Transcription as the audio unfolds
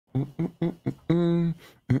Boom,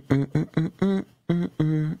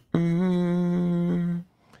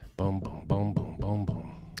 boom, boom, boom, boom,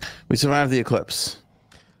 boom. We survived the eclipse.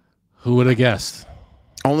 Who would have guessed?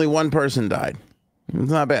 Only one person died.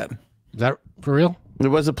 It's not bad. Is that for real? There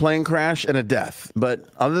was a plane crash and a death, but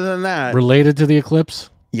other than that, Related to the eclipse?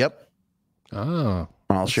 yep. Oh,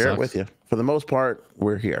 I'll share it with you. For the most part,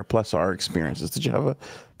 we're here. Plus our experiences. Did you have a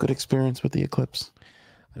good experience with the eclipse?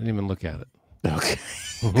 I didn't even look at it. Okay.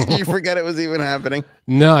 You forget it was even happening?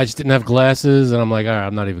 No, I just didn't have glasses, and I'm like, all right,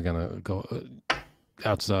 I'm not even gonna go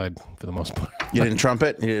outside for the most part. You didn't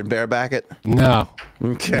trumpet? You didn't bareback it? No.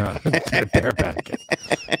 Okay. No, I didn't bareback it.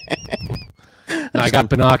 No, I got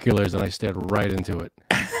binoculars and I stared right into it.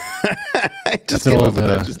 I just That's an came old, up with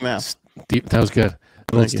that just now. that was good.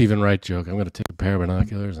 An old Stephen Wright joke. I'm going to take a pair of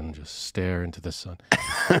binoculars and just stare into the sun.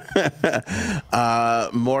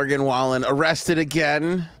 Morgan Wallen arrested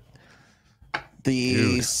again.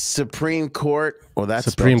 The Supreme Court. Well, that's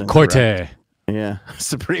Supreme Court. Yeah,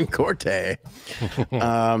 Supreme Court. The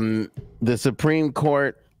Supreme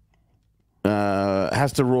Court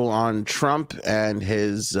has to rule on Trump and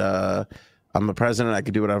his I'm the president, I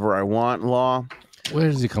can do whatever I want law.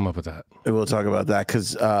 Where does he come up with that? We'll talk about that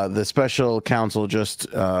because the special counsel just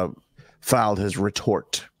filed his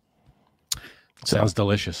retort. Sounds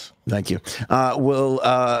delicious. Thank you. We'll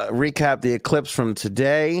recap the eclipse from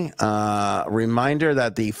today. Reminder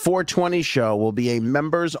that the 420 show will be a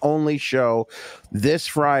members-only show this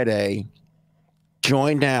Friday.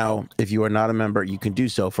 Join now. If you are not a member, you can do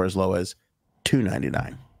so for as low as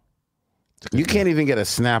 $2.99. You can't even get a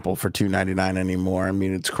Snapple for $2.99 anymore. I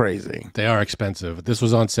mean, it's crazy. They are expensive. This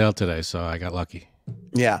was on sale today, so I got lucky.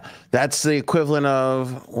 Yeah, that's the equivalent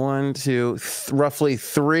of roughly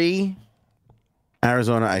 3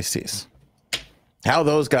 Arizona iced teas. How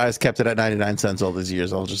those guys kept it at 99 cents all these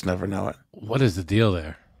years, I'll just never know it. What is the deal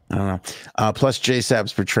there? I don't know. Plus,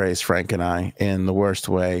 J-Sabs portrays Frank and I in the worst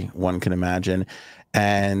way one can imagine.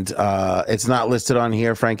 And it's not listed on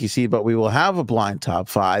here, Frankie C, but we will have a blind top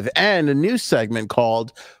 5 and a new segment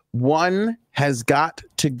called One Has Got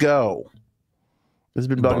to Go. This has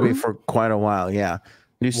been bugging me for quite a while. Yeah.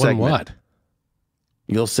 New segment. What?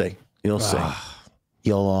 You'll see. You'll see.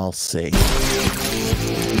 You'll all see.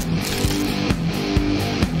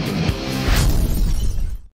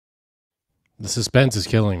 The suspense is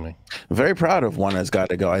killing me. I'm very proud of One Has Got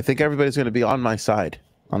to Go. I think everybody's going to be on my side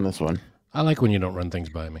on this one. I like when you don't run things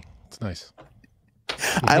by me. It's nice.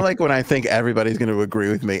 I like when I think everybody's going to agree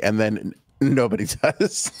with me and then nobody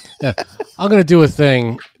does. Yeah. I'm going to do a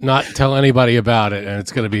thing, not tell anybody about it, and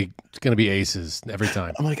it's going to be aces every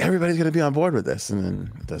time. I'm like, everybody's going to be on board with this, and then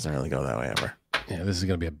it doesn't really go that way ever. Yeah, this is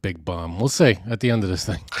going to be a big bomb. We'll see at the end of this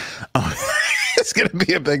thing. Oh, it's going to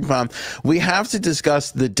be a big bomb. We have to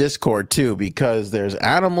discuss the Discord, too, because there's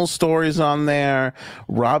animal stories on there.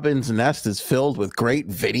 Robin's Nest is filled with great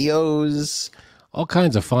videos. All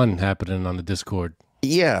kinds of fun happening on the Discord.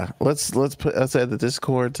 Yeah, let's add the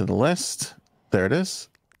Discord to the list. There it is.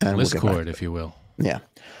 And Discord, if you will. Yeah.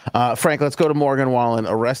 Frank, let's go to Morgan Wallen.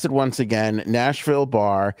 Arrested once again, Nashville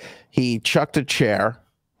bar. He chucked a chair.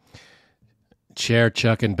 Chair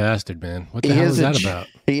chucking bastard, man. What the hell is that about?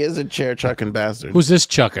 He is a chair chucking bastard. Who's this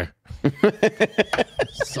chucker? What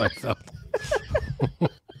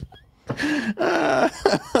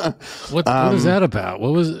is that about?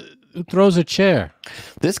 Who throws a chair?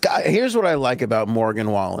 This guy, here's what I like about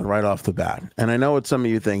Morgan Wallen right off the bat. And I know what some of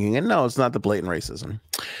you thinking, and no, it's not the blatant racism.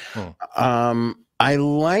 I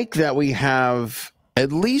like that we have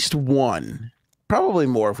at least one, probably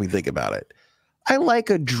more if we think about it. I like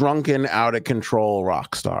a drunken, out of control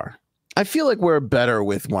rock star. I feel like we're better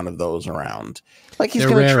with one of those around. Like he's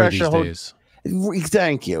going to trash a whole. Days.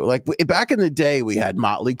 Thank you. Like back in the day, we had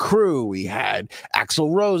Motley Crue, we had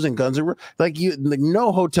Axl Rose and Guns N' Roses. Like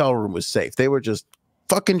no hotel room was safe. They were just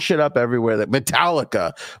fucking shit up everywhere. That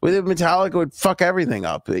Metallica would fuck everything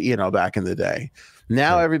up. You know, back in the day.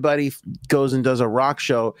 Now everybody goes and does a rock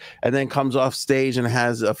show and then comes off stage and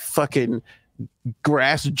has a fucking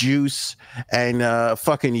grass juice and a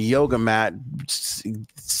fucking yoga mat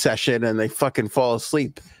session, and they fucking fall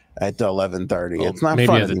asleep at 11:30. Well, it's not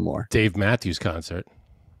fun anymore. Dave Matthews concert.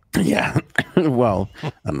 Yeah. Well,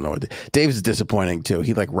 I don't know. Dave's disappointing too.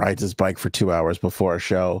 He like rides his bike for 2 hours before a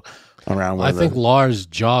show around. I think Lars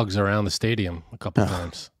jogs around the stadium a couple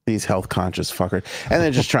times. These health conscious fuckers, and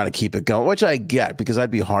then just trying to keep it going, which I get because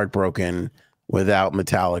I'd be heartbroken without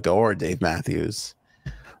Metallica or Dave Matthews.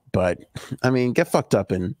 But I mean, get fucked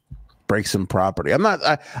up and break some property.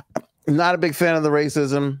 Not a big fan of the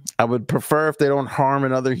racism. I would prefer if they don't harm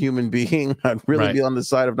another human being. I'd really be on the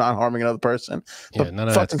side of not harming another person. Yeah, but none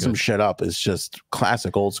of that's fucking some shit up is just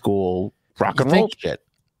classic old school rock and roll shit.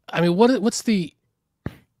 I mean, what's the,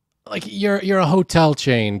 like, you're a hotel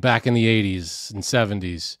chain back in the 80s and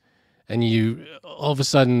 70s, and you all of a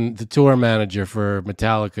sudden the tour manager for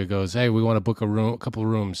Metallica goes, "Hey, we want to book a couple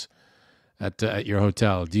rooms at your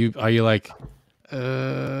hotel." Are you like,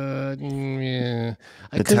 yeah.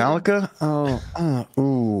 Metallica?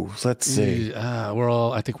 Let's see.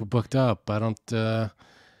 I think we're booked up. I don't.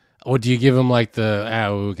 Or do you give them like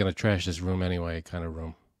we're gonna trash this room anyway kind of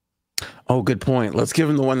room? Oh, good point. Let's give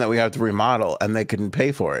them the one that we have to remodel, and they can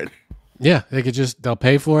pay for it. Yeah, they'll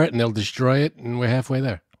pay for it and they'll destroy it, and we're halfway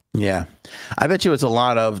there. Yeah, I bet you it's a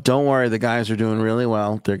lot of, don't worry, the guys are doing really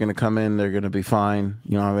well. They're going to come in. They're going to be fine.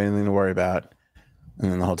 You don't have anything to worry about.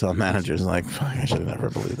 And then the hotel manager's like, fuck, I should have never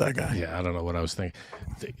believed that guy. Yeah, I don't know what I was thinking.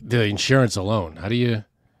 The insurance alone, how do you,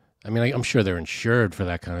 I mean, I'm sure they're insured for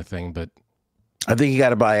that kind of thing, but. I think you got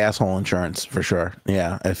to buy asshole insurance for sure.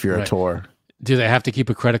 Yeah, if you're a tour. Do they have to keep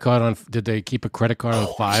a credit card on, did they keep a credit card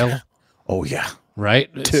on file? Yeah. Oh, yeah. Right?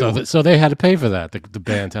 So they had to pay for that. The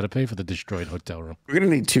band had to pay for the destroyed hotel room. We're going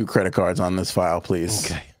to need 2 credit cards on this file, please.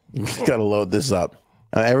 Okay. You got to load this up.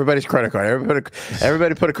 Everybody's credit card.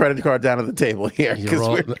 Everybody put a credit card down at the table here.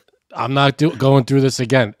 I'm not going through this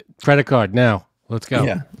again. Credit card now. Let's go.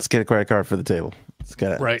 Yeah, let's get a credit card for the table. Let's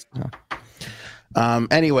get it. Right.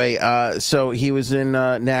 Anyway, so he was in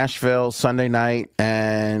Nashville Sunday night,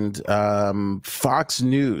 and Fox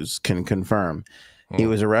News can confirm he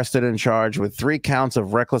was arrested and charged with 3 counts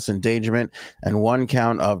of reckless endangerment and 1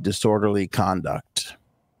 count of disorderly conduct.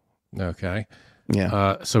 Okay.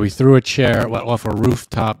 Yeah. So he threw a chair off a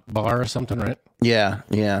rooftop bar or something, right? Yeah.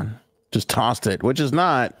 Just tossed it, which is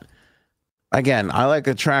not. Again, I like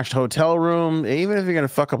a trashed hotel room. Even if you're going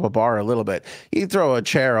to fuck up a bar a little bit, you throw a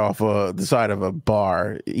chair off the side of a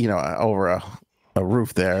bar, over a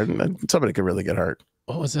roof there, and somebody could really get hurt.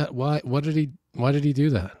 What was that? Why did he do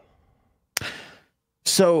that?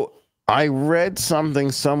 So I read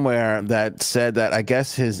something somewhere that said that I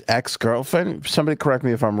guess his ex-girlfriend, somebody correct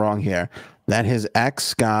me if I'm wrong here, that his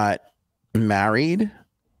ex got married,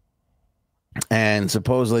 and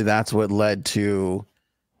supposedly that's what led to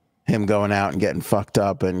him going out and getting fucked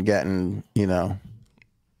up and getting,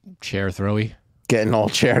 chair throwy, getting all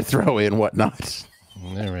chair throwy and whatnot.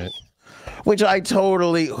 All right. Which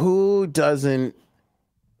who doesn't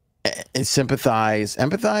sympathize?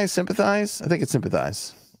 Sympathize? I think it's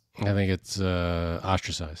sympathize. I think it's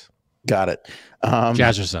ostracize. Got it.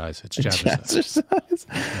 Jazzercise. It's jazzercise.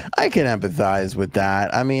 I can empathize with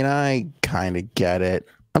that. I mean, I kind of get it.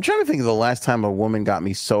 I'm trying to think of the last time a woman got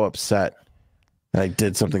me so upset that I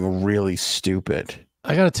did something really stupid.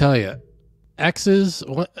 I gotta tell you, exes,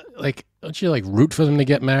 don't you root for them to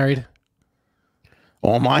get married?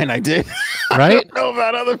 All mine, I did. Right? I don't know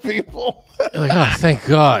about other people. Like, oh, thank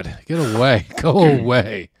God, get away, go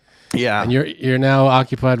away. Yeah, and you're now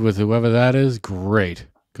occupied with whoever that is. Great,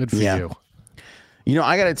 good for you.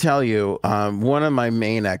 I got to tell you, one of my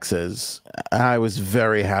main exes, I was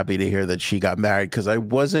very happy to hear that she got married because I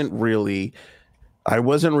wasn't really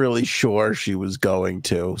sure she was going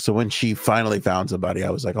to. So when she finally found somebody, I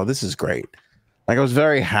was like, oh, this is great. Like, I was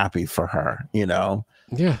very happy for her, Yeah,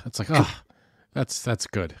 it's like, oh, that's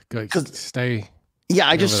good. Good. Stay. Yeah,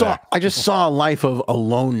 I just saw a life of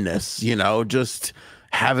aloneness, just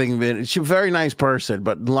having been. She's a very nice person,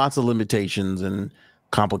 but lots of limitations and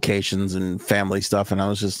complications and family stuff. And I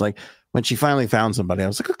was just like, when she finally found somebody, I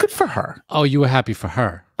was like, oh, good for her. Oh, you were happy for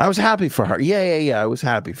her. I was happy for her. Yeah. I was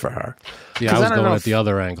happy for her. Yeah, I was going at the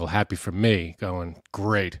other angle. Happy for me. Going,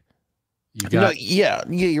 great. You got. Yeah,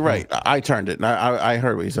 you're right. I turned it. I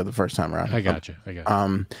heard what you said the first time around. I got you.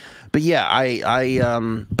 But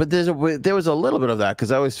yeah, but there was a little bit of that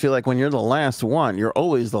because I always feel like when you're the last one, you're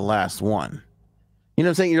always the last one. You know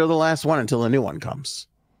what I'm saying? You're the last one until a new one comes.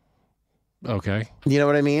 Okay. You know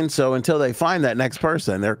what I mean? So until they find that next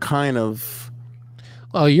person, they're kind of.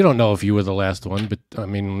 Well, you don't know if you were the last one, but I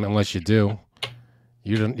mean, unless you do,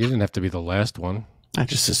 you didn't have to be the last one. I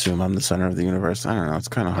just assume I'm the center of the universe. I don't know. It's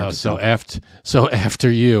kind of hard. So after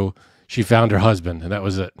you, she found her husband, and that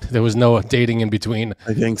was it. There was no dating in between.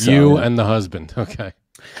 I think so. You and the husband. Okay.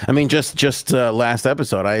 I mean, just last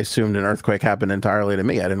episode, I assumed an earthquake happened entirely to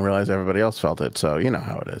me. I didn't realize everybody else felt it. So you know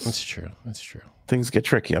how it is. That's true. That's true. Things get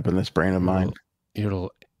tricky up in this brain of mine. You're a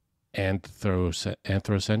little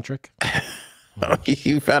anthrocentric. Oh,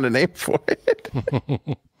 you found a name for it.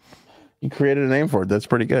 You created a name for it. That's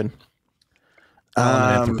pretty good.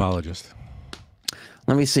 I'm an anthropologist.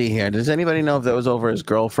 Let me see here. Does anybody know if that was over his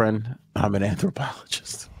girlfriend? I'm an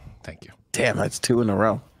anthropologist. Thank you. Damn, that's 2 in a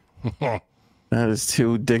row. That is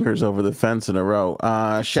 2 dingers over the fence in a row.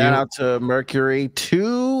 Shout out to Mercury.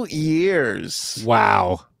 2 years.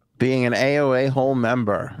 Wow. Being an AOA whole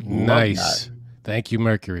member. Nice. Thank you,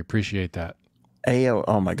 Mercury. Appreciate that.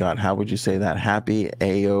 Oh my God. How would you say that? Happy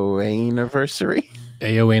AOA anniversary?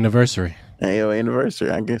 AOA anniversary. AOA anniversary.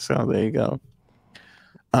 I guess so. There you go.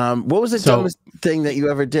 What was the dumbest thing that you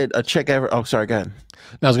ever did? A chick ever? Oh, sorry. Go ahead.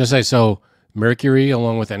 I was going to say, so Mercury,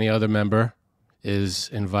 along with any other member, is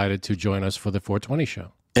invited to join us for the 420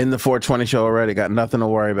 show. In the 420 show already. Got nothing to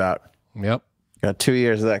worry about. Yep. Got 2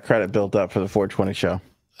 years of that credit built up for the 420 show.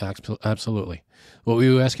 Absolutely. What were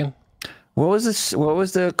you asking? What was this? What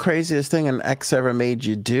was the craziest thing an ex ever made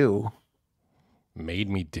you do? Made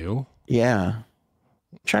me do? Yeah.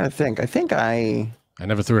 I'm trying to think. I think I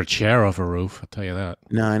never threw a chair off a roof. I'll tell you that.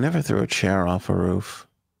 No, I never threw a chair off a roof.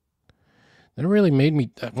 It really made me.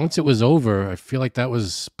 Once it was over, I feel like that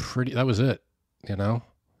was it. You know.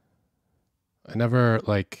 I never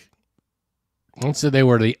once they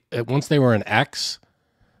were an ex,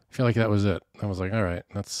 I feel like that was it. I was like, all right,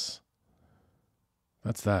 that's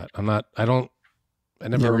that. I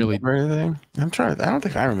never really remember anything. I don't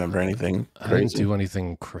think I remember anything crazy. I didn't do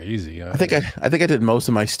anything crazy. I think I did most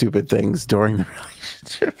of my stupid things during the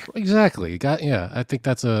relationship. Exactly. I think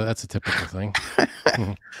that's a typical thing.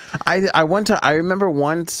 I remember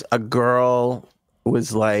once a girl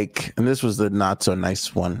was like, and this was the not so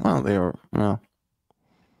nice one. Well,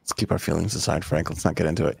 let's keep our feelings aside, Frank. Let's not get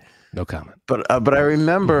into it. No comment. But I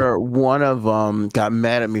remember one of them got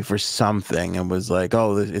mad at me for something and was like,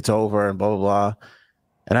 "Oh, it's over," and blah blah blah.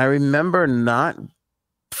 And I remember not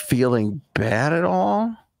feeling bad at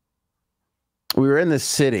all. We were in the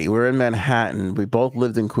city. We were in Manhattan. We both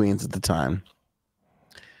lived in Queens at the time.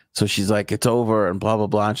 So she's like, "It's over," and blah blah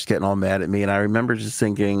blah. And she's getting all mad at me. And I remember just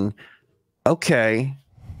thinking, "Okay,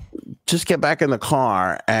 just get back in the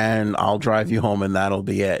car and I'll drive you home, and that'll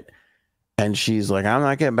be it." And she's like, "I'm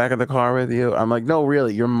not getting back in the car with you." I'm like, "No,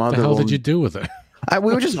 really, your mother." What the hell did you do with her?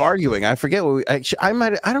 We were just arguing. I forget what I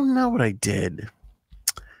don't know what I did.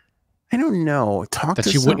 I don't know. That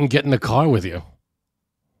she wouldn't get in the car with you.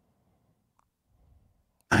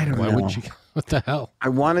 I don't know. Why would you? What the hell? I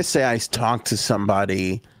want to say I talked to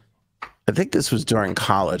somebody. I think this was during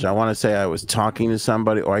college. I want to say I was talking to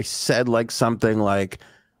somebody, or I said something like,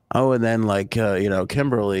 "Oh," and then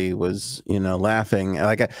Kimberly was laughing.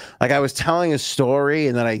 Like I was telling a story,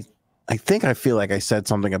 and then I feel like I said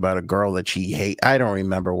something about a girl that she hate. I don't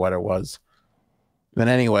remember what it was. But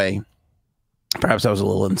anyway, perhaps I was a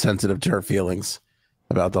little insensitive to her feelings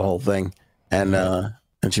about the whole thing. And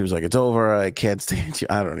she was like, "It's over. I can't stand you."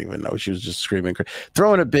 I don't even know. She was just screaming,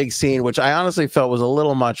 throwing a big scene, which I honestly felt was a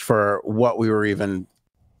little much for what we were even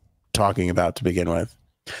talking about to begin with.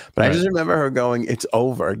 But I just remember her going, "It's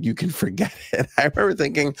over. You can forget it." I remember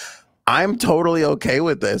thinking, I'm totally okay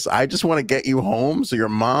with this. I just want to get you home so your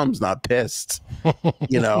mom's not pissed,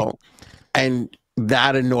 And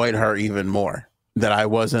that annoyed her even more. That I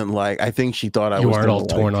wasn't I think she thought you weren't all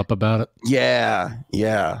torn up about it. Yeah,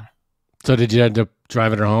 yeah. So did you end up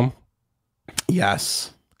driving her home?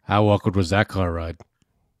 Yes. How awkward was that car ride?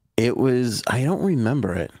 It was. I don't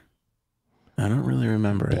remember it. I don't really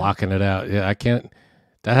remember it. Blocking it out. Yeah, I can't.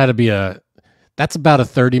 That had to be that's about a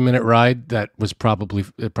 30-minute ride. That was it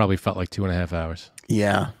probably felt like 2.5 hours.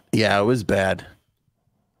 Yeah. Yeah, it was bad.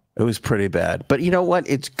 It was pretty bad. But you know what?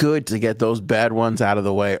 It's good to get those bad ones out of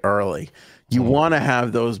the way early. You want to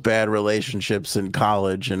have those bad relationships in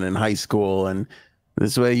college and in high school, and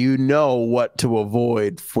this way you know what to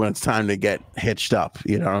avoid when it's time to get hitched up.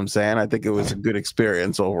 You know what I'm saying? I think it was a good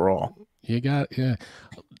experience overall.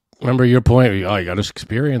 Remember your point? You got to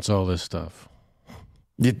experience all this stuff.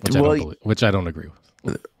 Which I don't agree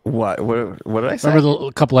with. What did I say? Remember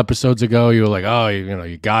a couple episodes ago, you were like, "Oh,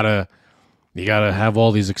 you gotta have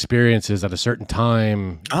all these experiences at a certain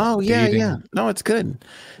time." Oh yeah. No, it's good.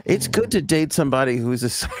 It's good to date somebody who's a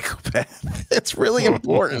psychopath. It's really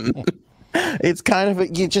important. It's kind of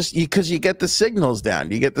because you get the signals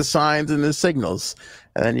down, you get the signs and the signals,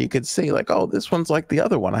 and then you could see oh, this one's like the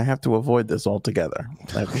other one. I have to avoid this altogether.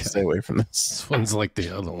 I have to stay away from this. This one's like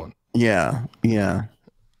the other one. Yeah.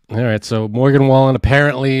 All right, so Morgan Wallen,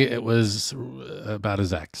 apparently it was about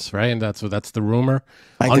his ex, right? And that's the rumor.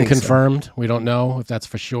 Unconfirmed. So. We don't know if that's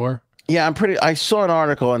for sure. Yeah, I saw an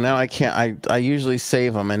article, and now I can't. I usually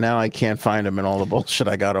save them, and now I can't find them in all the bullshit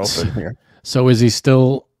I got open here. So is he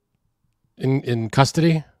still in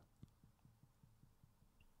custody?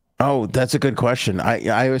 Oh, that's a good question.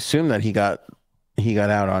 I assume that he got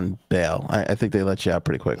out on bail. I think they let you out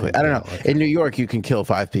pretty quickly. I don't know. In New York, you can kill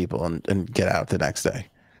 5 people and get out the next day.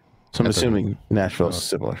 So I'm assuming Nashville's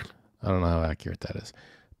similar. I don't know how accurate that is,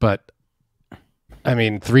 but I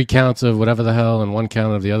mean, 3 counts of whatever the hell and 1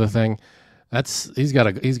 count of the other thing. He's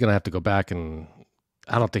gonna have to go back, and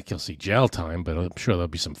I don't think he'll see jail time, but I'm sure there'll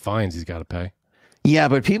be some fines he's got to pay. Yeah,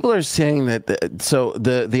 but people are saying that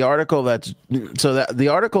the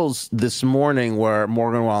articles this morning were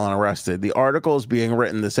Morgan Wallen arrested. The articles being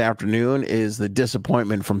written this afternoon is the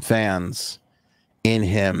disappointment from fans in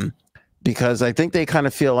him, because I think they kind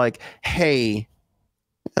of feel like, hey,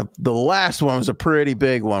 the last one was a pretty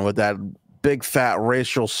big one with that big fat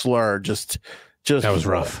racial slur. Just that was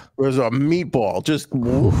rough. It was a meatball,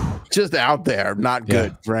 just out there, not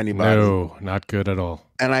good for anybody. No, not good at all.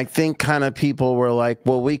 And I think kind of people were like,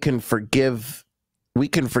 well, we can forgive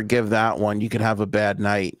that one. You could have a bad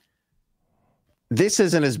night. This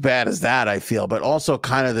isn't as bad as that, I feel, but also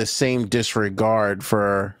kind of the same disregard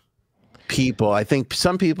for people. I think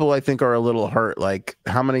some people are a little hurt. Like,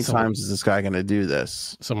 how many times is this guy going to do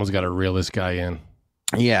this? Someone's got to reel this guy in.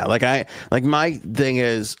 Yeah, my thing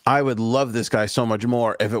is, I would love this guy so much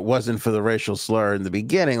more if it wasn't for the racial slur in the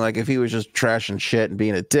beginning. Like, if he was just trashing shit and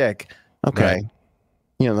being a dick, okay, right.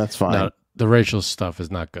 That's fine. No, the racial stuff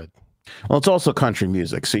is not good. Well, it's also country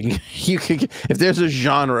music, so you could, if there's a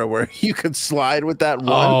genre where you could slide with that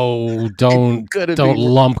one. Don't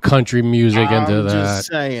lump country music into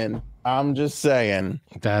that. I'm just saying.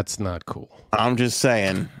 That's not cool. I'm just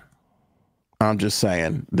saying.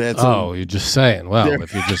 That's you're just saying. Well,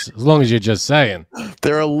 if you're just, as long as you're just saying,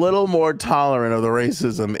 they're a little more tolerant of the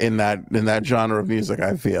racism in that genre of music.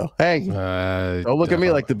 I feel. Hey, don't look at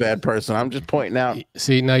me like the bad person. I'm just pointing out.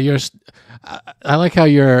 See, now I like how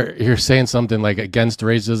you're saying something like against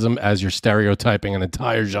racism as you're stereotyping an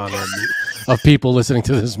entire genre of people listening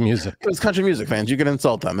to this music. It's country music fans. You can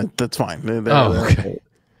insult them. That's fine. Okay.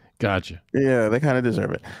 Gotcha. Yeah, they kind of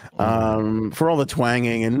deserve it. For all the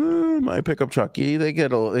twanging and my pickup truck, they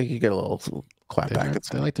get a little clap back.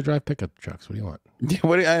 They like to drive pickup trucks. What do you want?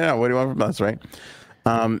 What do you want from us, right?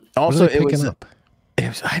 Also, it was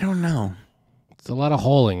I don't know. It's a lot of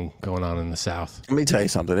hauling going on in the South. Let me tell you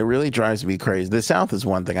something. It really drives me crazy. The South is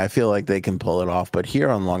one thing. I feel like they can pull it off, but here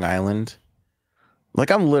on Long Island, like,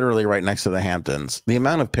 I'm literally right next to the Hamptons. The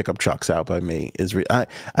amount of pickup trucks out by me is I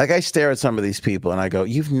stare at some of these people and I go,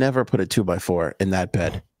 you've never put a 2x4 in that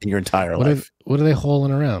bed in your entire life. What are they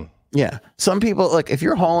hauling around? Yeah. Some people, like, if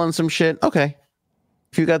you're hauling some shit, okay.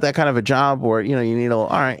 If you got that kind of a job where, you need a little,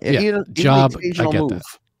 all right. Job, I get move. that.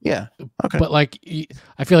 Yeah. Okay. But, like,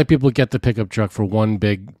 I feel like people get the pickup truck for one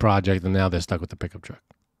big project and now they're stuck with the pickup truck.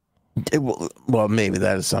 Well, maybe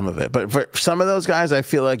that is some of it, but for some of those guys, I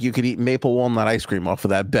feel like you could eat maple walnut ice cream off of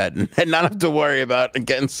that bed and not have to worry about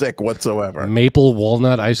getting sick whatsoever. Maple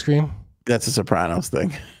walnut ice cream? That's a Sopranos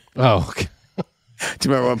thing. Oh, okay. Do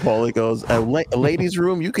you remember when Paulie goes, a ladies'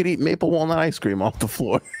 room, you could eat maple walnut ice cream off the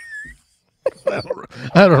floor?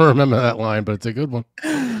 I don't remember that line, but it's a good one.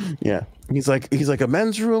 Yeah. He's like a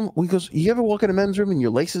men's room. He goes, you ever walk in a men's room and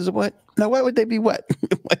your laces are wet? Now, why would they be wet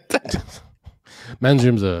like that? Men's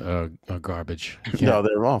rooms are garbage. No,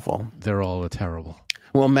 they're awful. They're all terrible.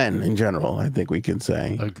 Well, men in general, I think we can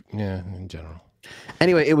say. Yeah, in general.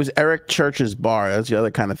 Anyway, it was Eric Church's bar. That's the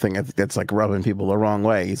other kind of thing that's like rubbing people the wrong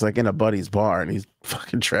way. He's like in a buddy's bar and he's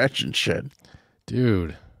fucking trashing shit.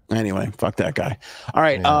 Dude. Anyway, fuck that guy. All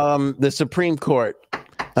right, the Supreme Court.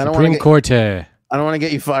 I don't want to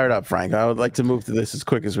get you fired up, Frank. I would like to move to this as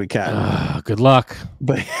quick as we can. Good luck.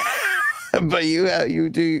 But you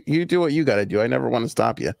do what you got to do. I never want to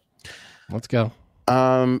stop you. Let's go.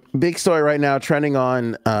 Big story right now, trending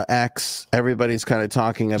on X. Everybody's kind of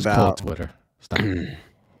talking about Twitter. Stop.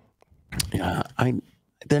 Yeah,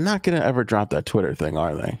 they're not going to ever drop that Twitter thing,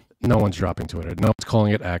 are they? No one's dropping Twitter. No one's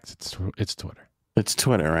calling it X. It's Twitter. It's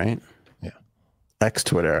Twitter, right? Yeah. X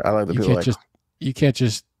Twitter. I like the people you can't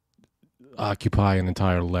just occupy an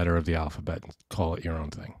entire letter of the alphabet and call it your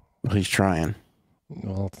own thing. Well, he's trying.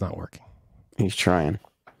 Well, it's not working. He's trying.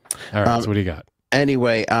 All right, so what do you got?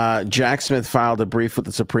 Anyway, Jack Smith filed a brief with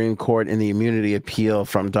the Supreme Court in the immunity appeal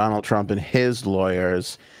from Donald Trump and his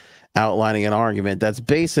lawyers, outlining an argument that's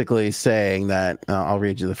basically saying that, I'll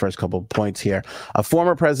read you the first couple of points here. A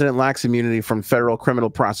former president lacks immunity from federal criminal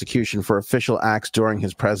prosecution for official acts during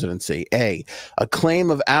his presidency. A claim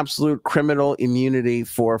of absolute criminal immunity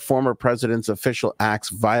for former president's official acts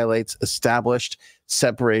violates established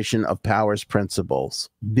separation of powers principles.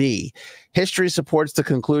 B, history supports the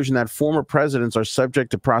conclusion that former presidents are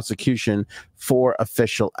subject to prosecution for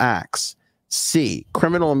official acts. C,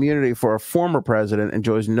 criminal immunity for a former president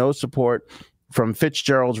enjoys no support from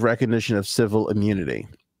Fitzgerald's recognition of civil immunity.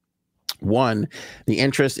 1, the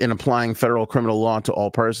interest in applying federal criminal law to all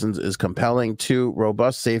persons is compelling. 2,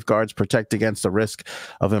 robust safeguards protect against the risk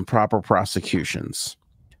of improper prosecutions.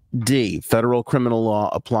 D, federal criminal law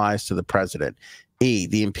applies to the president. E,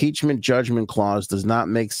 the impeachment judgment clause does not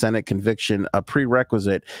make Senate conviction a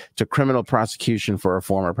prerequisite to criminal prosecution for a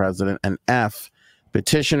former president. And F,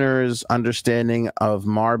 petitioner's understanding of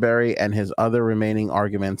Marbury and his other remaining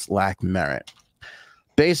arguments lack merit.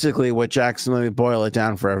 Basically, what Jackson, let me boil it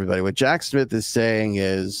down for everybody. What Jack Smith is saying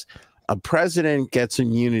is a president gets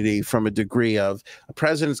immunity from a degree of a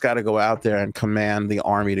president's got to go out there and command the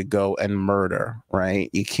army to go and murder, right?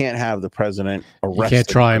 You can't have the president arrested. You can't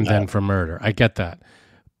try him then for murder. I get that.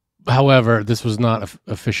 However, this was not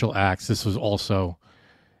official acts. This was also,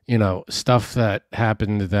 you know, stuff that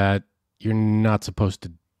happened that you're not supposed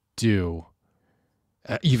to do,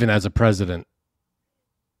 even as a president.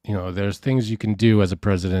 You know, there's things you can do as a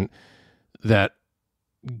president that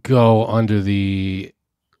go under the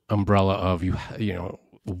umbrella of you know,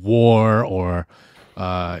 war or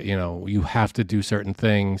you know, you have to do certain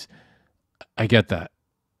things. I get that.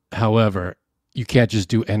 However, you can't just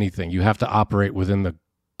do anything. You have to operate within the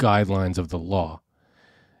guidelines of the law.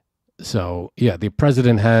 So yeah, the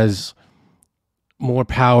president has more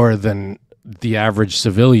power than the average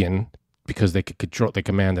civilian because they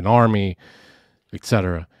command an army,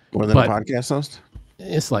 etc. More than a podcast host?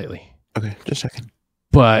 Slightly. Okay, just a second.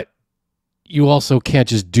 But you also can't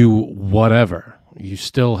just do whatever. You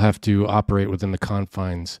still have to operate within the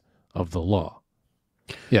confines of the law.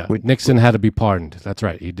 Yeah, Nixon had to be pardoned. That's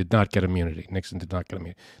right. He did not get immunity. Nixon did not get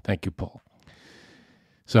immunity. Thank you, Paul.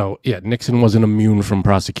 So, yeah, Nixon wasn't immune from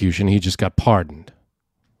prosecution. He just got pardoned.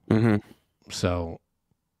 Mm-hmm. So,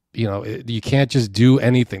 you know, you can't just do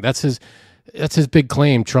anything. That's his big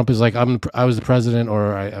claim. Trump is like, I was the president,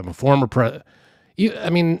 or I'm a former president. I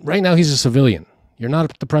mean, right now he's a civilian. You're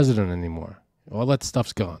not the president anymore. All that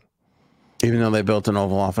stuff's gone. Even though they built an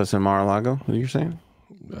Oval Office in Mar-a-Lago, what are you saying?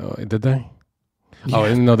 Did they? Yeah. Oh,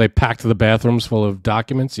 even though they packed the bathrooms full of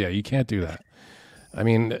documents? Yeah, you can't do that. I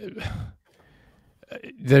mean,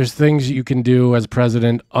 there's things you can do as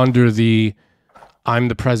president under the I'm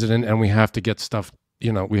the president and we have to get stuff,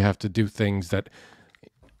 you know, we have to do things that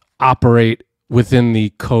operate within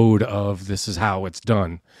the code of this is how it's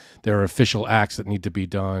done. There are official acts that need to be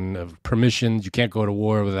done, of permissions. You can't go to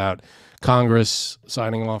war without Congress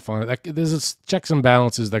signing off on it. There's checks and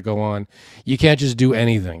balances that go on. You can't just do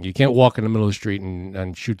anything. You can't walk in the middle of the street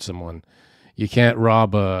and shoot someone. You can't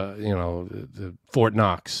rob the Fort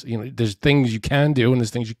Knox. You know, there's things you can do and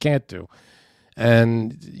there's things you can't do.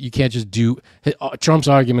 And you can't just do. Trump's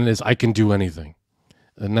argument is I can do anything.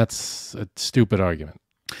 And that's a stupid argument.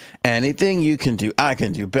 Anything you can do, I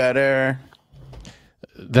can do better.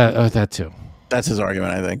 That too. That's his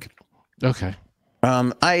argument, I think. Okay.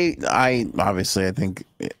 I obviously I think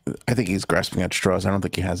he's grasping at straws. I don't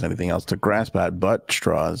think he has anything else to grasp at but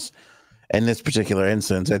straws. In this particular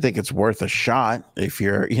instance, I think it's worth a shot. If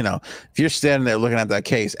you're standing there looking at that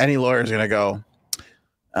case, any lawyer is going to go,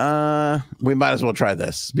 we might as well try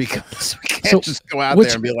this, because we can't just go out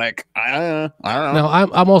there and be like, I don't know. No,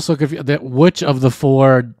 I'm also confused. Which of the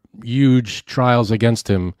 4 huge trials against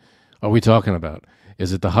him are we talking about?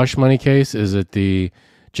 Is it the hush money case? Is it the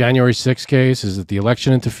January 6th case? Is it the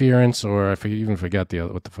election interference? Or I even forget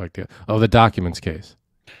the documents case?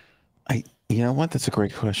 You know what? That's a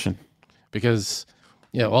great question. Because,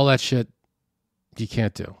 all that shit you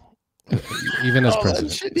can't do. Even as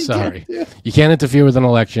president. Sorry. You can't interfere with an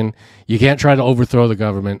election. You can't try to overthrow the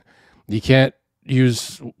government. You can't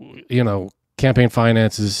use, campaign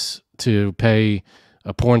finances to pay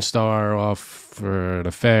a porn star off for an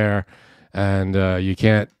affair. And you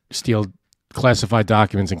can't steal classified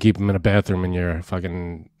documents and keep them in a bathroom in your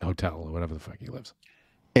fucking hotel or whatever the fuck he lives.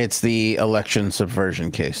 It's the election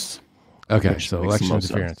subversion case. Okay, so election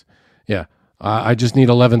interference. Yeah. I just need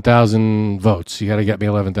 11,000 votes. You got to get me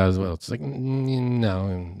 11,000 votes. Like,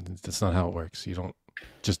 no, that's not how it works. You don't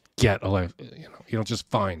just get you don't just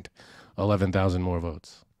find 11,000 more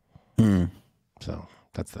votes. So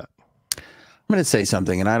that's that. I'm going to say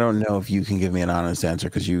something, and I don't know if you can give me an honest answer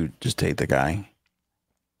because you just hate the guy.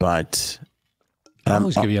 But I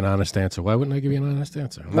always give you an honest answer. Why wouldn't I give you an honest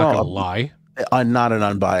answer? I'm not going to lie. Not an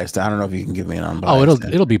unbiased. I don't know if you can give me an unbiased. Oh,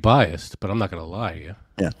 it'll be biased, but I'm not going to lie to you.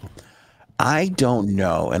 Yeah. I don't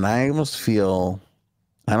know, and I almost feel,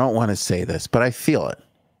 I don't want to say this, but I feel it.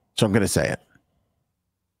 So I'm going to say it.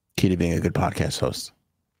 Key to being a good podcast host.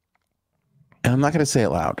 And I'm not going to say it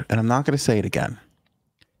loud, and I'm not going to say it again.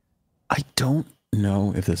 I don't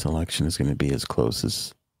know if this election is going to be as close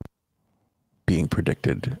as being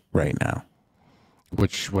predicted right now.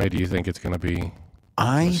 Which way do you think it's going to be?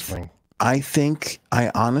 I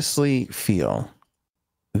I honestly feel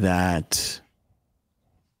that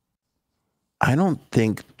I don't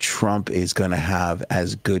think Trump is going to have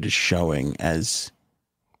as good a showing as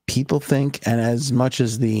people think and as much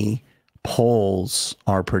as the polls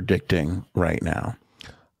are predicting right now.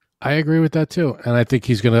 I agree with that too. And I think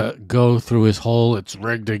he's going to go through his whole, it's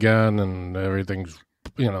rigged again and everything's,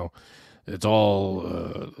 it's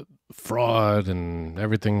all fraud and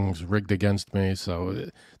everything's rigged against me. So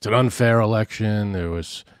it's an unfair election. There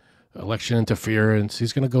was election interference.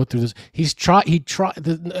 He's going to go through this. He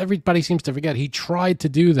tried, everybody seems to forget, he tried to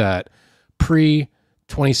do that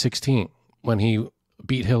pre-2016 when he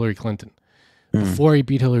beat Hillary Clinton. Before he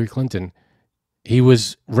beat Hillary Clinton, he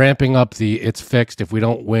was ramping up it's fixed. If we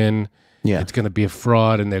don't win, it's going to be a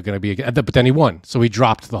fraud and they're going to be, but then he won. So he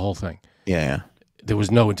dropped the whole thing. Yeah. There was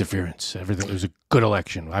no interference. Everything, it was a good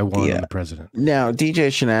election. I won the president. Now,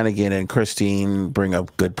 DJ Shenanigan and Christine bring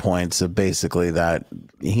up good points of basically that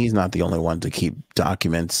he's not the only one to keep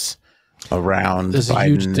documents around. There's a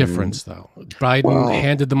huge difference, though. Biden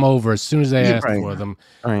handed them over as soon as they asked for them.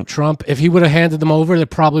 Right. Trump, if he would have handed them over, there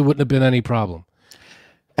probably wouldn't have been any problem.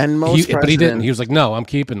 And but he didn't. He was like, no, I'm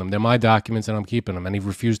keeping them. They're my documents and I'm keeping them. And he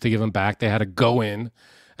refused to give them back. They had to go in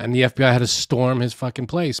and the FBI had to storm his fucking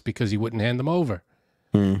place because he wouldn't hand them over.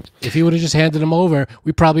 If he would have just handed them over,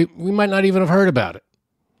 we might not even have heard about it.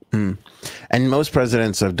 And most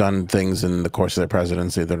presidents have done things in the course of their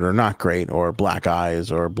presidency that are not great, or black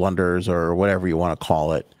eyes, or blunders, or whatever you want to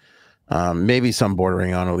call it. Maybe some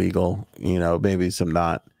bordering on illegal, maybe some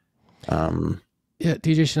not. Yeah,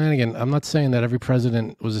 DJ Shenanigan, I'm not saying that every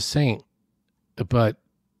president was a saint, but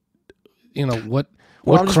what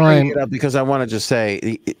I'm just crime? bringing it up because I want to just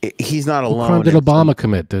say he's not alone. What crime did Obama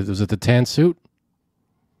commit? Was it the tan suit?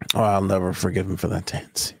 Oh, I'll never forgive him for that tan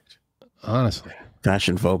suit. Honestly.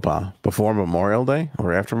 Fashion faux pas before Memorial Day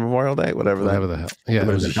or after Memorial Day, whatever the hell. Yeah, it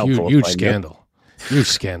was a huge scandal. Huge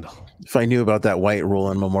scandal. If I knew about that white rule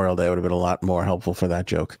on Memorial Day, it would have been a lot more helpful for that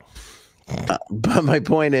joke. But my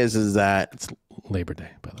point is that it's Labor Day,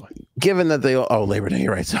 by the way. Given that Labor Day,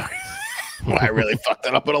 you're right. Sorry. Well, I really fucked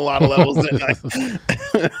it up at a lot of levels, didn't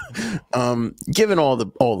I? Given all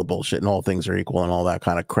the bullshit and all things are equal and all that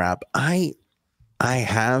kind of crap, I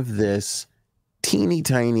have this teeny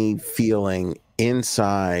tiny feeling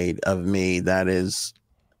inside of me that is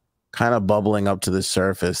kind of bubbling up to the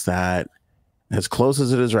surface that, as close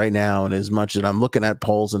as it is right now, and as much as I'm looking at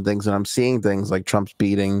polls and things and I'm seeing things like Trump's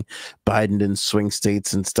beating Biden in swing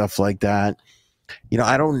states and stuff like that,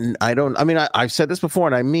 I've said this before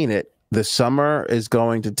and I mean it. The summer is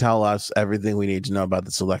going to tell us everything we need to know about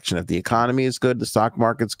this election. If the economy is good, the stock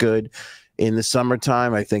market's good. In the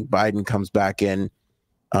summertime, I think Biden comes back in.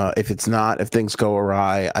 If it's not, if things go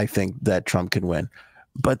awry, I think that Trump can win.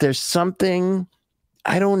 But there's something,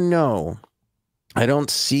 I don't know. I don't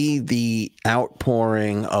see the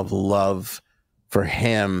outpouring of love for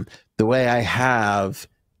him the way I have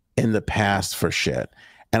in the past for shit.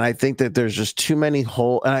 And I think that there's just too many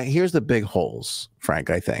holes. And here's the big holes, Frank,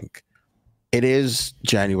 I think. It is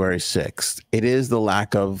January 6th. It is the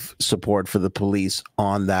lack of support for the police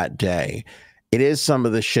on that day. It is some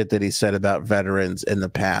of the shit that he said about veterans in the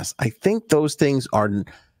past. I think those things are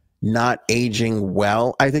not aging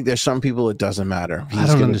well. I think there's some people it doesn't matter. I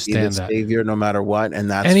don't understand that. Savior no matter what, and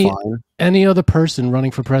that's fine. Any other person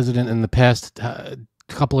running for president in the past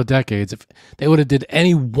couple of decades, if they would have did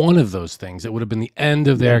any one of those things, it would have been the end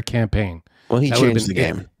of their campaign. Well, he changed the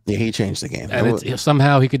game. Yeah, he changed the game. And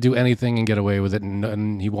somehow he could do anything and get away with it,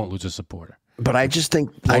 and he won't lose a supporter. But I just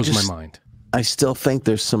think blows my mind. I still think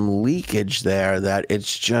there's some leakage there that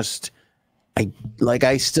it's just, and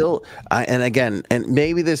again, and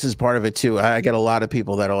maybe this is part of it too. I get a lot of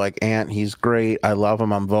people that are like, Ant, he's great. I love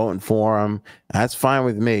him. I'm voting for him. That's fine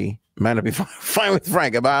with me. Might not be fine with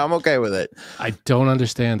Frank, but I'm okay with it. I don't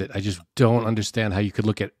understand it. I just don't understand how you could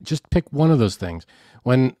look at, just pick one of those things.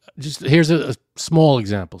 Here's a small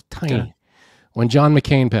example, tiny. Yeah. When John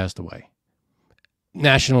McCain passed away,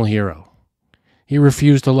 national hero. He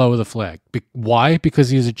refused to lower the flag. Why? Because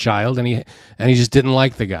he was a child and he just didn't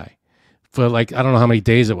like the guy. For I don't know how many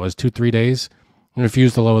days it was, 2-3 days. He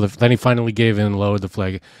refused to lower then he finally gave in and lowered the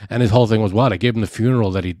flag. And his whole thing was, what? I gave him the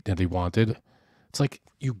funeral that he wanted. It's like,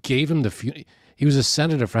 you gave him the funeral. He was a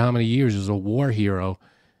senator for how many years? He was a war hero.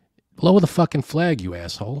 Lower the fucking flag, you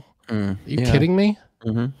asshole. Are you kidding me?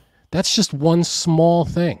 Mm-hmm. That's just one small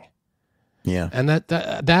thing. Yeah. And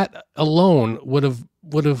that alone would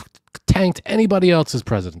have tanked anybody else's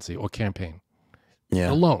presidency or campaign.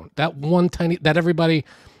 Yeah. Alone. That one tiny, that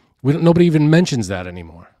nobody even mentions that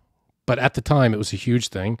anymore. But at the time, it was a huge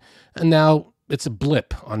thing. And now it's a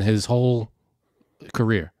blip on his whole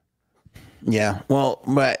career. Yeah. Well,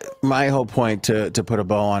 my whole point to put a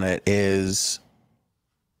bow on it is,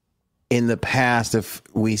 in the past, if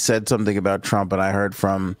we said something about Trump and I heard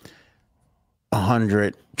from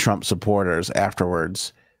 100 Trump supporters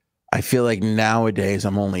afterwards, I feel like nowadays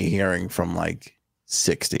I'm only hearing from like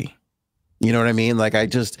 60. You know what I mean? Like I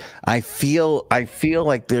feel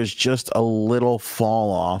like there's just a little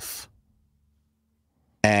fall off,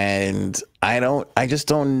 and I just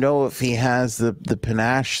don't know if he has the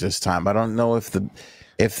panache this time. I don't know if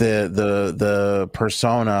the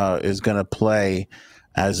persona is going to play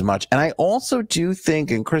as much. And I also do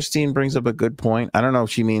think, and Christine brings up a good point, I don't know if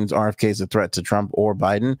she means RFK is a threat to Trump or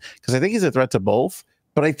Biden, because I think he's a threat to both,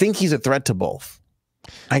 but I think he's a threat to both.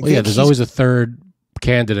 Yeah, there's always a third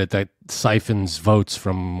candidate that siphons votes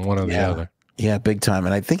from one or the other. Yeah, big time.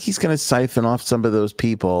 And I think he's going to siphon off some of those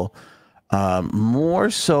people, more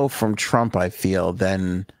so from Trump, I feel,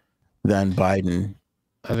 than Biden.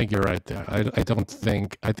 I think you're right there.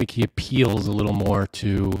 I think he appeals a little more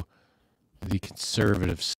to the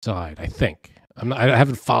conservative side. I think. I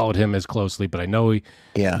haven't followed him as closely, but I know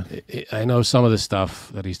I know some of the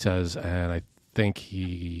stuff that he says, and I think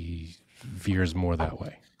he veers more that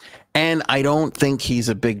way. And I don't think he's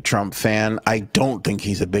a big Trump fan. I don't think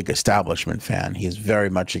he's a big establishment fan. He's very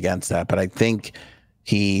much against that. But I think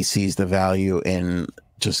he sees the value in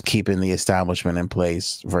just keeping the establishment in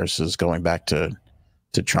place versus going back to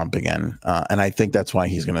Trump again. And I think that's why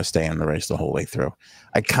he's going to stay in the race the whole way through.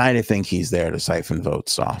 I kind of think he's there to siphon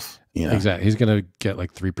votes off. You know? Exactly. He's going to get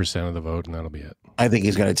like 3% of the vote, and that'll be it. I think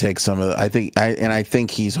he's going to take some of the, I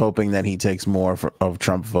think he's hoping that he takes more of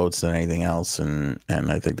Trump votes than anything else. And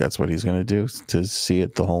I think that's what he's going to do, to see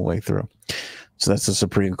it the whole way through. So that's the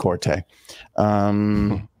Supreme Court.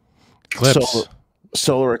 Eclipse.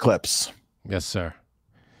 Solar eclipse. Yes, sir.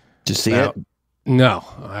 Did you see it? No,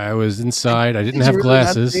 I was inside. I didn't have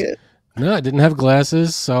glasses. No, I didn't have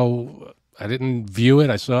glasses, so I didn't view it.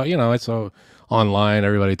 I saw online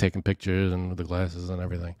everybody taking pictures and with the glasses and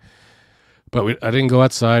everything. But I didn't go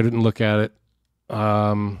outside, didn't look at it.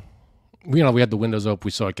 We had the windows open.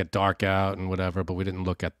 We saw it get dark out and whatever, but we didn't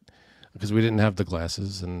look at, because we didn't have the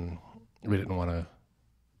glasses and we didn't want to,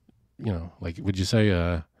 like, would you say,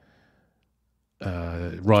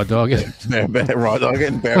 raw dog it? Raw dog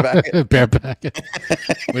it and bareback it? Bareback it.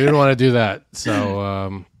 We didn't want to do that.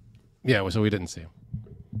 So, so we didn't see him.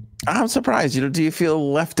 I'm surprised. Do you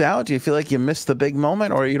feel left out? Do you feel like you missed the big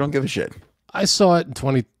moment, or you don't give a shit? I saw it in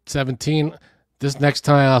 2017. This next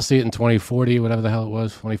time I'll see it in 2040, whatever the hell it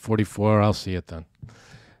was, 2044. I'll see it then.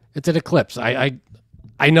 It's an eclipse. I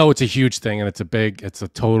know it's a huge thing, and it's a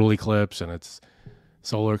total eclipse, and it's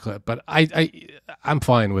solar eclipse. But I'm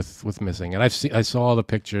fine with missing it. I saw all the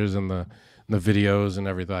pictures and the videos and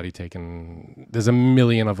everybody taking. There's a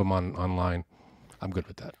million of them online. I'm good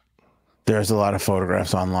with that. There's a lot of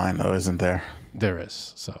photographs online, though, isn't there? There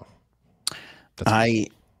is. So I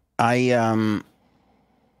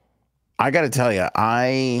got to tell you,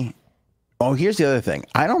 here's the other thing.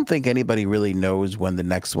 I don't think anybody really knows when the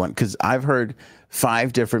next one, because I've heard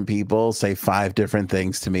 5 different people say 5 different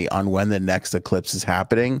things to me on when the next eclipse is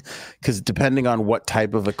happening, because depending on what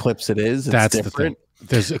type of eclipse it is, it's different. The thing.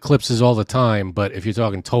 There's eclipses all the time, but if you're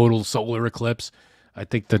talking total solar eclipse, I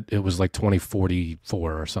think that it was like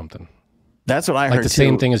 2044 or something. That's what I heard. Like the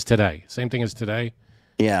same thing as today. Same thing as today.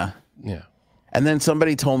 Yeah. Yeah. And then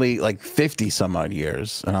somebody told me like 50 some odd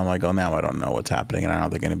years. And I'm like, oh, now I don't know what's happening. And I don't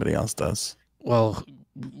think anybody else does. Well,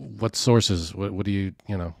 what sources? What do you,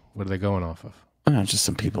 what are they going off of? Just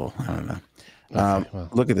some people. I don't know. Okay,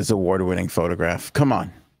 look at this award-winning photograph. Come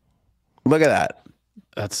on. Look at that.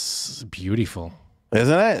 That's beautiful.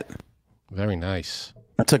 Isn't it? Very nice.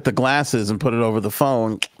 I took the glasses and put it over the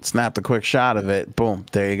phone, snapped a quick shot of it. Boom.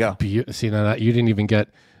 There you go. See, now that you didn't even get,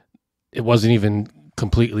 it wasn't even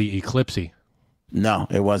completely eclipsy. No,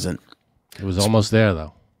 it wasn't. It was almost there,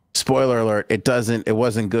 though. Spoiler alert, it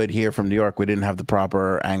wasn't good here from New York. We didn't have the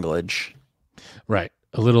proper anglage. Right.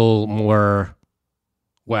 A little more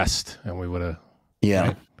west, and we would have. Yeah.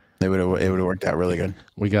 Right? It would have worked out really good.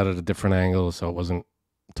 We got it at a different angle, so it wasn't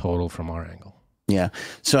total from our angle. Yeah.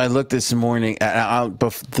 So I looked this morning.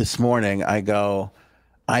 This morning, I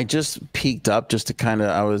just peeked up just to kind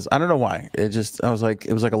of. I don't know why. It was like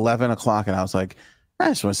 11 o'clock, and I was like, I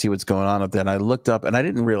just want to see what's going on up there. And I looked up, and I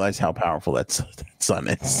didn't realize how powerful that sun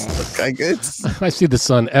is. I see the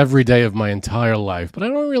sun every day of my entire life, but I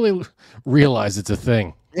don't really realize it's a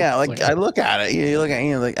thing. Yeah, I look at it. You look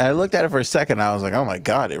at I looked at it for a second. I was like, oh my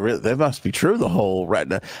god, that must be true. The whole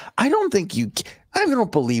retina. I don't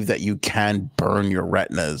believe that you can burn your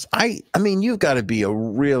retinas. I mean, you've got to be a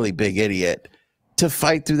really big idiot to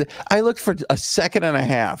fight through the. I looked for a second and a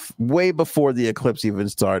half way before the eclipse even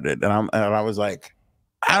started, and I was like,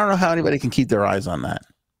 I don't know how anybody can keep their eyes on that.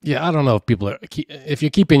 Yeah, I don't know if people are. If you're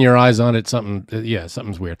keeping your eyes on it,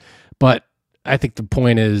 something's weird. But I think the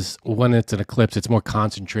point is when it's an eclipse, it's more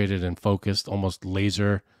concentrated and focused, almost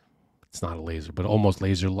laser. It's not a laser, but almost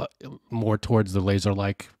laser, more towards the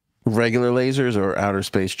laser-like. Regular lasers or outer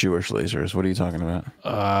space Jewish lasers? What are you talking about?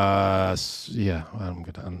 Yeah, I'm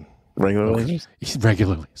good. Regular lasers?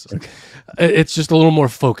 Regular lasers. Okay. It's just a little more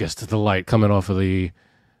focused, the light coming off of the,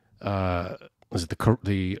 was it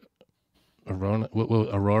the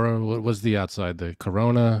Aurora? What was the outside? The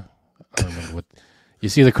corona? I don't remember what. You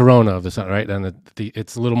see the corona of the sun, right? And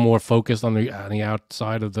it's a little more focused on the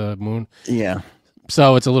outside of the moon. Yeah.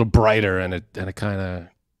 So it's a little brighter, and it kind of,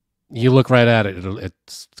 you look right at it.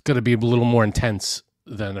 It's going to be a little more intense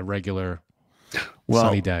than a regular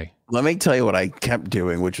sunny day. Let me tell you what I kept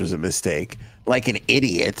doing, which was a mistake. Like an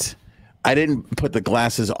idiot, I didn't put the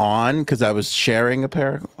glasses on because I was sharing a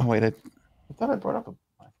pair. Oh wait, I thought I brought up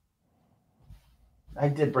I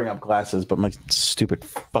did bring up glasses, but my stupid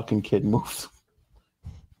fucking kid moved.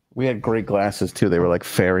 We had great glasses too. They were like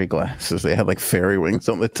fairy glasses. They had like fairy wings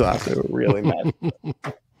on the top. They were really nice.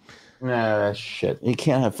 Nah, shit. You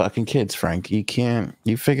can't have fucking kids, Frank. You can't.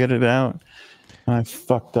 You figured it out. I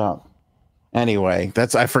fucked up. Anyway,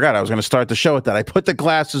 I forgot I was going to start the show with that. I put the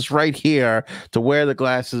glasses right here to wear the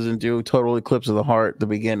glasses and do Total Eclipse of the Heart at the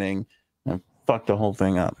beginning and fucked the whole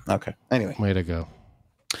thing up. Okay. Anyway. Way to go.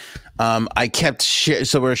 I kept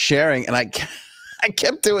so we're sharing, and I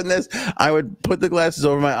kept doing this. I would put the glasses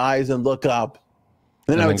over my eyes and look up.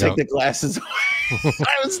 Then I would take the glasses away.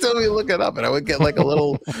 I would still be looking up, and I would get like a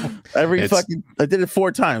little I did it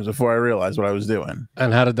 4 times before I realized what I was doing.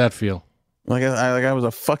 And how did that feel? Like I was a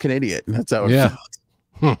fucking idiot. That's how it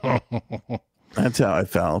felt. That's how I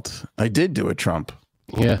felt. I did do a Trump.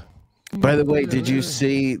 Yeah. By the way, did you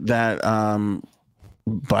see that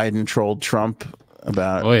Biden trolled Trump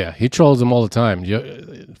about? Oh yeah, he trolls him all the time.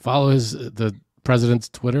 You follow the president's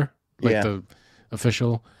Twitter, like the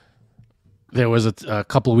official. There was a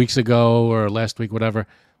couple of weeks ago or last week, whatever.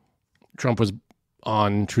 Trump was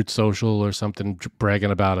on Truth Social or something,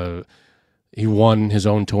 bragging about he won his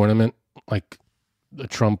own tournament, like the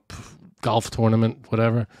Trump golf tournament,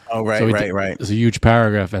 whatever. Oh, right, so right. There's a huge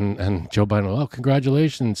paragraph, and Joe Biden, oh,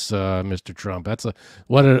 congratulations, Mr. Trump. That's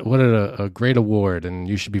what a great award, and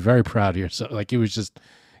you should be very proud of yourself. Like he was just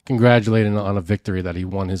congratulating on a victory that he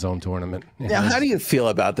won his own tournament. Now, how do you feel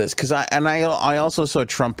about this? Because I also saw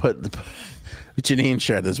Trump Janine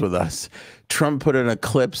shared this with us. Trump put an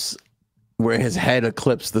eclipse where his head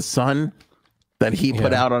eclipsed the sun that he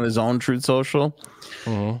put out on his own Truth Social.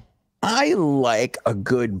 Mm-hmm. I like a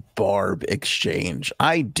good barb exchange.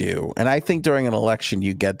 I do. And I think during an election,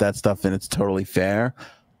 you get that stuff and it's totally fair.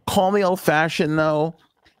 Call me old-fashioned, though.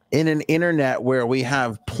 In an internet where we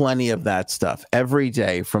have plenty of that stuff every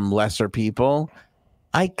day from lesser people,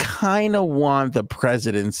 I kind of want the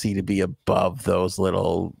presidency to be above those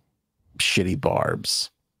little shitty barbs.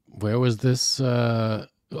 Where was this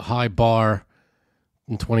high bar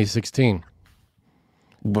in 2016?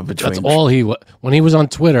 That's all when he was on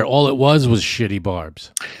Twitter, all it was shitty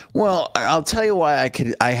barbs. Well, I'll tell you why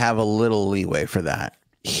I have a little leeway for that.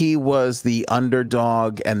 He was the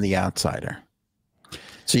underdog and the outsider.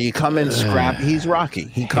 So you come in scrap. He's Rocky.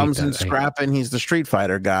 He comes in scrapping. He's the Street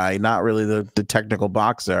Fighter guy, not really the technical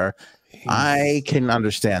boxer. I can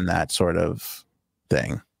understand that sort of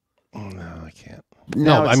thing. No, I can't.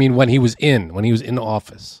 No, I mean when he was in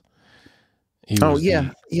office.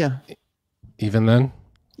 Yeah. Even then.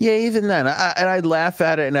 Yeah, even then, and I'd laugh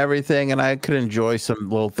at it and everything, and I could enjoy some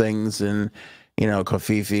little things, and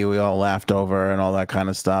Kofifi, we all laughed over and all that kind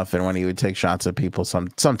of stuff. And when he would take shots at people,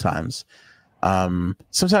 sometimes I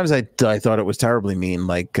thought it was terribly mean,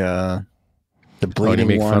 like the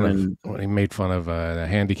bleeding one. He made fun of a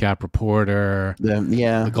handicapped reporter,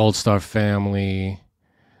 the Gold Star family.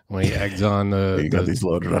 When he eggs on you got these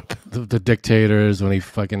loaded up, the dictators, when he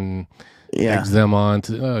fucking eggs them on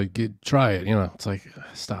to try it. It's like,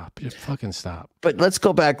 stop, just fucking stop. But let's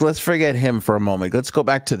go back. Let's forget him for a moment. Let's go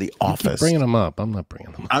back to The Office. Bringing him up. I'm not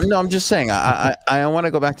bringing him up. No, I'm just saying. I want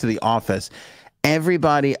to go back to The Office.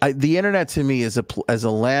 Everybody, the internet to me is as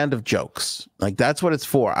a land of jokes. Like that's what it's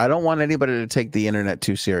for. I don't want anybody to take the internet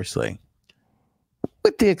too seriously.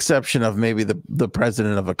 With the exception of maybe the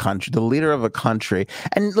president of a country, the leader of a country.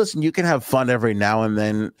 And listen, you can have fun every now and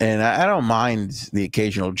then, and I don't mind the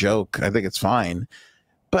occasional joke. I think it's fine.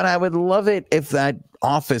 But I would love it if that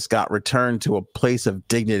office got returned to a place of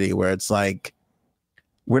dignity where it's like,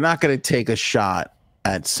 we're not going to take a shot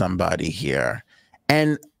at somebody here.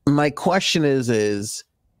 And my question is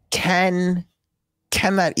can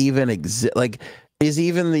that even exist? Like, is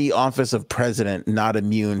even the office of president not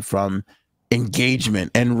immune from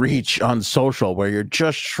engagement and reach on social, where you're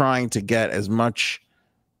just trying to get as much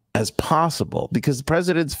as possible? Because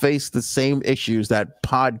presidents face the same issues that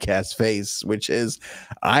podcasts face, which is,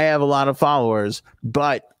 I have a lot of followers,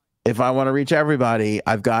 but if I want to reach everybody,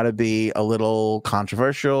 I've got to be a little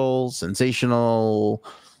controversial, sensational,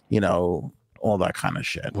 all that kind of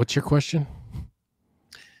shit. What's your question?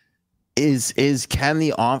 Can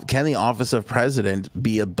the office of president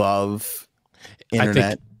be above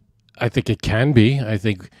internet? I think it can be. I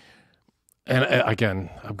think, and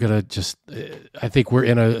again, I think we're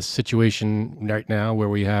in a situation right now where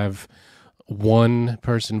we have one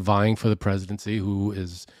person vying for the presidency who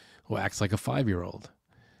acts like a 5-year-old.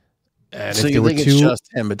 And so you think it's just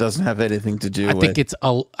him? It doesn't have anything to do with... I think it's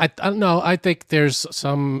I don't know. I think there's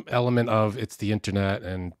some element of it's the internet,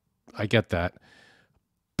 and I get that.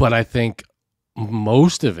 But I think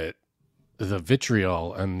most of it, the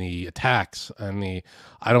vitriol and the attacks and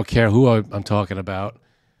I don't care who I'm talking about,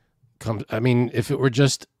 I mean, if it were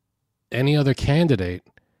just any other candidate,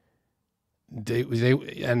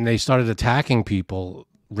 they started attacking people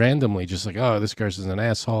randomly, just like, oh, this person's an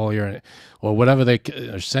asshole, or whatever they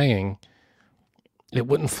are saying, it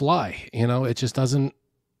wouldn't fly. It just doesn't.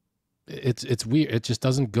 It's weird. It just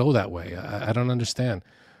doesn't go that way. I don't understand.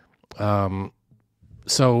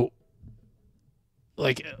 So,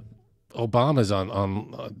 like, Obama's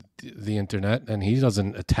on the internet, and he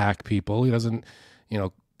doesn't attack people. He doesn't,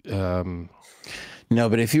 No,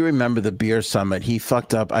 but if you remember the beer summit, he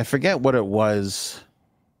fucked up. I forget what it was.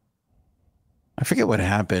 I forget what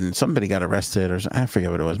happened. Somebody got arrested, or I forget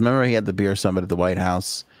what it was. Remember, he had the beer summit at the White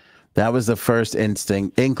House. That was the first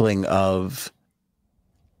inkling of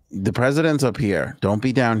the president's up here. Don't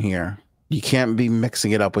be down here. You can't be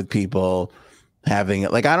mixing it up with people having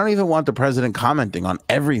it. Like, I don't even want the president commenting on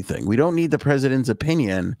everything. We don't need the president's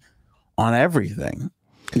opinion on everything.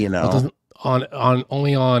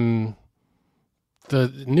 Only on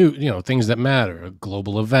the new, things that matter,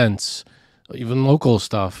 global events, even local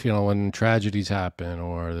stuff, when tragedies happen,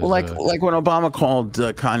 or like when Obama called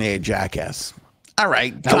Kanye a jackass. All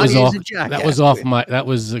right, that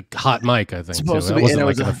was a hot mic, I think. Too. That wasn't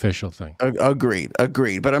like an official thing. Agreed.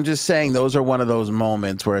 But I'm just saying, those are one of those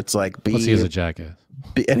moments where it's like, he is a jackass.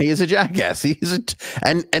 And he is a jackass.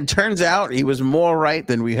 And turns out he was more right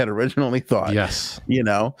than we had originally thought. Yes.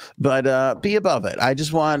 But be above it. I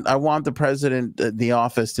want the president, the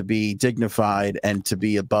office, to be dignified and to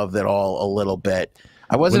be above it all a little bit.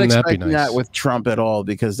 I wasn't expecting that with Trump at all,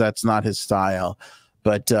 because that's not his style.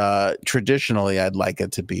 But traditionally, I'd like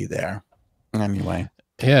it to be there. Anyway.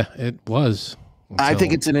 Yeah, it was. I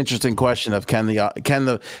think it's an interesting question of can the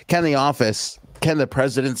office, can the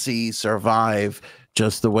presidency survive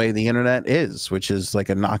just the way the internet is, which is like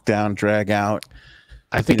a knockdown, drag out.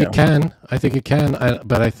 I think it can.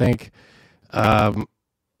 But I think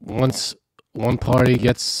once one party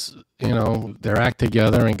gets, their act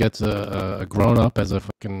together and gets a grown up as a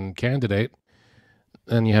fucking candidate,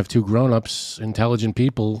 and you have two grown-ups, intelligent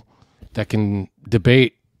people that can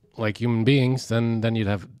debate like human beings, then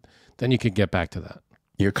you could get back to that.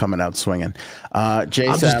 You're coming out swinging. I'm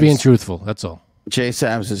just being truthful. That's all. Jay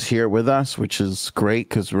Sabs is here with us, which is great,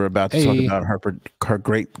 because we're about to talk about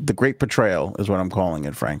the great betrayal is what I'm calling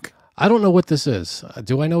it, Frank. I don't know what this is.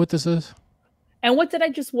 Do I know what this is? And what did I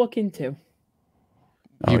just walk into?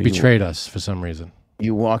 You betrayed us for some reason.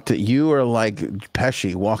 You are like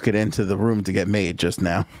Pesci walking into the room to get made just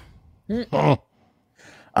now. No,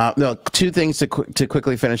 two things to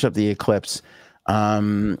quickly finish up the eclipse.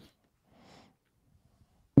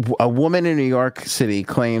 A woman in New York City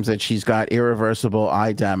claims that she's got irreversible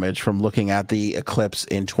eye damage from looking at the eclipse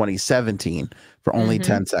in 2017 for only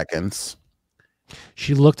 10 seconds.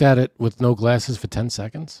 She looked at it with no glasses for 10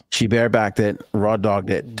 seconds? She barebacked it, raw dogged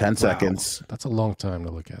it, 10 seconds. That's a long time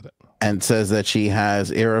to look at it. And says that she has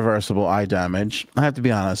irreversible eye damage. I have to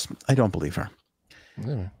be honest, I don't believe her.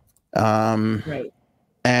 Right.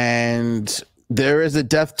 And there is a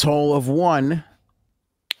death toll of 1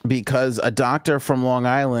 because a doctor from Long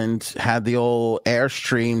Island had the old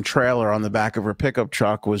Airstream trailer on the back of her pickup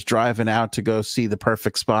truck, was driving out to go see the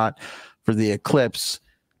perfect spot for the eclipse.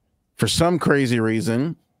 For some crazy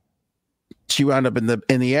reason, she wound up in the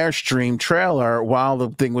Airstream trailer while the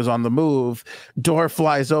thing was on the move. Door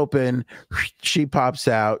flies open. She pops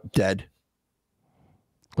out dead.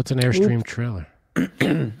 What's an Airstream trailer?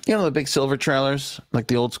 The big silver trailers, like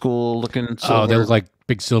the old school looking silver. Oh, they look like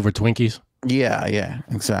big silver Twinkies? Yeah,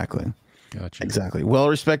 exactly. Gotcha. Exactly.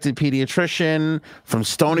 Well-respected pediatrician from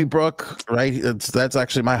Stony Brook, right? That's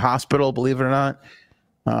actually my hospital, believe it or not.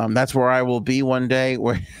 That's where I will be one day,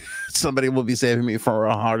 where somebody will be saving me from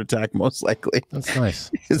a heart attack, most likely. That's nice.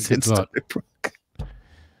 It's in Stony Brook.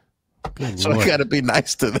 So I got to be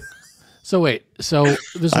nice to them. So wait, so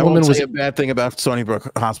this I woman won't was say a bad thing about Stony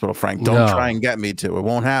Brook Hospital, Frank. Don't try and get me to. It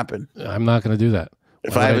won't happen. I'm not going to do that.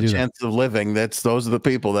 If I have a chance of living, those are the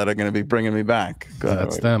people that are going to be bringing me back.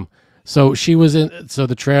 That's them. So she was in. So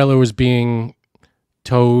the trailer was being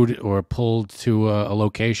towed or pulled to a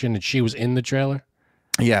location, and she was in the trailer.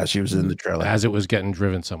 Yeah, she was in the trailer as it was getting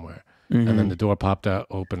driven somewhere, and then the door popped out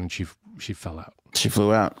open, and she fell out. She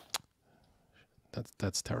flew out.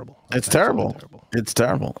 That's terrible. It's terrible. It's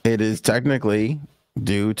terrible. It is technically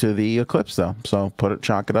due to the eclipse, though. So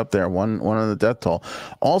chalk it up there. One on the death toll.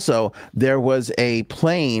 Also, there was a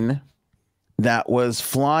plane that was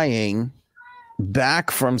flying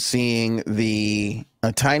back from seeing a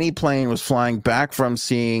tiny plane was flying back from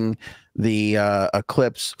seeing the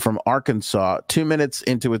eclipse from Arkansas. 2 minutes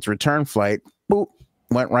into its return flight, boop,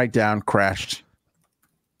 went right down, crashed.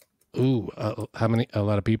 Ooh, how many? A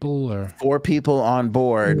lot of people, or 4 people on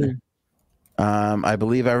board. I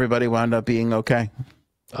believe everybody wound up being okay.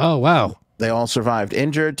 Oh, wow. They all survived.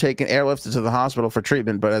 Injured, taken airlifted to the hospital for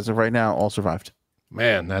treatment, but as of right now, all survived.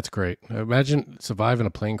 Man, that's great. Imagine surviving a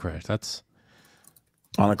plane crash. That's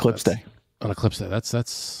on Eclipse Day. On Eclipse Day.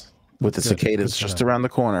 That's with the cicadas just around the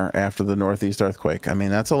corner after the Northeast earthquake. I mean,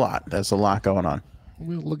 that's a lot. That's a lot going on.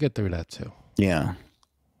 We'll get through that too. Yeah.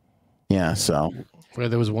 Yeah, so where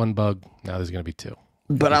there was 1 bug, now there's going to be 2.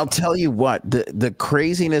 But I'll tell you what, the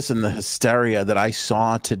craziness and the hysteria that I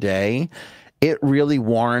saw today, it really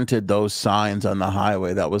warranted those signs on the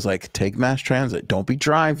highway that was like, take mass transit, don't be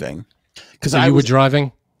driving. Because you were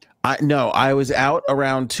driving? No, I was out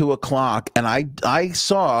around 2 o'clock, and I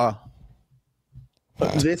saw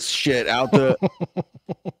this shit out the.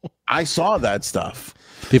 I saw that stuff.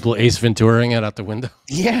 People Ace Venturing it out the window.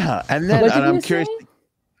 Yeah, and then I'm curious.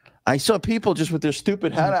 I saw people just with their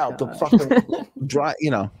stupid head out the fucking dry.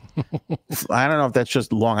 You know, I don't know if that's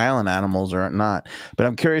just Long Island animals or not, but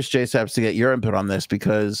I'm curious, J-Saps, to get your input on this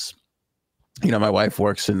because, you know, my wife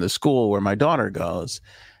works in the school where my daughter goes,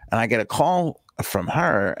 and I get a call from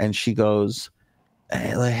her, and she goes,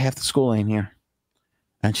 "Hey, like, half the school ain't here,"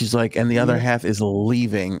 and she's like, and the other half is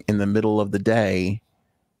leaving in the middle of the day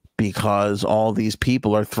because all these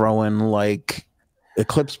people are throwing like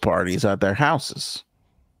eclipse parties at their houses.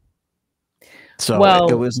 So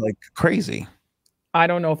it was like crazy. I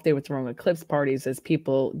don't know if they were throwing eclipse parties as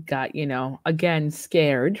people got, you know, again,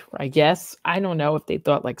 scared, I guess. I don't know if they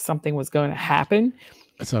thought like something was going to happen.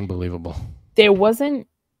 It's unbelievable. There wasn't,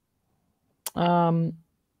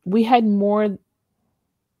 we had more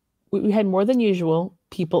than usual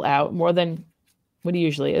people out, more than what it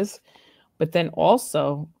usually is. But then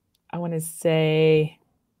also, I want to say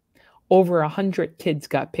over 100 kids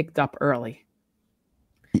got picked up early.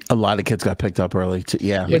 A lot of kids got picked up early too.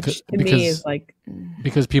 Yeah. Which to me is like,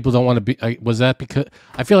 because people don't want to be, was that because,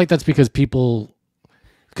 I feel like that's because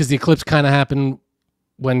the eclipse kind of happened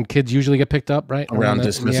when kids usually get picked up, right? Around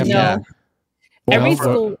dismissal. Yeah. Every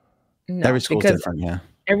school is different. Yeah.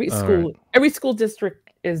 Every school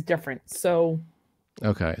district is different. So.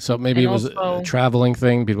 Okay. So maybe it was a traveling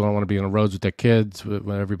thing. People don't want to be on the roads with their kids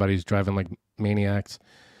when everybody's driving like maniacs.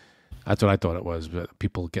 That's what I thought it was. But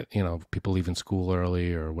people people leaving school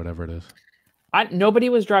early or whatever it is. Nobody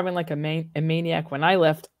was driving like a maniac when I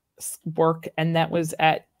left work, and that was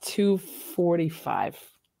at 2:45.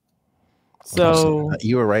 So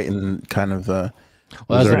you were right in kind of the.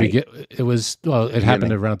 Well, it was. Well, it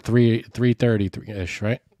happened around 3:30 ish,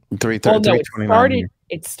 right? 3:30. Well, no,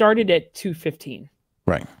 it started at 2:15.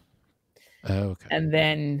 Right. Okay. And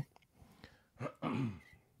then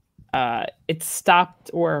it stopped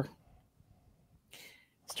or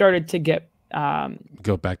started to get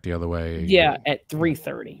go back the other way. Yeah, at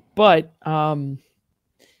 3:30. But yeah,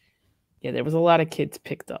 there was a lot of kids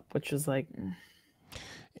picked up, which was like,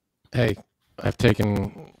 hey, we've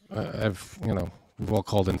all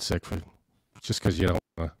called in sick for just because you don't.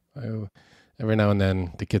 Every now and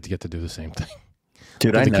then, the kids get to do the same thing.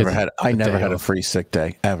 Dude, I never had a free sick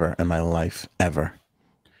day ever in my life, ever.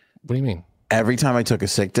 What do you mean? Every time I took a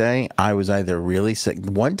sick day, I was either really sick.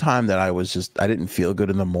 One time that I didn't feel good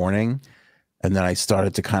in the morning, and then I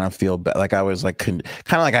started to kind of feel bad. Like I was like, kind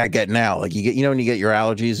of like I get now. Like you get, when you get your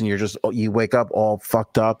allergies and you wake up all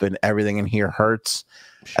fucked up and everything in here hurts.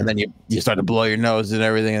 Sure. And then you start to blow your nose and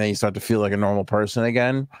everything, and then you start to feel like a normal person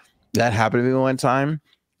again. That happened to me one time.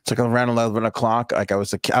 It's like around 11 o'clock. Like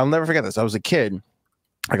I'll never forget this. I was a kid.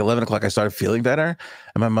 like 11 o'clock, I started feeling better.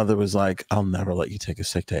 And my mother was like, I'll never let you take a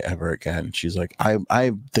sick day ever again. She's like, I'm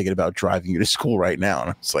thinking about driving you to school right now.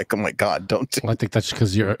 And I was like, oh my God, don't do I think that's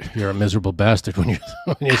because you're a miserable bastard when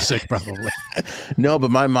you're sick, probably. No, but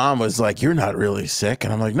my mom was like, you're not really sick.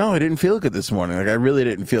 And I'm like, no, I didn't feel good this morning. Like, I really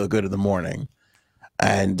didn't feel good in the morning.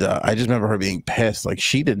 And I just remember her being pissed. Like,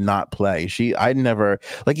 she did not play. I never,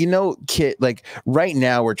 like, kid, like right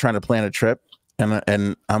now we're trying to plan a trip.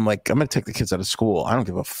 And I'm like, I'm going to take the kids out of school. I don't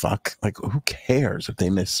give a fuck. Like, who cares if they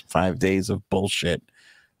miss 5 days of bullshit?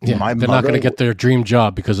 Yeah, they're not going to get their dream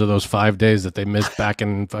job because of those 5 days that they missed back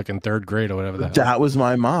in fucking third grade or whatever the hell. That was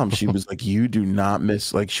my mom. She was like, you do not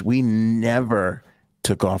miss. Like, we never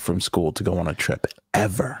took off from school to go on a trip,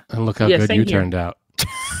 ever. And look how good you turned out.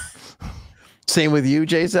 Same with you,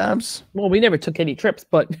 J Sabs? Well, we never took any trips,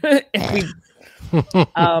 but if we,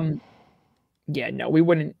 yeah, no, we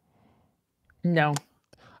wouldn't. No,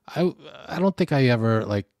 I don't think I ever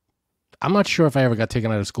like. I'm not sure if I ever got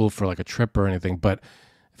taken out of school for like a trip or anything. But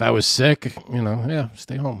if I was sick, yeah,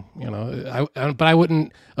 stay home. But I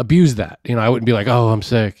wouldn't abuse that. I wouldn't be like, oh, I'm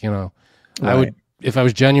sick. Right. I would, if I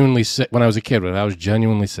was genuinely sick when I was a kid. When I was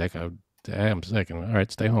genuinely sick, I would say, hey, I'm sick, and all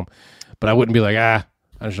right, stay home. But I wouldn't be like, I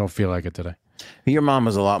just don't feel like it today. Your mom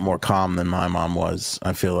was a lot more calm than my mom was.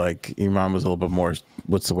 I feel like your mom was a little bit more.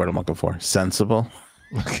 What's the word I'm looking for? Sensible.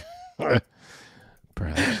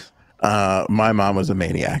 Perhaps. My mom was a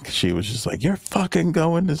maniac. She was just like, you're fucking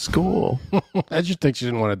going to school. I just think she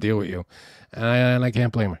didn't want to deal with you. And I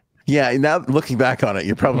can't blame her. Yeah, now looking back on it,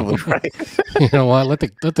 you're probably right. You know what?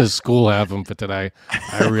 Let the school have them for today.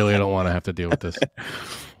 I really don't want to have to deal with this.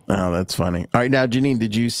 Oh, that's funny. All right, now, Janine,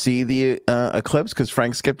 did you see the eclipse? Because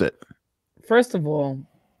Frank skipped it. First of all,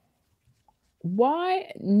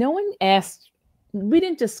 why no one asked? We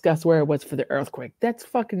didn't discuss where it was for the earthquake. That's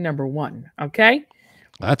fucking number one, okay?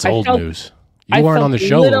 That's old news. You weren't on the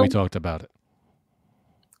show when we talked about it.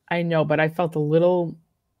 I know, but I felt a little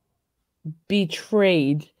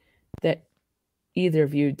betrayed that either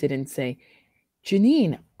of you didn't say,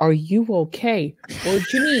 Janine, are you okay? Or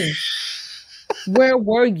Janine, where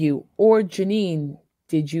were you? Or Janine,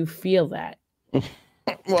 did you feel that?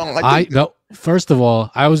 Well, no. First of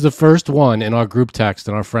all, I was the first one in our group text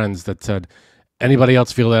and our friends that said, anybody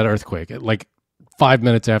else feel that earthquake? Like 5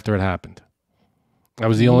 minutes after it happened. I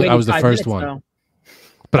was the first one. Though.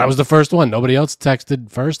 But I was the first one. Nobody else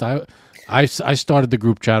texted first. I started the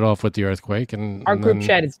group chat off with the earthquake, and our group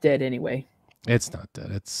chat is dead anyway. It's not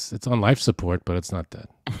dead. It's on life support, but it's not dead.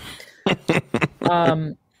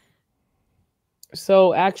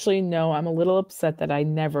 So actually, no, I'm a little upset that I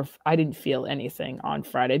didn't feel anything on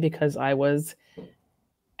Friday because I was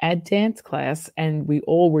at dance class and we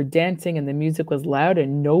all were dancing and the music was loud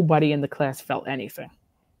and nobody in the class felt anything.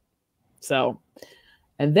 So,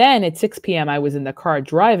 and then at 6 p.m. I was in the car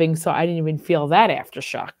driving, so I didn't even feel that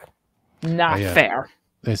aftershock. Not fair.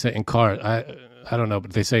 They say in cars, I don't know,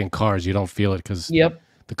 but they say in cars you don't feel it because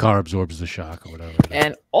the car absorbs the shock or whatever.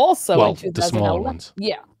 And also in 2011, the smaller ones.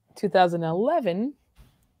 Yeah, 2011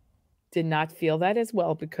 did not feel that as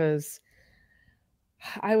well because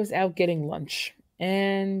I was out getting lunch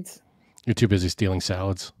and you're too busy stealing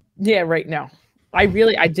salads. Yeah, right now. I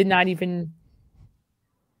did not even.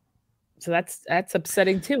 So that's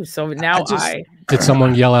upsetting too. So now did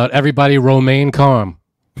someone yell out, "Everybody, romaine calm"?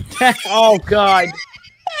 Oh God,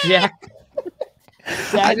 yeah.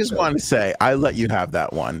 I just want to say, I let you have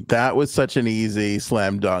that one. That was such an easy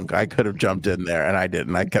slam dunk. I could have jumped in there, and I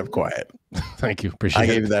didn't. I kept quiet. Thank you. Appreciate it. I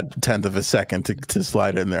gave you that 10th of a second to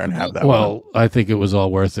slide in there and have that. Well, I think it was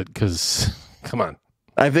all worth it because, come on.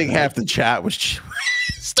 I think half the chat was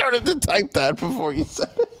started to type that before you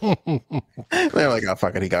said it. They're like, oh,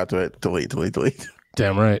 fuck it. He got to it. Delete.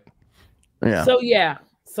 Damn right. Yeah.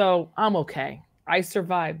 So I'm okay. I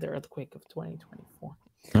survived the earthquake of 2024.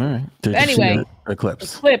 All right. Anyway,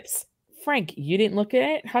 Eclipse. Frank, you didn't look at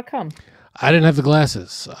it? How come? I didn't have the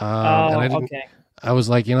glasses. Okay. I was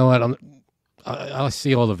like, you know what? I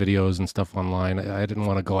see all the videos and stuff online. I didn't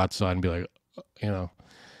want to go outside and be like,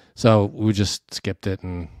 So we just skipped it.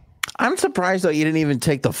 And I'm surprised though you didn't even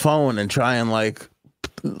take the phone and try and like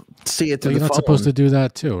see it through the phone. You're not supposed to do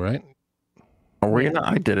that too, right? Oh, were you not?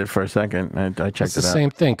 I did it for a second. I checked it out. It's the same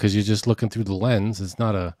thing because you're just looking through the lens. It's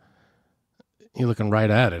not you're looking right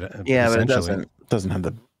at it. Yeah, but it doesn't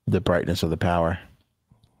have the brightness or the power.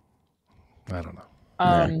 I don't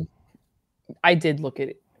know. I did look at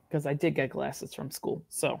it because I did get glasses from school.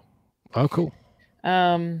 So. Oh, cool.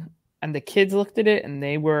 And the kids looked at it and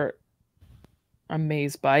they were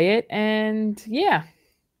amazed by it. And yeah.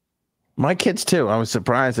 My kids too. I was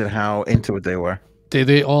surprised at how into it they were. Did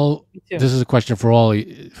they all? Me too. This is a question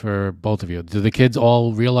for both of you. Do the kids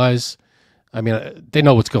all realize? I mean, they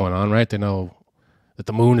know what's going on, right? They know that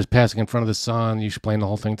the moon is passing in front of the sun. You explain the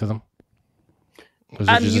whole thing to them. Or is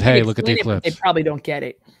it just, You hey, can look at the explain it, but eclipse? they probably don't get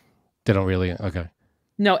it. They don't really. Okay.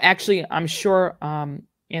 No, actually, I'm sure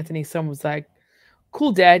Anthony's son was like,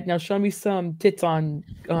 "Cool, Dad. Now show me some tits on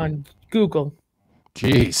Google."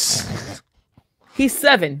 Jeez. He's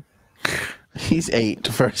 7. He's 8,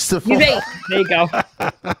 first of all. He's 8. There you go.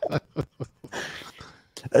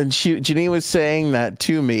 And Janine was saying that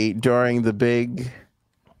to me during the big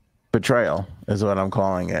betrayal, is what I'm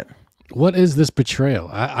calling it. What is this betrayal?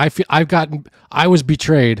 I feel I was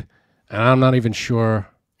betrayed, and I'm not even sure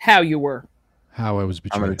How you were. how I was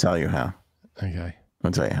I'm going betrayed. to tell you how. Okay.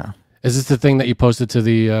 I'll tell you how. Is this the thing that you posted to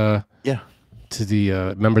the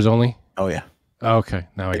members only? Oh, yeah. Oh, okay.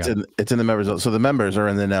 Now I got it. It's in the members. So the members are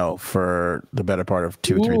in the know for the better part of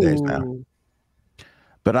 2 or 3 days now. Ooh.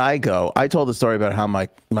 But I told the story about how my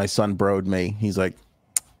son broed me. He's like,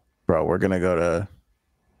 bro, we're gonna go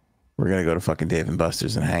to fucking Dave and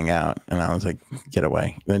Buster's and hang out. And I was like, get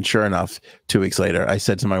away. Then sure enough, 2 weeks later, I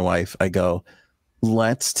said to my wife, I go,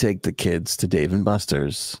 let's take the kids to Dave and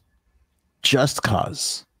Buster's just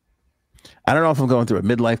cause. I don't know if I'm going through a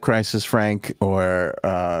midlife crisis, Frank, or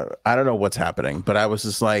I don't know what's happening, but I was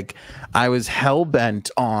just like, I was hell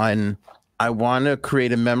bent on, I want to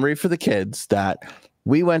create a memory for the kids that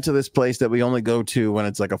we went to this place that we only go to when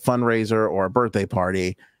it's like a fundraiser or a birthday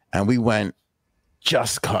party. And we went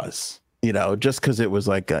just cause, just cause it was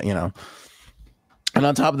like, and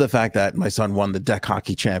on top of the fact that my son won the deck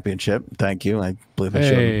hockey championship. Thank you. I believe I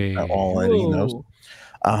showed him all that he knows.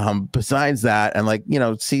 Besides that, and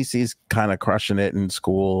Cece's kind of crushing it in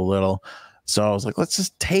school a little. So I was like, let's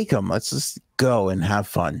just take him. Let's just go and have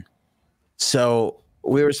fun. So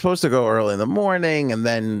we were supposed to go early in the morning, and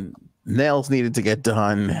then nails needed to get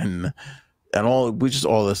done, and all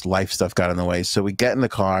this life stuff got in the way. So we get in the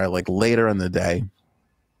car like later in the day.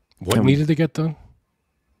 What needed to get done?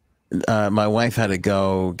 My wife had to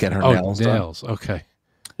go get her nails done. Okay.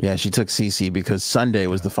 Yeah, she took Cece because Sunday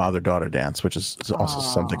was the father-daughter dance, which is also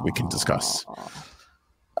something we can discuss.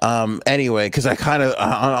 Anyway, because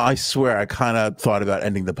I swear I kind of thought about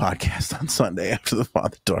ending the podcast on Sunday after the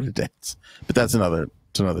father-daughter dance, but that's another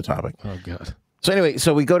topic. Oh God. So anyway,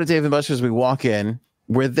 so we go to Dave & Buster's, we walk in,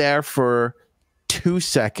 we're there for 2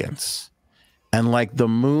 seconds, and like the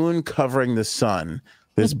moon covering the sun,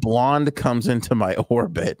 this blonde comes into my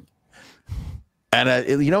orbit. And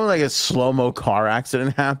like a slow-mo car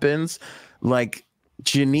accident happens, like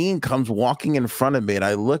Janine comes walking in front of me, and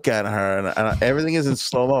I look at her, and everything is in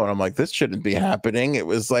slow-mo, and I'm like, this shouldn't be happening. It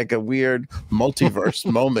was like a weird multiverse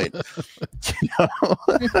moment.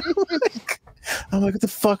 I'm like, what the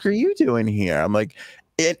fuck are you doing here? I'm like,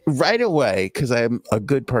 it right away, because I'm a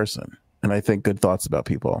good person, and I think good thoughts about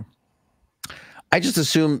people. I just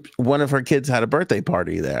assumed one of her kids had a birthday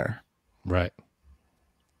party there. Right.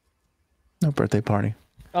 No birthday party.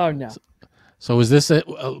 Oh no. So was this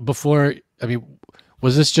before? I mean,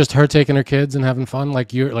 was this just her taking her kids and having fun,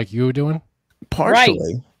 like you were doing?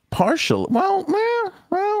 Partially. Right. Partial. Well,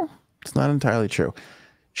 it's not entirely true.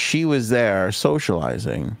 She was there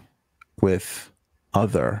socializing with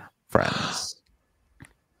other friends.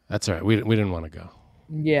 That's all right. We didn't want to go.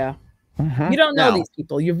 Yeah. You don't know these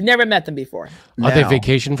people. You've never met them before. Are they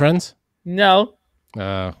vacation friends? No.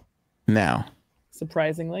 Now.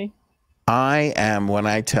 Surprisingly. I am, when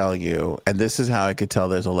I tell you, and this is how I could tell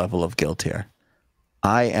there's a level of guilt here.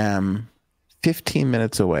 I am 15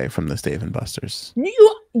 minutes away from this Dave and Buster's.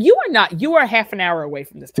 You are not. You are half an hour away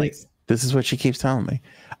from this place. This is what she keeps telling me.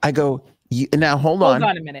 I go, now hold on.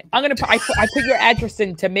 Hold on a minute. I put your address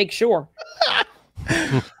in to make sure.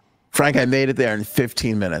 Frank, I made it there in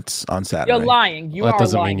 15 minutes on Saturday. You're lying. That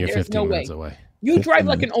doesn't mean you're 15 minutes away. You drive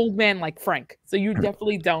like an old man like Frank, so you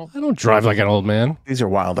definitely don't. I don't drive like an old man. These are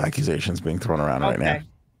wild accusations being thrown around right now.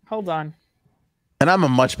 Hold on. And I'm a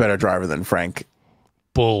much better driver than Frank.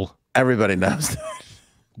 Bull. Everybody knows that.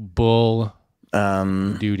 Bull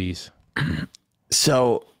duties.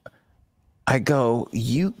 So I go,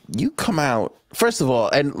 you come out. First of all,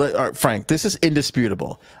 and Frank, this is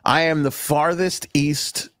indisputable. I am the farthest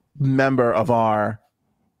east member of our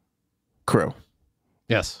crew.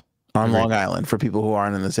 Yes. On Long Island, for people who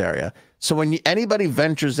aren't in this area. So when anybody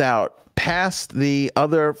ventures out past the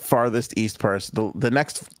other farthest east person, the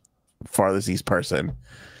next farthest east person,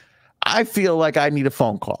 I feel like I need a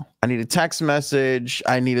phone call. I need a text message.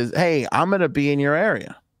 I need hey, I'm going to be in your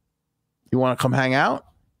area. You want to come hang out?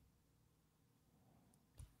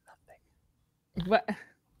 What?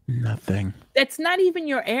 Nothing. That's not even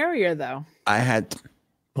your area, though.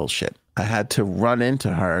 Bullshit. I had to run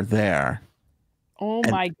into her there. Oh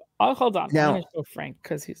my! Oh, hold on. Now, I'm gonna show Frank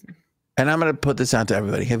because he's. And I'm going to put this out to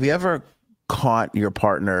everybody. Have you ever caught your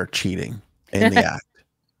partner cheating in the act?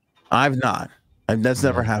 I've not. That's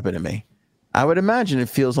never happened to me. I would imagine it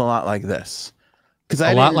feels a lot like this.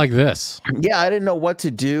 A lot like this. Yeah, I didn't know what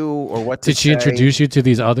to do or what to say. Did she introduce you to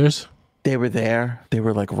these others? They were there. They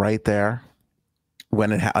were like right there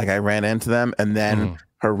when it like I ran into them, and then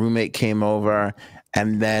her roommate came over,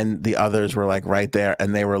 and then the others were like right there,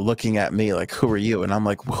 and they were looking at me like, "Who are you?" And I'm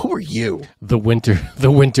like, "Who are you?" The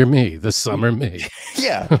winter me, the summer me.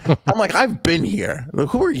 Yeah, I'm like, I've been here.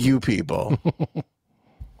 Who are you people?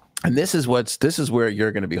 And this is where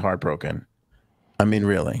you're going to be heartbroken. I mean,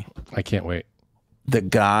 really. I can't wait. The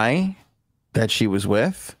guy that she was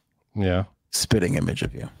with, yeah, spitting image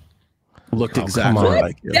of you. Looked exactly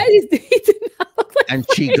like you. He did not look like and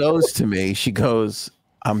she goes to me, she goes,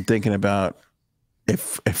 I'm thinking about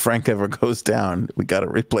if Frank ever goes down, we got a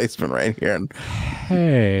replacement right here. And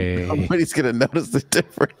hey, nobody's going to notice the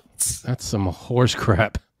difference. That's some horse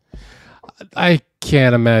crap. I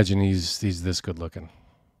can't imagine he's this good looking.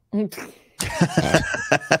 You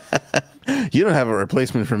don't have a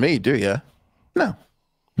replacement for me, do you? No.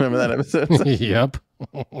 Remember that episode? Yep.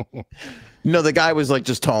 No, the guy was like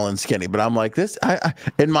just tall and skinny, but I'm like this. I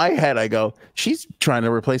in my head, I go, she's trying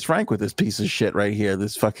to replace Frank with this piece of shit right here.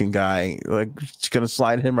 This fucking guy, like, she's gonna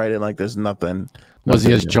slide him right in like there's nothing. Was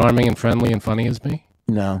he as charming and friendly and funny as me?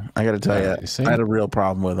 No, I got to tell you, I had a real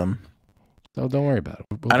problem with him. So don't worry about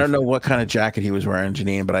it. I don't know what kind of jacket he was wearing,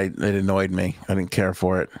 Janine, but it annoyed me. I didn't care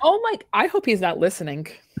for it. Oh my! I hope he's not listening.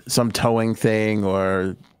 Some towing thing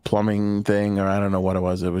or plumbing thing, or I don't know what it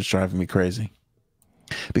was. It was driving me crazy.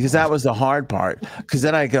 Because that was the hard part. Because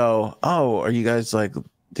then I go, oh, are you guys like,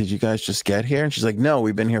 did you guys just get here? And she's like, no,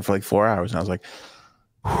 we've been here for like 4 hours. And I was like,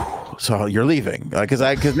 so you're leaving? Because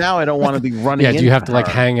now I don't want to be running. Yeah, do you have to like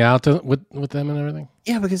hang out with them and everything?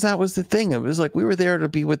 Yeah, because that was the thing. It was like we were there to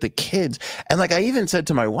be with the kids. And like I even said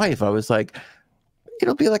to my wife, I was like,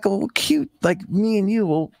 it'll be like a little cute, like me and you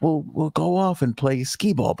we'll go off and play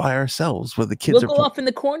skee ball by ourselves with the kids. We'll go off in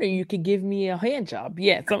the corner. You could give me a hand job.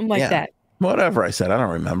 Yeah, something like that. Whatever I said, I don't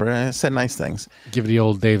remember. I said nice things. Give the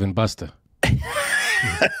old Dave and Buster.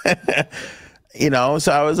 You know,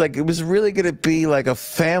 so I was like, it was really going to be like a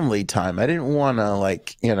family time. I didn't want to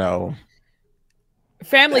like, you know.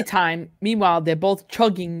 Family time. Meanwhile, they're both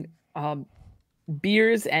chugging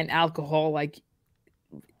beers and alcohol. Like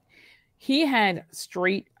he had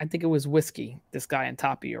straight, I think it was whiskey, this guy on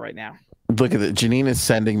top of you right now. Look at it. Janine is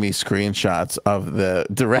sending me screenshots of the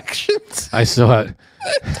directions. I saw it.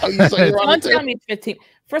 Don't tell me 15.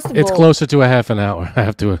 First of all, it's closer to a half an hour. I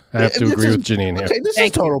have to agree with Janine here. Okay, this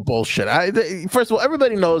is total bullshit. First of all,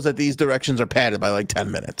 everybody knows that these directions are padded by like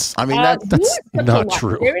 10 minutes. I mean, that's not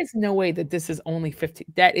true. There is no way that this is only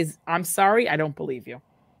 15. That is, I'm sorry, I don't believe you.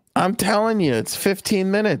 I'm telling you, it's 15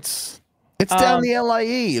 minutes. It's down the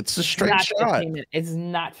LIE. It's a straight shot. It's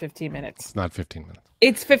not 15 minutes. It's not 15 minutes.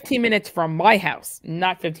 It's 15 minutes from my house,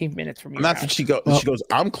 not 15 minutes from your house. That's what she goes. She goes,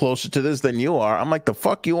 I'm closer to this than you are. I'm like, the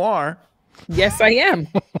fuck you are. Yes, I am.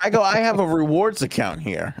 I go, I have a rewards account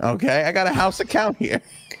here. Okay. I got a house account here.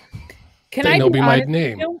 Can I be my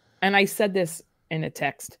name? And I said this in a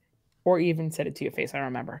text or even said it to your face. I don't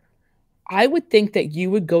remember. I would think that you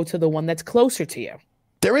would go to the one that's closer to you.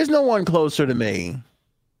 There is no one closer to me.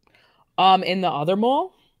 In the other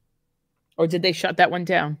mall? Or did they shut that one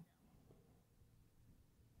down?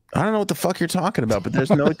 I don't know what the fuck you're talking about, but there's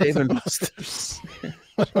no Dave and Buster's.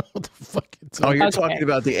 What the fuck you're talking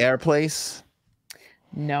about the Air Place?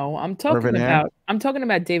 No, I'm talking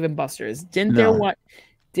about Dave and Buster's. Didn't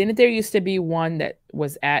there used to be one that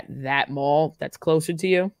was at that mall that's closer to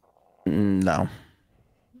you? No.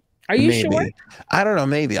 Are you sure? I don't know.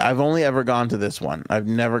 Maybe. I've only ever gone to this one. I've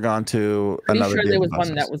never gone to another. Are you sure there was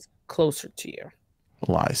one that was closer to you?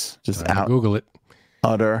 Lies. Just out. Google it.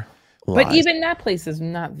 Utter lies. But even that place is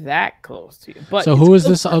not that close to you. But so who's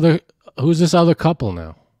this other couple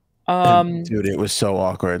now? Dude, it was so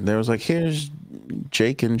awkward. There was like, here's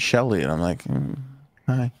Jake and Shelly, and I'm like,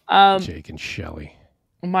 hi. Jake and Shelly.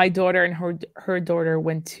 My daughter and her daughter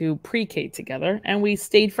went to pre-K together, and we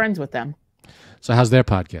stayed friends with them. So how's their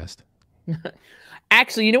podcast?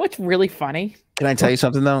 Actually, you know what's really funny? Can I tell you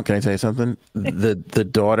something though? Can I tell you something? Their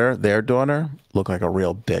daughter, looked like a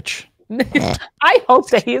real bitch. I hope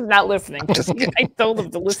that he's not listening. I told him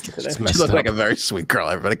to listen to this. She looked like a very sweet girl.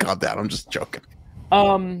 Everybody calm down. I'm just joking.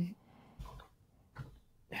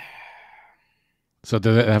 So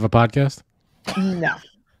do they have a podcast? No,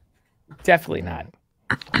 definitely not.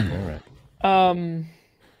 All right.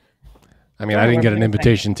 I mean, I didn't get an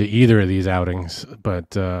invitation to either of these outings,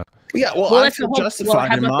 but Yeah, well, Well, I that's the feel whole. Well, justified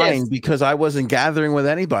how in about mine this? because I wasn't gathering with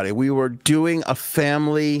anybody. We were doing a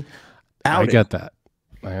family outing. I get that.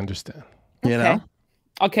 I understand. You know?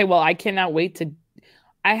 Okay, well, I cannot wait to.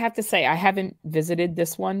 I have to say, I haven't visited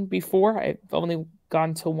this one before. I've only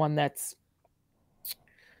gone to one that's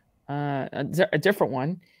a different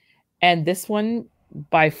one, and this one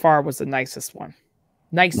by far was the nicest one.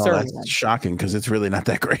 No, Nicer that's one. shocking because it's really not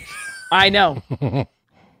that great. I know.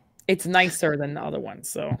 It's nicer than the other ones.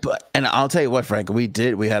 So, And I'll tell you what, Frank, we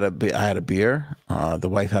had I had a beer. The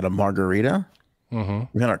wife had a margarita.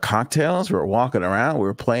 We had our cocktails. We were walking around. We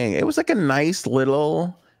were playing. It was like a nice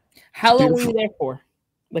little. how long were you there for?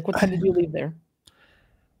 Like, what time did you leave there?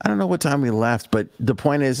 I don't know what time we left, but the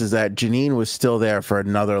point is that Janine was still there for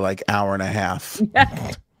another like hour and a half.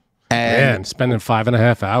 Man, spending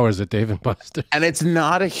 5.5 hours at Dave and Buster. And it's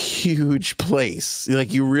not a huge place.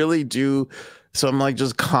 Like you really do. So I'm like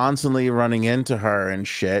just constantly running into her and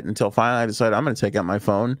shit until finally I decided I'm going to take out my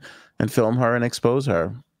phone and film her and expose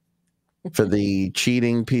her for the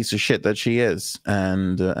cheating piece of shit that she is.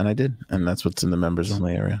 And I did. And that's what's in the members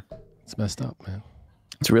only area. It's messed up, man.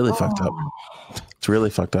 It's really fucked up. It's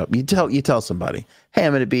really fucked up. You tell somebody, hey,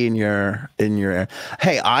 I'm going to be in your.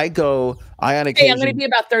 Hey, I on occasion. Hey, I'm going to be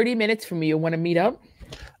about 30 minutes from you. You want to meet up?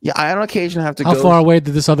 Yeah, I on occasion have to How go. How far away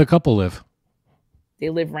did this other couple live?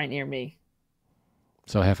 They live right near me.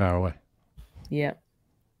 So a half hour away. Yeah.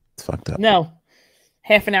 It's fucked up. No,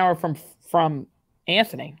 half an hour from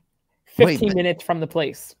Anthony. 15 minutes from the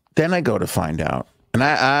place. Then I go to find out. And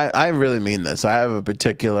I really mean this. I have a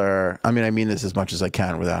particular, I mean this as much as I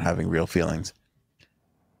can without having real feelings.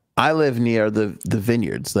 I live near the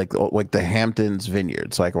vineyards, like the Hamptons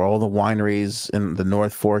vineyards, like where all the wineries in the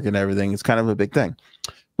North Fork and everything. It's kind of a big thing.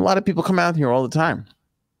 A lot of people come out here all the time.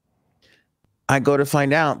 I go to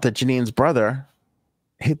find out that Janine's brother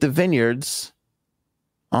hit the vineyards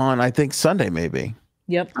on, I think, Sunday, maybe.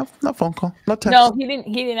 Yep. No phone call. No text. No, he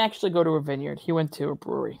didn't actually go to a vineyard. He went to a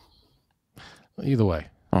brewery. Either way.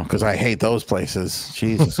 Oh, because I hate those places.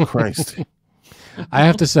 Jesus Christ. I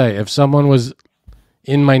have to say, if someone was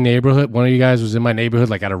in my neighborhood, one of you guys was in my neighborhood,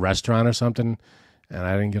 like at a restaurant or something, and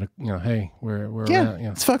I didn't get hey, we're around.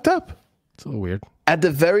 It's fucked up. It's a little weird. At the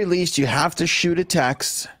very least, you have to shoot a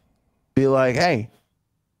text. Be like, hey,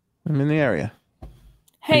 I'm in the area.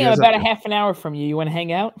 Hey, I'm about a half an hour from you. You want to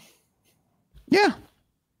hang out? Yeah.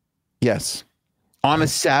 Yes. On a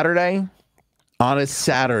Saturday.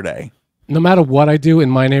 No matter what I do in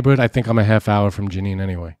my neighborhood, I think I'm a half hour from Janine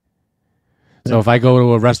anyway. So if I go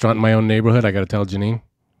to a restaurant in my own neighborhood, I got to tell Janine.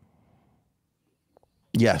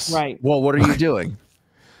 Yes. Right. Well, what are you doing?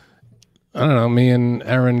 I don't know. Me and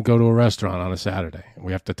Erin go to a restaurant on a Saturday.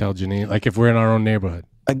 We have to tell Janine, like if we're in our own neighborhood.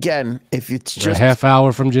 Again, if it's We're just a half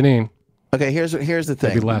hour from Janine. Okay, here's the thing.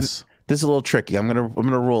 Maybe less. This is a little tricky. I'm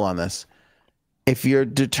gonna rule on this. If you're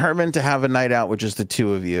determined to have a night out with just the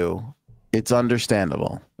two of you, it's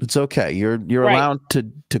understandable. It's okay. You're Right. allowed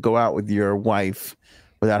to go out with your wife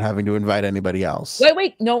without having to invite anybody else.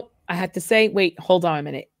 Wait. No, I have to say, hold on a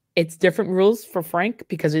minute. It's different rules for Frank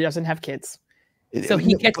because he doesn't have kids. So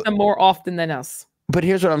he gets them more often than us. But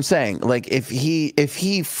here's what I'm saying. Like if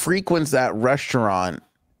he frequents that restaurant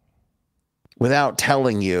without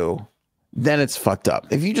telling you, then it's fucked up.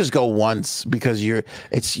 If you just go once because you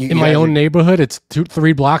in my own neighborhood, it's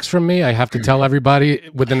 2-3 blocks from me. I have to tell everybody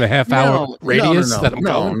within the half hour radius that I'm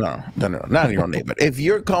going. No, not in your own neighborhood. If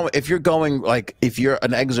you're going like if you're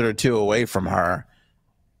an exit or two away from her.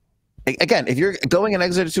 Again, if you're going an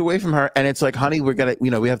exit or two away from her, and it's like, honey, we're gonna,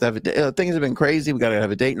 we have to have things have been crazy. We gotta have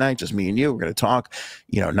a date night, just me and you. We're gonna talk.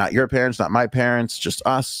 Not your parents, not my parents, just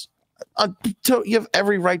us. So you have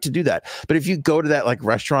every right to do that. But if you go to that like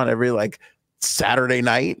restaurant every like Saturday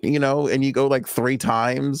night, and you go like 3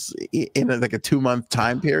 times in like a 2-month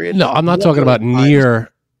time period. No, I'm not talking about near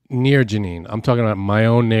Janine. I'm talking about my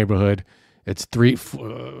own neighborhood. It's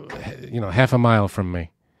half a mile from me.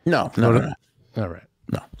 No. All right.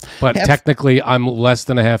 No, but technically, I'm less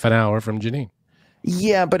than a half an hour from Janine.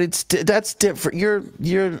 Yeah, but that's different.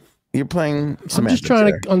 You're playing. I'm just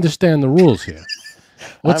trying to understand the rules here.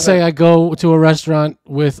 Let's say I go to a restaurant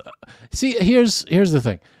with. See, here's the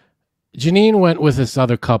thing. Janine went with this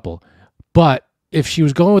other couple, but if she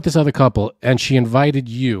was going with this other couple and she invited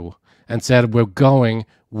you and said we're going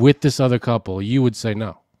with this other couple, you would say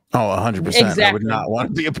no. Oh, 100%. Exactly. I would not want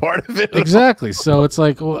to be a part of it. Exactly. So it's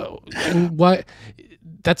like, and why?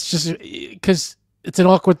 That's just because it's an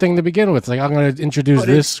awkward thing to begin with. Like, I'm going to introduce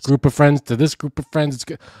this group of friends to this group of friends.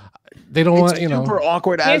 They don't want, super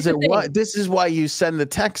awkward as it was. This is why you send the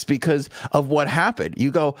text, because of what happened.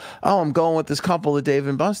 You go, oh, I'm going with this couple to Dave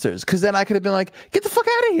and Buster's, because then I could have been like, get the fuck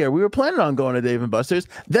out of here. We were planning on going to Dave and Buster's.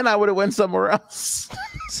 Then I would have went somewhere else.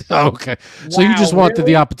 Okay. So you just wanted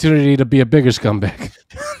the opportunity to be a bigger scumbag.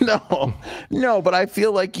 No, but I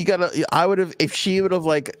feel like I would have, if she would have,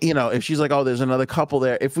 like, if she's like, oh, there's another couple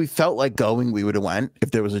there. If we felt like going, we would have went,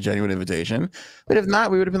 if there was a genuine invitation. But if not,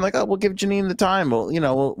 we would have been like, oh, we'll give Janine the time.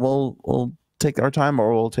 We'll take our time,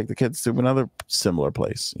 or we'll take the kids to another similar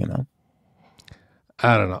place.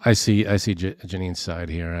 I don't know. I see Janine's side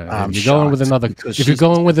here. If you're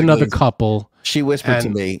going with another couple, she whispered to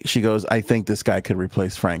me. She goes, "I think this guy could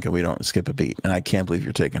replace Frank, and we don't skip a beat." And I can't believe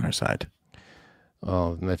you're taking her side.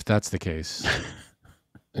 Well, if that's the case,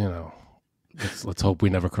 let's hope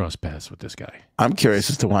we never cross paths with this guy. I'm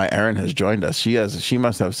curious as to why Erin has joined us. She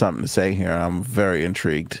must have something to say here. I'm very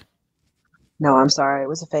intrigued. No, I'm sorry. It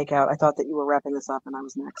was a fake out. I thought that you were wrapping this up and I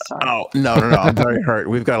was next. Sorry. Oh, no. I'm very hurt.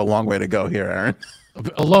 We've got a long way to go here, Erin.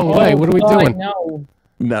 A long way? What are we doing? No.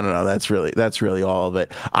 That's really all of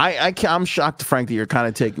it. I'm shocked, Frank, that you're kind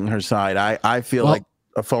of taking her side. I feel like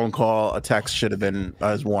a phone call, a text should have been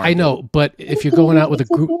as warranted. I know, but if you're going out with a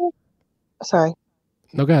group... Sorry.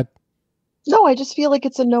 No, go ahead. No, I just feel like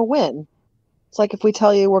it's a no-win. It's like if we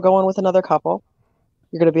tell you we're going with another couple,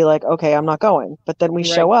 you're going to be like, okay, I'm not going. But then we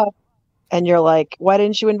show up and you're like, why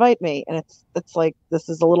didn't you invite me? And it's like, this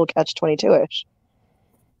is a little catch-22-ish.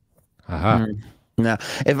 Uh-huh. Now,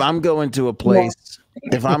 if I'm going to a place,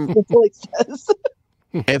 if I'm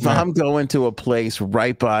going to a place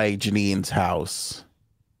right by Janine's house,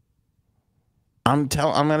 I'm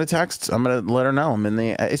gonna text. I'm gonna let her know I'm in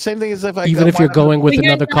the same thing as if if you're going with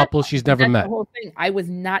another couple she's never met. The whole thing. I was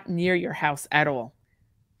not near your house at all,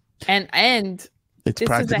 and it's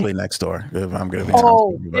practically next door. If I'm gonna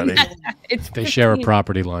be they share a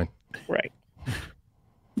property line, right?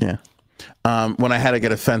 Yeah. When I had to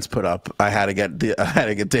get a fence put up, I had to get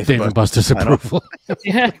Dave and Buster's approval.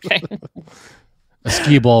 Yeah, okay. A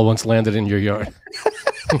skee ball once landed in your yard.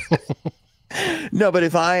 No, but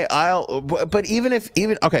even if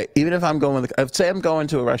I'm going say I'm going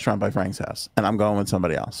to a restaurant by Frank's house and I'm going with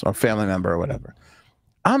somebody else or family member or whatever,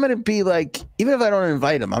 I'm going to be like, even if I don't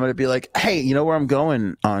invite him, I'm going to be like, hey, where I'm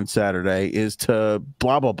going on Saturday is to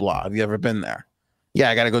blah, blah, blah. Have you ever been there? Yeah,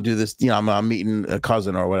 I got to go do this. I'm meeting a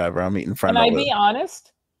cousin or whatever. I'm meeting a friend. Can I be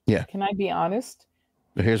honest? Yeah. Can I be honest?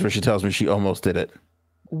 But here's where she tells me she almost did it.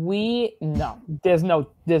 There's no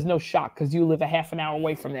shock because you live a half an hour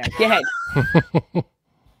away from there. Go ahead.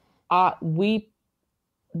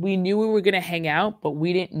 We knew we were gonna hang out, but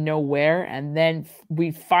we didn't know where. And then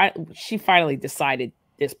she finally decided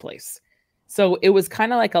this place. So it was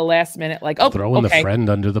kind of like a last minute, like, throwing the friend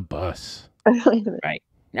under the bus. Right.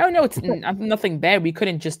 No, it's nothing bad. We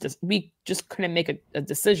just couldn't make a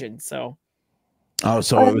decision. So. Oh,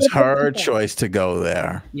 so it was her choice to go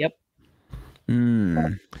there. Yep.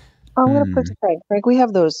 I'm going to put to Frank, we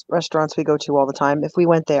have those restaurants we go to all the time. If we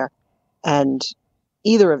went there and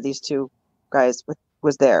either of these two guys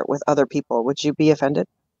was there with other people, would you be offended?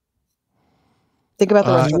 Think about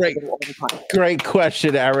the restaurant. Great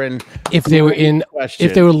question, Aaron. If they were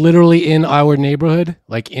literally in our neighborhood,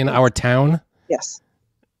 like in our town, yes,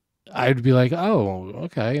 I'd be like, oh,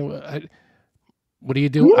 okay. What are you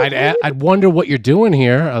doing? I'd wonder what you're doing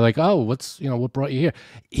here. I'm like, oh, what brought you here?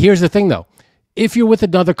 Here's the thing, though. If you're with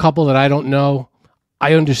another couple that I don't know,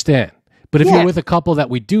 I understand. But if you're with a couple that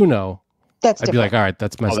we do know, I'd be like, all right,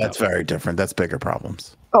 that's messed up. That's very different. That's bigger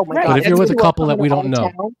problems. Oh my God. But if you're with a couple that we don't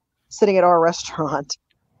know, sitting at our restaurant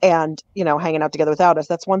and hanging out together without us,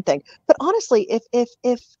 that's one thing. But honestly, if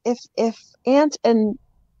Aunt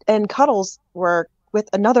and Cuddles were with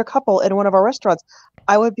another couple in one of our restaurants,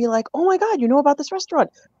 I would be like, oh my God, you know about this restaurant?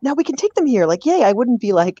 Now we can take them here. Like, yay! I wouldn't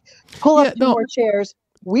be like, pull up more chairs.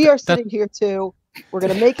 We are sitting here too. We're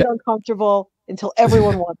going to make it uncomfortable until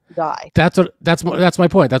everyone wants to die. That's my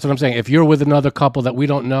point. That's what I'm saying. If you're with another couple that we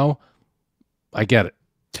don't know, I get it.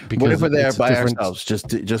 What if we're there by ourselves,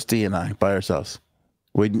 just D and I by ourselves?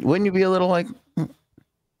 Wouldn't you be a little like?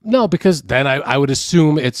 No, because then I would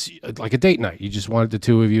assume it's like a date night. You just wanted the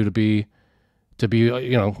two of you to be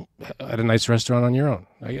at a nice restaurant on your own.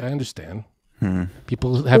 I understand.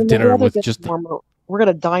 People have dinner with just. We're going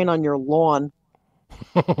to dine on your lawn.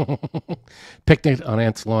 Picnic on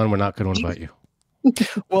Aunt's lawn. We're not going to invite you.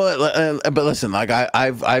 Well, but listen, like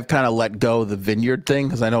I've kind of let go of the vineyard thing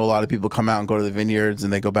because I know a lot of people come out and go to the vineyards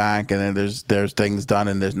and they go back and then there's things done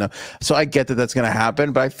and there's no. So I get that that's going to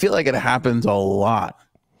happen, but I feel like it happens a lot.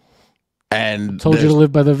 And told you to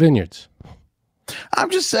live by the vineyards. I'm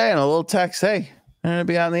just saying, a little text. Hey, I'm gonna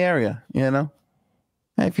be out in the area. You know,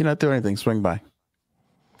 hey, if you're not doing anything, swing by.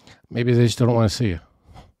 Maybe they just don't want to see you.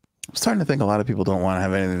 I'm starting to think a lot of people don't want to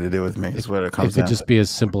have anything to do with me. Is what it comes It down could just to. be as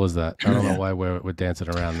simple as that. I don't know why we're dancing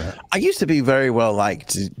around that. I used to be very well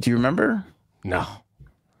liked. Do you remember? No.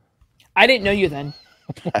 I didn't know you then.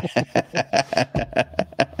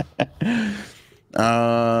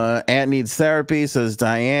 Ant needs therapy, says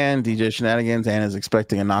Diane. DJ Shenanigans. Ant is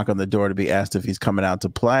expecting a knock on the door to be asked if he's coming out to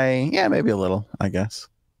play. Yeah, maybe a little, I guess.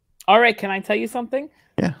 All right, can I tell you something?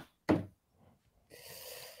 Yeah.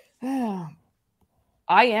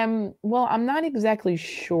 I'm not exactly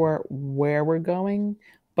sure where we're going,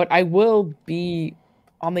 but I will be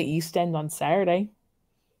on the East End on Saturday.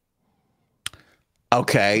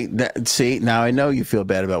 Okay. See, now I know you feel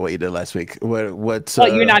bad about what you did last week. What's?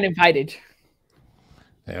 Well, you're not invited.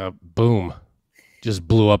 Yeah, boom. Just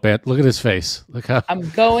blew up. Look at his face. Look how. I'm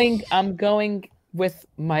going with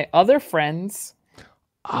my other friends,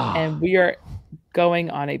 and we are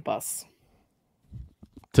going on a bus.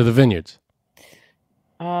 To the vineyards.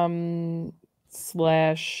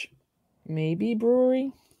 Slash maybe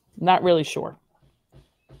brewery. Not really sure.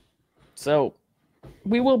 So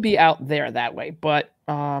we will be out there that way, but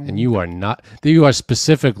and you are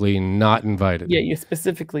specifically not invited. Yeah, you're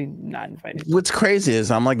specifically not invited. What's crazy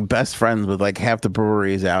is I'm like best friends with like half the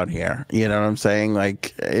breweries out here. You know what I'm saying?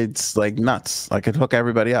 Like it's like nuts. I could hook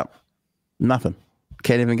everybody up. Nothing.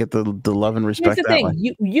 Can't even get the love and respect. Here's the thing.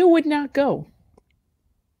 Way. You would not go.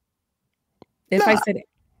 If I said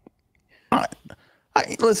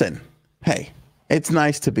listen, hey, it's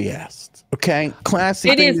nice to be asked. Okay, classy.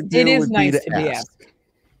 It is nice to be asked.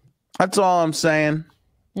 That's all I'm saying.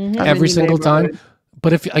 Mm-hmm. Every single time.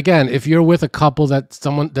 But if you're with a couple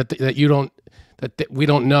that we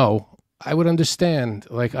don't know, I would understand.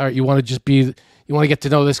 Like, all right, you want to get to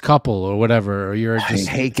know this couple or whatever, or you're just.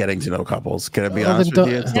 I hate getting to know couples. Can I be honest with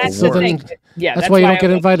you? That's why you don't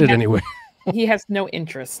get invited anywhere. He has no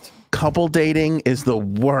interest. Couple dating is the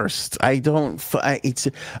worst. It's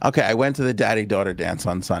okay. I went to the daddy-daughter dance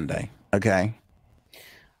on Sunday. Okay.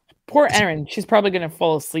 Poor Erin. She's probably going to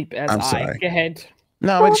fall asleep as I'm sorry. Go ahead.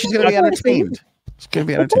 No, but she's going to be entertained. She's going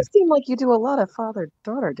to be entertained. It does seem like you do a lot of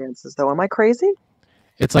father-daughter dances, though. Am I crazy?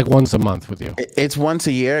 It's like once a month with you. It's once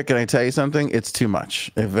a year. Can I tell you something? It's too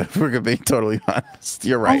much. If we're going to be totally honest,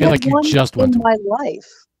 you're right. I feel like you just went to my life.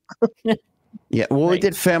 Yeah, well, we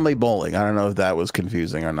did family bowling. I don't know if that was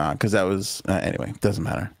confusing or not, because that was anyway. Doesn't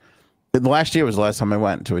matter. Last year was the last time I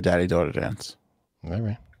went to a daddy-daughter dance. All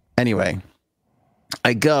right. Anyway,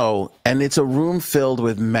 I go, and it's a room filled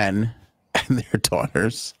with men and their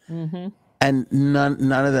daughters, and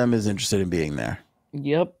none of them is interested in being there.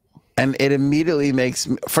 Yep. And it immediately makes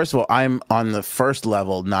me. First of all, I'm on the first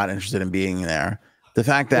level, not interested in being there. The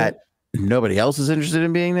fact that nobody else is interested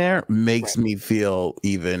in being there makes me feel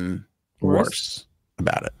even worse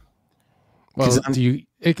about it. Well,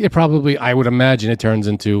 it probably, I would imagine it turns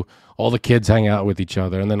into all the kids hang out with each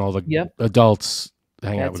other and then all the adults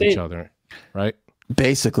hang out with each other, right?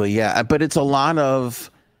 Basically, yeah. But it's a lot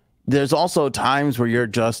of, there's also times where you're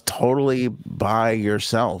just totally by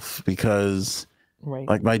yourself because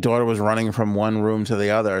like my daughter was running from one room to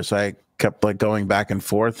the other. So I kept like going back and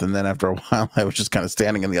forth. And then after a while, I was just kind of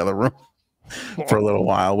standing in the other room for a little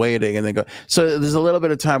while waiting and then go. So there's a little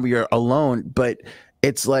bit of time where you're alone, but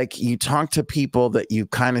it's like you talk to people that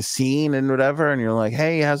you've kind of seen and whatever, and you're like,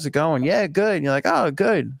 hey, how's it going? Yeah, good. And you're like, oh,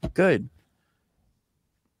 good.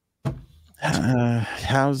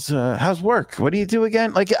 How's work? What do you do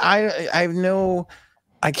again? Like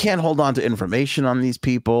I can't hold on to information on these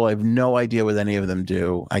people. I have no idea what any of them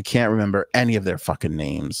do. I can't remember any of their fucking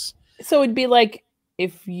names. So it'd be like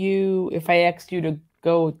if I asked you to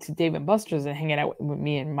go to Dave and Buster's and hang out with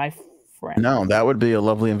me and my friend. No, that would be a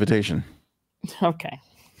lovely invitation. Okay.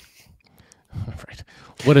 All right.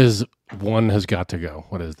 What is one has got to go?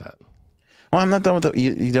 What is that? Well, I'm not done with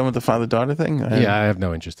you done with the father-daughter thing? Yeah, I have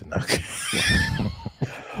no interest in that. Okay.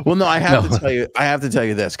 Well, no, I have to tell you. I have to tell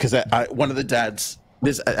you this because one of the dads.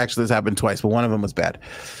 This happened twice, but one of them was bad.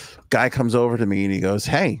 Guy comes over to me and he goes,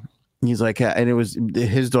 "Hey," he's like, and it was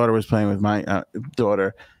his daughter was playing with my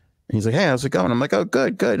daughter. And he's like, "Hey, how's it going?" I'm like, "Oh,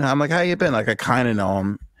 good." And I'm like, "How you been?" Like, I kind of know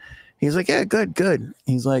him. He's like, "Yeah, good."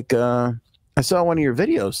 He's like, "I saw one of your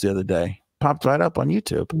videos the other day. Popped right up on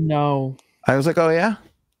YouTube." No. I was like, "Oh yeah."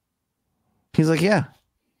 He's like, "Yeah."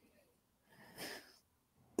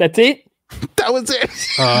 That's it? That was it.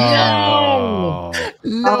 Oh.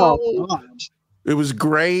 No. Oh, God. It was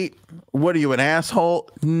great. What are you, an asshole?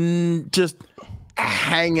 Just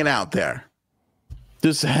hanging out there.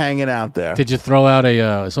 Just hanging out there. Did you throw out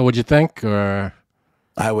a, so what'd you think? Or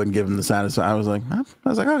I wouldn't give him the satisfaction. I was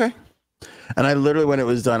like, okay. And I literally, when it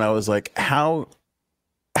was done, I was like, how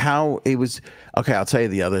it was. Okay, I'll tell you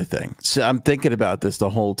the other thing. So I'm thinking about this the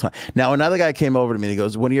whole time. Now, another guy came over to me and he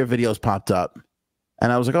goes, one of your videos popped up.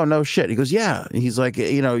 And I was like, oh, no shit. He goes, yeah. He's like,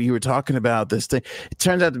 you know, you were talking about this thing. It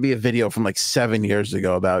turns out to be a video from like 7 years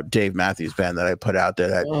ago about Dave Matthews Band that I put out there.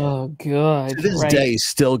 That, oh, God. to this day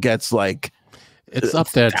still gets like, it's up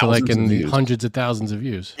there to like in views. hundreds of thousands of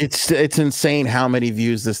views. It's insane how many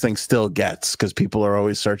views this thing still gets because people are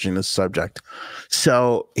always searching this subject.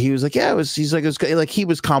 So he was like, yeah, he's like, it was like, he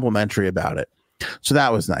was complimentary about it. So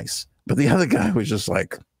that was nice. But the other guy was just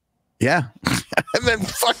like, yeah, and then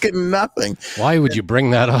fucking nothing. Why would you bring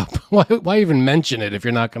that up? Why even mention it if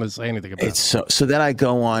you're not going to say anything about it? So then I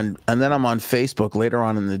go on, and then I'm on Facebook later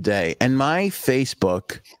on in the day, and my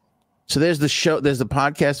Facebook. So there's the show, there's the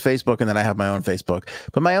podcast Facebook, and then I have my own Facebook.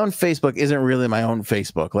 But my own Facebook isn't really my own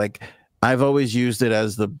Facebook. Like I've always used it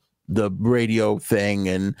as the radio thing,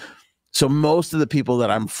 and so most of the people that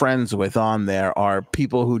I'm friends with on there are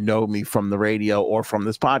people who know me from the radio or from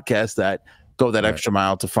this podcast that go that extra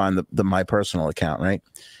mile to find my personal account, right?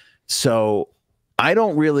 So I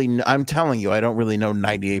don't really, I'm telling you, I don't really know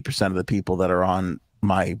 98% of the people that are on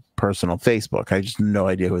my personal Facebook. I just have no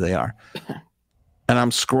idea who they are. And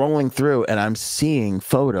I'm scrolling through and I'm seeing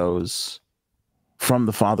photos from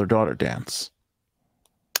the father-daughter dance.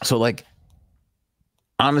 So like,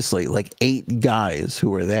 honestly, like 8 guys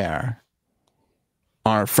who were there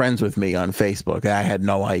are friends with me on Facebook. I had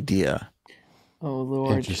no idea. Oh,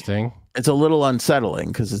 Lord. Interesting. It's a little unsettling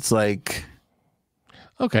because it's like,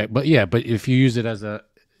 okay, but yeah, but if you use it as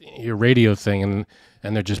your radio thing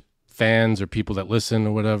and they're just fans or people that listen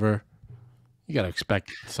or whatever, you got to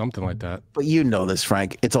expect something like that. But you know this,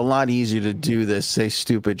 Frank. It's a lot easier to do this, say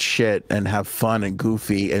stupid shit and have fun and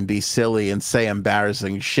goofy and be silly and say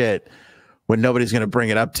embarrassing shit when nobody's going to bring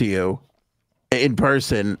it up to you in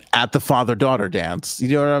person at the father-daughter dance. You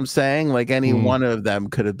know what I'm saying? Like any one of them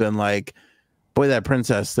could have been like, boy, that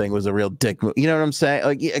princess thing was a real dick move. You know what I'm saying?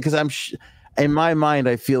 Like, yeah, because in my mind,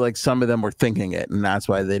 I feel like some of them were thinking it, and that's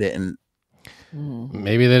why they didn't.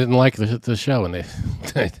 Maybe they didn't like the show, and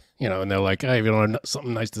they, you know, and they're like, hey, you don't have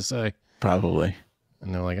something nice to say. Probably.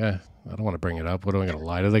 And they're like, I don't want to bring it up. What am I going to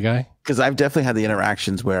lie to the guy? Because I've definitely had the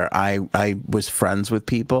interactions where I was friends with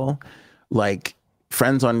people, like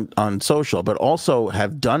friends on social, but also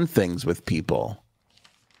have done things with people,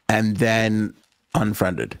 and then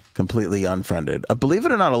completely unfriended. Believe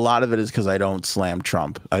it or not, a lot of it is because I don't slam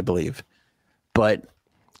Trump, I believe. But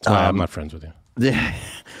I'm not friends with you.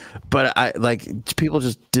 But I like people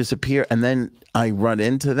just disappear, and then I run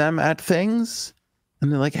into them at things,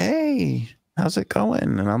 and they're like, "Hey, how's it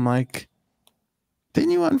going?" And I'm like,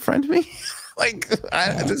 "Didn't you unfriend me?" Like,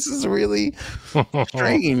 this is really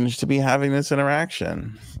strange to be having this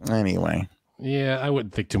interaction. Anyway, yeah, I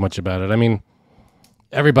wouldn't think too much about it. I mean,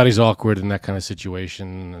 everybody's awkward in that kind of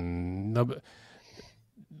situation, and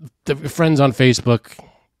the friends on Facebook,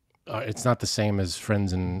 it's not the same as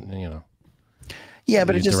friends in, you know. Yeah,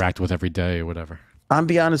 but you interact with every day or whatever. I'll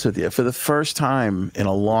be honest with you. For the first time in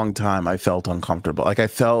a long time, I felt uncomfortable. Like I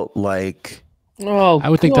felt like, I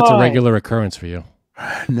would think that's a regular occurrence for you.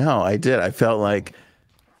 No, I did. I felt like,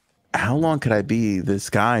 how long could I be this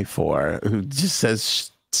guy for who just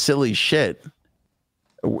says silly shit?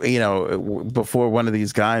 You know, before one of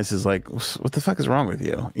these guys is like, what the fuck is wrong with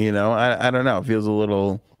you? You know, I don't know. It feels a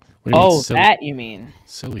little. That you mean?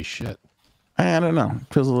 Silly shit. I don't know.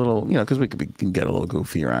 It feels a little, you know, because we can get a little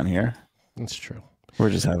goofy around here. That's true.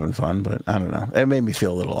 We're just having fun, but I don't know. It made me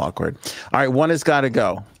feel a little awkward. All right, one has got to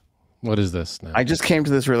go. What is this now? I just came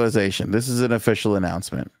to this realization. This is an official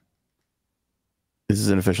announcement.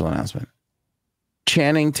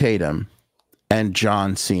 Channing Tatum and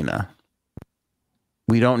John Cena.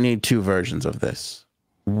 We don't need 2 versions of this.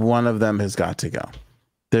 One of them has got to go.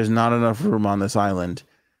 There's not enough room on this island.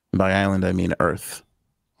 By island, I mean Earth.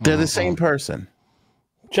 They're the same person.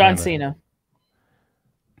 John Cena.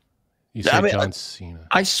 You said John Cena.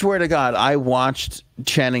 I swear to God, I watched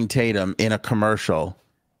Channing Tatum in a commercial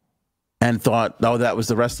and thought, oh, that was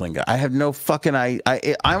the wrestling guy. I have no fucking I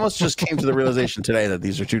almost just came to the realization today that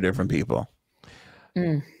these are 2 different people.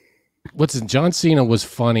 John Cena was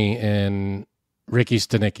funny in Ricky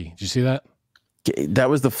Stenicki. Did you see that? That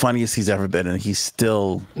was the funniest he's ever been, and he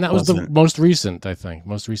still. And that was the most recent, I think.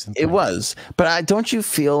 Most recent. It was, but don't you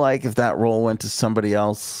feel like if that role went to somebody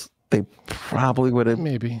else, they probably would have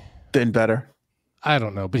maybe been better? I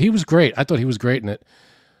don't know, but he was great. I thought he was great in it.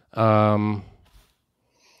 And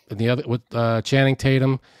the other with Channing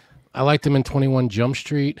Tatum, I liked him in 21 Jump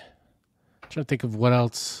Street. I'm trying to think of what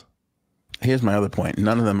else. Here's my other point.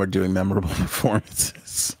 None of them are doing memorable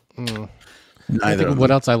performances. I Neither think of what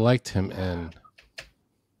them. else I liked him in.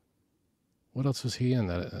 What else was he in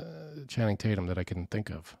that Channing Tatum that I can think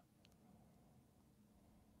of?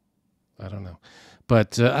 I don't know.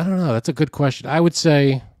 But I don't know. That's a good question. I would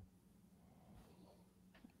say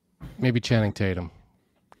maybe Channing Tatum.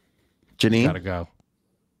 Janine? Gotta go.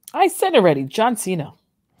 I said already, John Cena.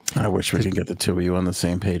 I wish we could get the two of you on the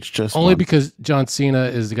same page. Just Only one. because John Cena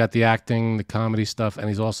is got the acting, the comedy stuff, and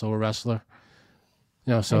he's also a wrestler.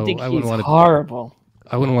 You know, so I think I he's wouldn't want to. horrible.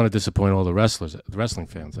 I wouldn't want to disappoint all the wrestlers, the wrestling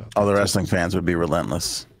fans out there. All the wrestling fans would be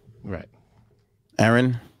relentless. Right.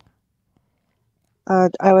 Aaron?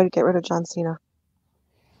 I would get rid of John Cena.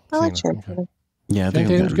 I like Cena, John okay. Cena. Yeah, I Channing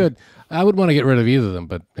think Tatum's good. I would want to get rid of either of them,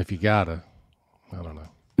 but if you gotta, I don't know.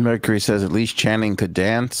 Mercury says at least Channing could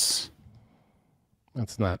dance.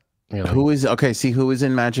 That's not really. Who is okay? See, who was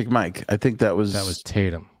in Magic Mike? I think that was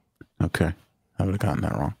Tatum. okay. I would have gotten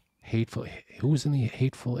that wrong. Hateful. Who was in the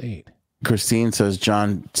Hateful Eight? Christine says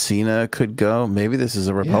John Cena could go. Maybe this is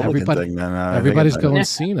a Republican thing. Then everybody's going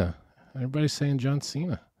Cena. Everybody's saying John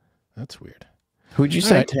Cena. That's weird. Who'd you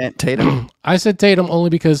say? Right. Tatum. I said Tatum only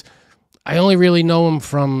because I only really know him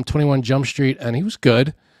from 21 Jump Street, and he was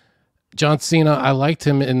good. John Cena, I liked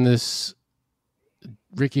him in this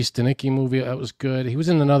Ricky Stenicki movie. That was good. He was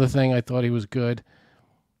in another thing. I thought he was good.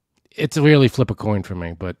 It's really flip a coin for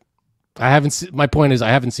me, but I haven't. My point is, I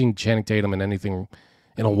haven't seen Channing Tatum in anything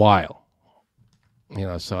in a while. You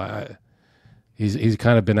know, so he's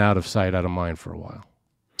kind of been out of sight, out of mind for a while.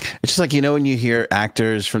 It's just like, you know, when you hear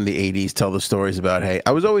actors from the 80s tell the stories about, hey,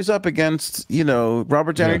 I was always up against, you know,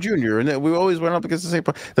 Robert Downey Jr. and we always went up against the same.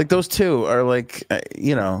 Like those two are like,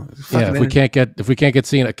 you know. Yeah, if we can't get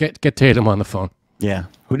Cena, get Tatum on the phone. Yeah.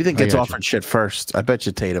 Who do you think gets offered shit first? I bet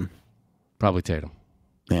you Tatum. Probably Tatum.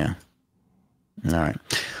 Yeah. All right.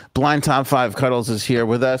 Blind Top 5 Cuddles is here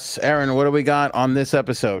with us. Aaron, what do we got on this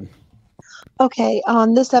episode? Okay,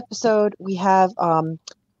 on this episode we have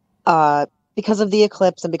because of the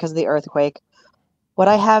eclipse and because of the earthquake, what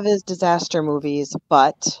I have is disaster movies,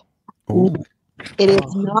 but it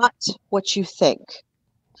is not what you think.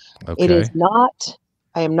 Okay. It is not.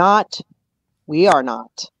 We are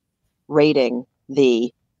not rating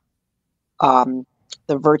the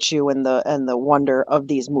virtue and the wonder of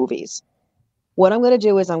these movies. What I'm going to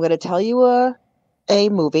do is I'm going to tell you a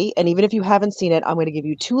movie, and even if you haven't seen it, I'm going to give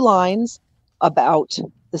you 2 lines about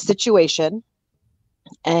the situation.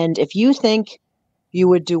 And if you think you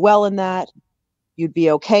would do well in that, you'd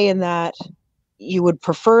be okay in that, you would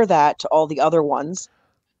prefer that to all the other ones,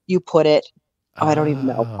 you put it, I don't even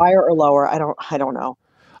know, higher or lower. I don't know.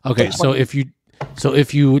 Okay, so if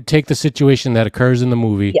you take the situation that occurs in the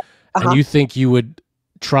movie and you think you would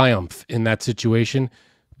triumph in that situation,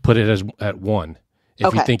 put it as at 1.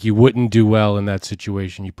 If you think you wouldn't do well in that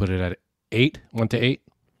situation, you put it at 8, 1 to 8.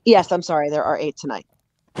 Yes, I'm sorry. There are 8 tonight.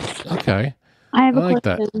 Okay. I have a like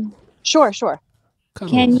question. that. Sure.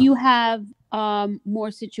 Can you have more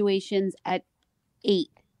situations at 8?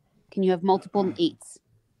 Can you have multiple 8s?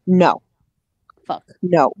 No. Fuck.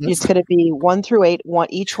 No. It's going to be 1 through 8.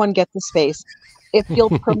 Each one gets a space. If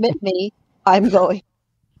you'll permit me, I'm going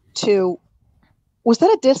to. Was that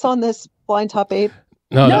a diss on this Blind Top 8?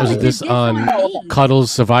 No, that was a diss on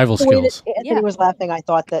Cuddle's survival skills. Anthony was laughing. I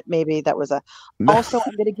thought that maybe that was a. Also,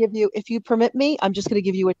 I'm going to give you, if you permit me, I'm just going to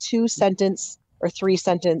give you a 2-sentence or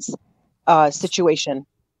 3-sentence situation.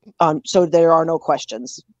 So there are no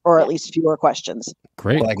questions, or at least fewer questions.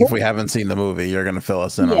 Great. Like if we haven't seen the movie, you're going to fill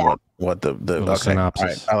us in on what the okay.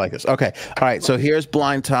 synopsis. All right, I like this. Okay. All right. So here's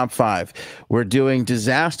Blind Top 5. We're doing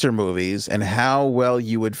disaster movies and how well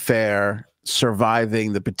you would fare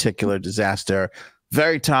surviving the particular disaster.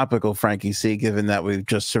 Very topical, Frankie C, given that we've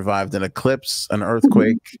just survived an eclipse, an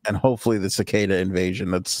earthquake, and hopefully the cicada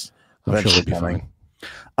invasion that's eventually coming.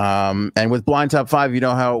 And with Blind Top 5, you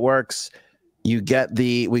know how it works. We get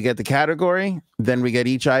the category, then we get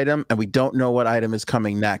each item, and we don't know what item is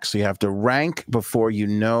coming next. So you have to rank before you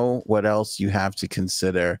know what else you have to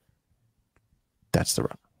consider. That's the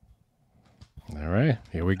rub. All right,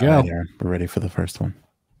 here we go. All right, Aaron, we're ready for the first one.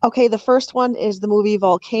 Okay, the first one is the movie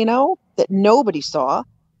Volcano that nobody saw.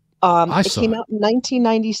 It came out in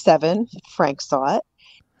 1997. Frank saw it.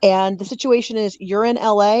 And the situation is you're in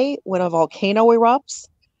LA when a volcano erupts.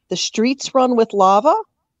 The streets run with lava.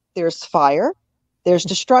 There's fire. There's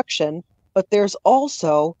destruction. But there's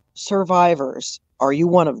also survivors. Are you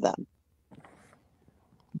one of them?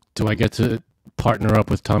 Do I get to partner up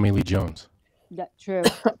with Tommy Lee Jones? That's true.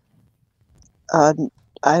 I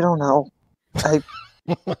don't know.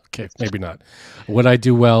 Okay, maybe not. Would I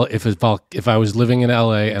do well if I was living in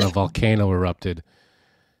LA and a volcano erupted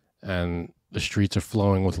and the streets are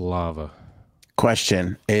flowing with lava.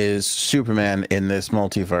 Question: is Superman in this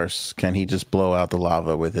multiverse? Can he just blow out the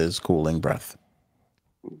lava with his cooling breath?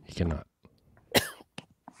 He cannot.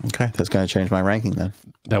 Okay, that's going to change my ranking then.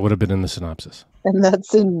 That would have been in the synopsis. And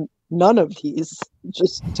that's in none of these,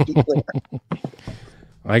 just to be clear.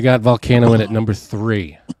 I got Volcano in at number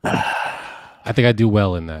 3. I think I do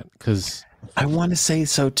well in that because I want to say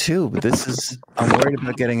so too, but I'm worried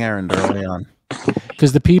about getting Aaron early on.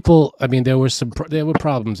 Because the people, I mean, there were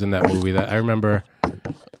problems in that movie that I remember.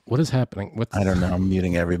 What is happening? I don't know. I'm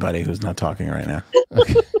muting everybody who's not talking right now.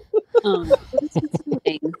 Okay. What is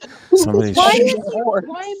he doing? Somebody's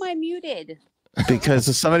Why am I muted?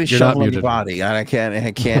 because somebody's You're not shoveling the muted. body. I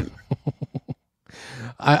can't.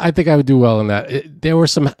 I think I would do well in that. There were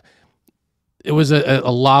some. It was a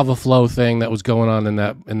lava flow thing that was going on in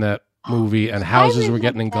that movie, and houses were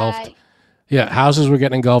getting engulfed. That. Yeah, houses were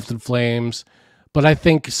getting engulfed in flames. But I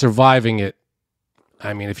think surviving it.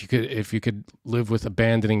 I mean, if you could live with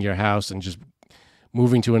abandoning your house and just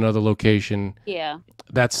moving to another location, Yeah.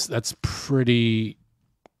 that's pretty.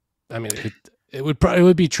 I mean, it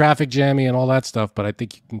would be traffic jammy and all that stuff, but I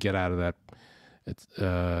think you can get out of that. It's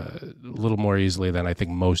a little more easily than I think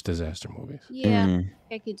most disaster movies. Yeah.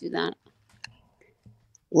 I could do that.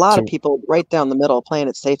 A lot of people right down the middle playing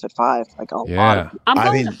it safe at 5. Like a lot. Yeah, I'm I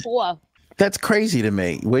going mean- to 4. That's crazy to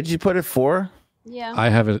me. Where'd you put it for? Yeah. I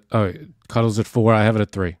have it. Oh, Cuddles at 4. I have it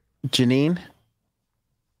at 3. Janine?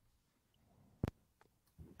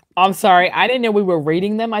 I'm sorry, I didn't know we were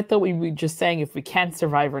rating them. I thought we were just saying if we can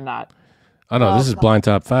survive or not. Oh no, this is blind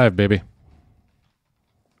top 5, baby.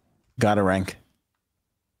 Gotta rank.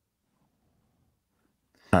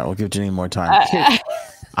 All right, we'll give Janine more time. I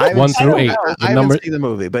haven't 1 seen- through 8. I haven't seen the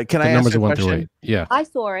movie, but can The I ask numbers you are a 1 through question? 8. Yeah. I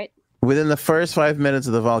saw it. Within the first 5 minutes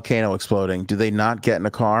of the volcano exploding, do they not get in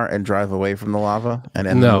a car and drive away from the lava and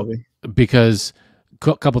end No. the movie? Because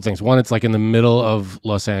couple things. One, it's like in the middle of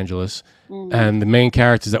Los Angeles, Mhm. and the main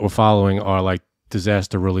characters that we're following are like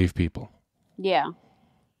disaster relief people. Yeah.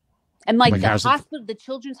 And like Like the how's it- hospital, the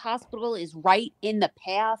children's hospital is right in the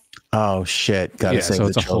path. Oh shit! Gotta Yeah, save so the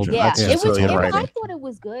it's a whole- children. Yeah, That's it just was. really good I writing. thought it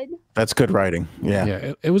was good. That's good writing. Yeah.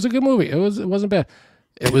 Yeah, it was a good movie. It wasn't bad.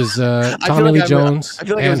 It was I feel Tommy Lee like Jones, I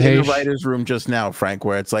feel like I Anne was in the Heche. writer's room just now, Frank,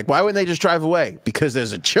 where it's like, why wouldn't they just drive away? Because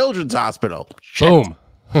there's a children's hospital. Shit. Boom.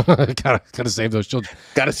 gotta save those children.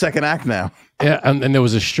 Got a second act now. Yeah, and there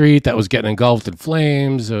was a street that was getting engulfed in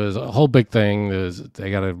flames. There was a whole big thing.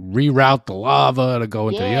 They got to reroute the lava to go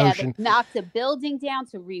into the Yeah, ocean. they knocked a building down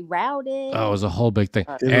to reroute it. Oh, it was a whole big thing.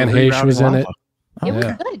 They were Anne Heche rerouting was in it. lava. It was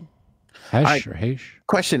yeah. good. Heche or Heche.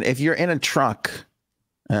 Question: if you're in a truck,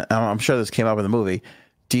 I'm sure this came up in the movie.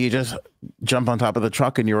 Do you just jump on top of the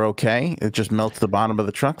truck and you're okay? It just melts the bottom of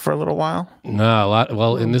the truck for a little while. No, a lot.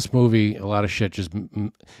 Well, in this movie, a lot of shit it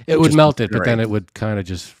would just melt it, but then incinerate. it would kind of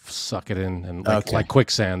just suck it in and Okay. like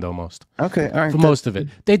quicksand almost. Okay, all right. For most of it,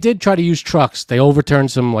 they did try to use trucks. They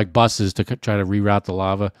overturned some like buses to try to reroute the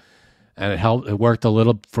lava, and it helped. It worked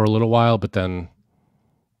for a little while, but then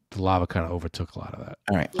the lava kind of overtook a lot of that.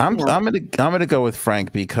 All right, I'm gonna go with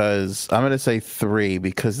Frank because I'm gonna say 3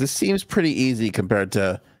 because this seems pretty easy compared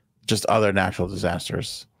to just other natural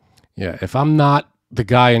disasters. Yeah, if I'm not the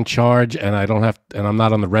guy in charge and I'm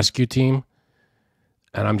not on the rescue team,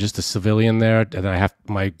 and I'm just a civilian there, and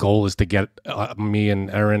my goal is to get me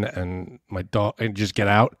and Erin and my dog and just get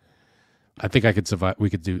out. I think I could survive. We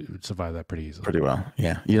could survive that pretty easily. Pretty well,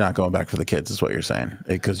 yeah. You're not going back for the kids, is what you're saying,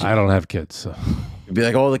 because I don't have kids, so you'd be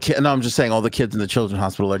like all the kids. No, I'm just saying all the kids in the children's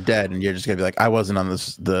hospital are dead, and you're just gonna be like, I wasn't on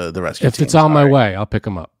the rescue. if team, it's on my sorry. way, I'll pick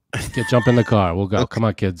them up. Jump in the car. We'll go. Come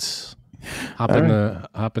on, kids. Hop All in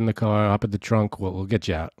the car. Hop in the trunk. We'll get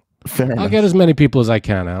you out. Fair I'll enough. get as many people as I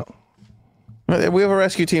can out. We have a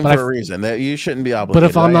rescue team But for a reason. That you shouldn't be obligated. But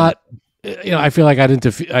if I'm I am. not, I feel like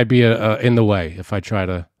I'd be in the way if I try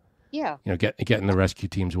to, Yeah. get in the rescue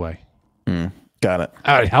team's way. Got it.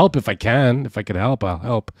 I'd help if I can. If I could help, I'll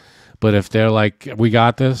help. But if they're like, we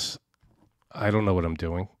got this, I don't know what I'm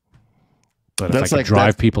doing. But That's if I like- can drive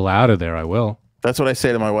that's- people out of there, I will. That's what I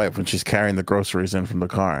say to my wife when she's carrying the groceries in from the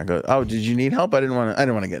car. I go, "Oh, did you need help? I didn't want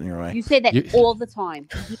to get in your way." You say that You- all the time.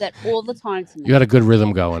 You do that all the time to me. You had a good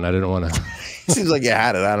rhythm going. I didn't want to Seems like you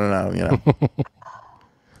had it. I don't know.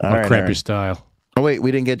 All right, cramp Aaron. your style. Oh wait, we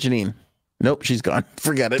didn't get Janine. Nope, she's gone.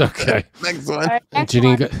 Forget it. Okay. Next All one. right, next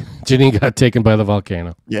Janine one. Janine got taken by the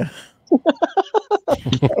volcano. Yeah.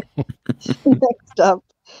 Next up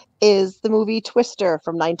is the movie Twister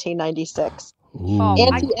from 1996. Ooh. Oh,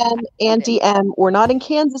 Auntie M, Auntie M, we're not in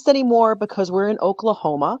Kansas anymore because we're in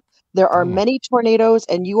Oklahoma. There are many tornadoes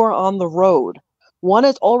and you are on the road. One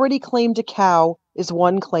has already claimed a cow. Is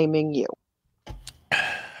one claiming you?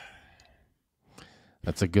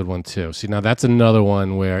 That's a good one too. See, now that's another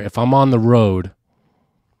one where if I'm on the road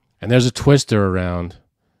and there's a twister around,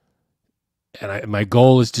 and my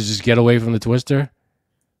goal is to just get away from the twister,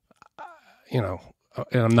 and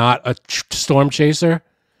I'm not a storm chaser,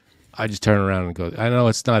 I just turn around and go. I know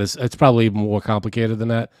it's probably even more complicated than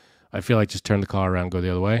that. I feel like just turn the car around and go the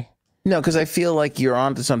other way. No, because I feel like you're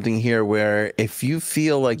onto something here where if you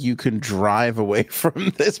feel like you can drive away from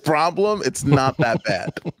this problem, it's not that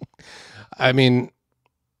bad. I mean,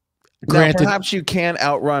 granted, now, perhaps you can't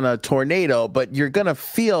outrun a tornado, but you're going to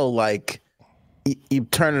feel like you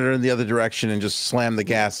turn it in the other direction and just slam the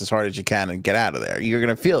gas as hard as you can and get out of there. You're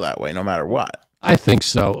going to feel that way no matter what. I think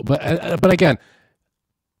so. But again,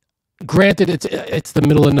 granted, it's the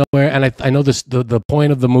middle of nowhere. And I know the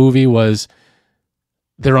point of the movie was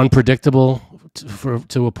they're unpredictable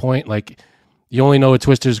to a point. Like, you only know a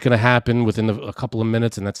twister is going to happen within a couple of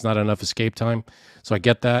minutes, and that's not enough escape time. So I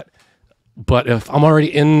get that. But if I'm already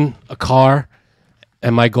in a car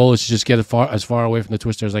and my goal is to just get as far away from the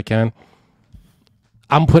twister as I can,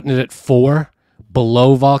 I'm putting it at 4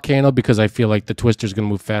 below volcano because I feel like the twister is going to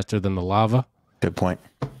move faster than the lava. Good point.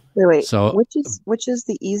 Wait. So which is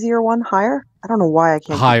the easier one? Higher? I don't know why I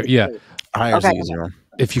can't. Higher, yeah. Higher is the easier one.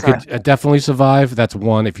 If you could definitely survive, that's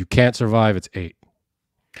 1. If you can't survive, it's 8.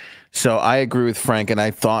 So I agree with Frank, and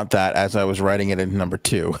I thought that as I was writing it in number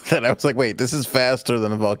 2, that I was like, wait, this is faster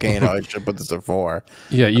than a volcano. I should put this at 4.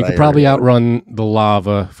 Yeah, you could probably outrun the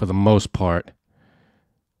lava for the most part.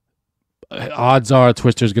 Odds are a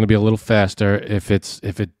twister is going to be a little faster. If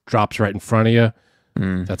it drops right in front of you,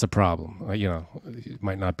 that's a problem. It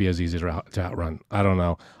might not be as easy to outrun. I don't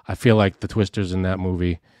know. I feel like the twisters in that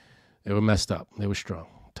movie, they were messed up. They were strong,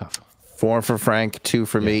 tough. 4 for Frank, 2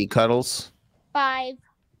 for me. Cuddles? 5.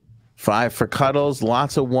 5 for Cuddles.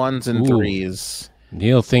 Lots of 1s and 3s.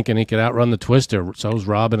 Neil thinking he could outrun the twister. So's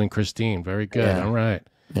Robin and Christine. Very good. Yeah. All right.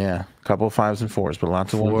 Yeah, a couple of 5s and 4s, but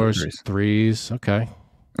lots of 4s, 1s and 3s. Okay.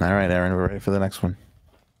 All right, Aaron, we're ready for the next one.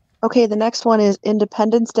 Okay, the next one is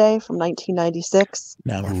Independence Day from 1996.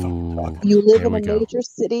 Now we're You live in a major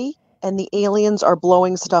city, and the aliens are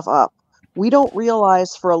blowing stuff up. We don't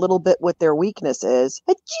realize for a little bit what their weakness is.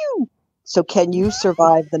 Achoo! So can you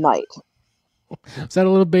survive the night? Is that a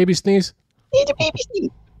little baby sneeze? It's a baby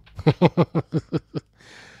sneeze.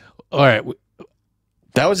 All right.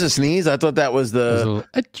 That was a sneeze? I thought that was the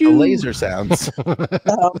laser sounds.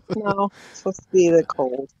 No, it's supposed to be the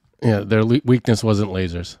cold. Yeah, their weakness wasn't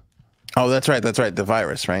lasers. Oh, that's right. That's right. The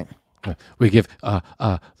virus, right? We give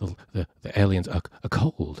the aliens a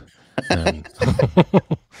cold.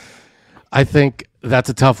 I think that's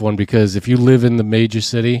a tough one because if you live in the major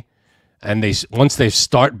city and once they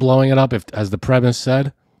start blowing it up, as the premise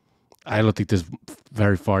said, I don't think there's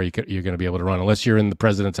very far you're going to be able to run unless you're in the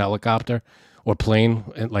president's helicopter or plane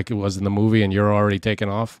like it was in the movie and you're already taken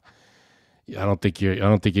off. I don't think you're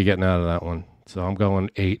getting out of that one. So I'm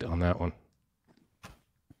going 8 on that one.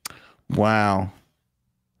 Wow.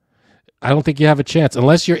 I don't think you have a chance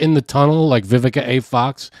unless you're in the tunnel like Vivica A.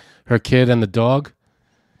 Fox, her kid, and the dog.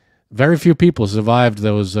 Very few people survived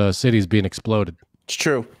those cities being exploded. It's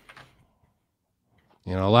true.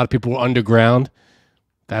 A lot of people were underground.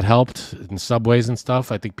 That helped in subways and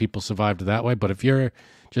stuff. I think people survived that way. But if you're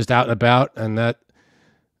just out and about and that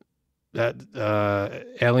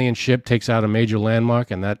alien ship takes out a major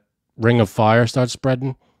landmark and that ring of fire starts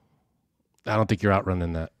spreading, I don't think you're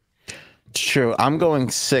outrunning that. It's true. I'm going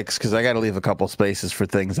 6 because I got to leave a couple spaces for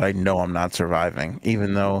things I know I'm not surviving,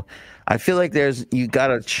 even though I feel like you got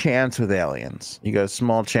a chance with aliens. You got a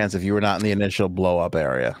small chance if you were not in the initial blow up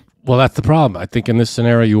area. Well, that's the problem. I think in this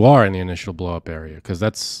scenario, you are in the initial blow up area because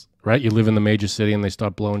that's right. You live in the major city and they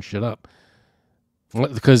start blowing shit up.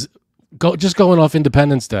 Because just going off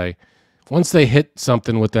Independence Day, once they hit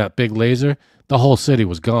something with that big laser, the whole city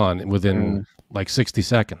was gone within like 60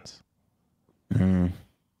 seconds.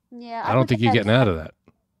 Yeah, I don't think you're getting out of that.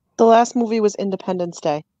 The last movie was Independence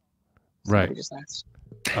Day. Right.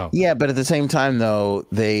 Oh. Yeah, but at the same time, though,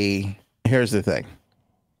 here's the thing.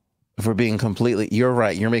 If we're being you're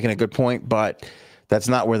right. You're making a good point, but that's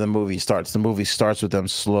not where the movie starts. The movie starts with them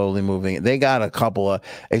slowly moving. They got a couple of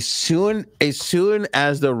as soon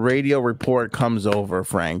as the radio report comes over,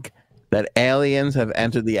 Frank, that aliens have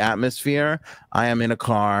entered the atmosphere, I am in a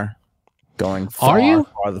car going far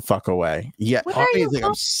the fuck away. Yeah. Where are you think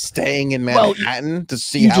I'm staying in Manhattan to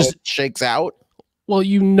see how it shakes out? Well,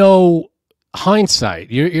 hindsight.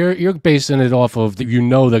 You're basing it off of they're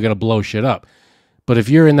going to blow shit up. But if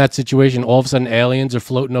you're in that situation, all of a sudden aliens are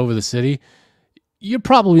floating over the city, you're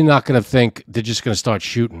probably not going to think they're just going to start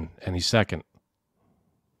shooting any second.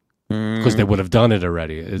 because they would have done it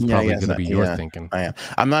already. It's probably going to be your thinking. I am.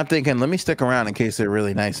 I'm not thinking, let me stick around in case they're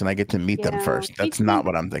really nice and I get to meet them first. That's not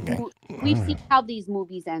what I'm thinking. We've seen how these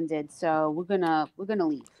movies ended, so we're gonna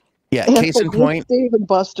leave. Yeah, case in point. Dave and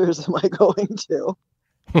Buster's am I going to?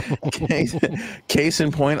 Case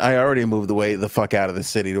in point, I already moved away the fuck out of the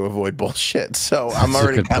city to avoid bullshit. So I'm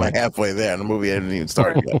already kind of halfway there, and the movie hasn't even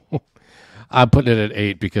started yet. I'm putting it at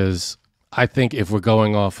 8 because I think if we're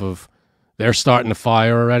going off of they're starting to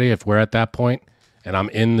fire already, if we're at that point and I'm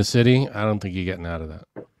in the city, I don't think you're getting out of that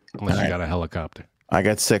unless you got a helicopter. I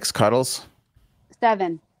got 6 Cuddles.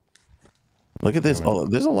 7. Look at this. Oh,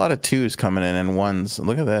 there's a lot of 2s coming in and 1s.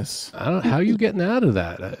 Look at this. I don't. How are you getting out of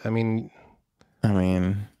that? I mean,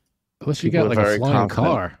 unless you got like a flying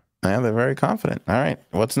car. Yeah, they're very confident. All right.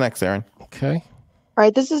 What's next, Aaron? Okay. All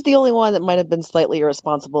right, this is the only one that might have been slightly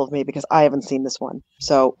irresponsible of me because I haven't seen this one.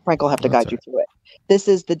 So Frank will have to guide you through it. This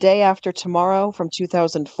is The Day After Tomorrow from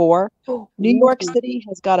 2004. New York City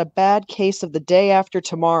has got a bad case of the day after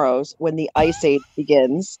tomorrows when the ice age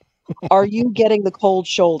begins. Are you getting the cold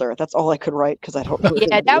shoulder? That's all I could write because I don't know.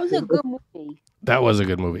 Yeah, that was a good movie. That was a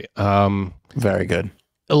good movie. Very good.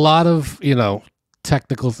 A lot of,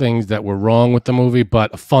 technical things that were wrong with the movie,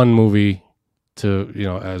 but a fun movie to,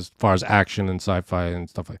 as far as action and sci-fi and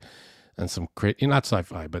stuff like, and some not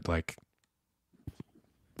sci-fi, but like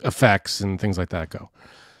effects and things like that go.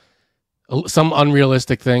 Some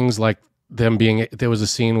unrealistic things like them being, there was a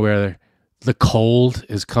scene where the cold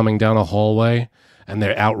is coming down a hallway and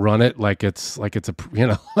they outrun it like it's a,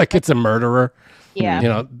 like it's a murderer.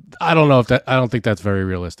 Yeah. I don't think that's very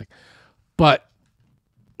realistic. But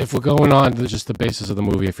if we're going on to just the basis of the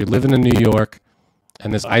movie, if you're living in New York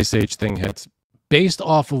and this Ice Age thing hits, based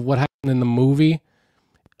off of what happened in the movie,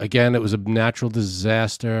 again, it was a natural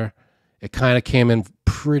disaster. It kind of came in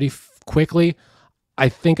pretty quickly. I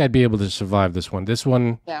think I'd be able to survive this one. This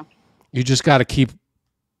one, you just got to keep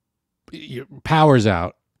your power's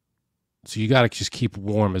out. So you got to just keep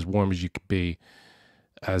warm as you can be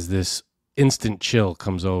as this instant chill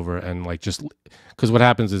comes over and because what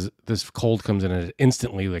happens is this cold comes in and it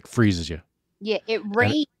instantly freezes you. Yeah, it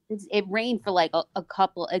rained. It rained for a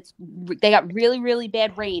couple. They got really, really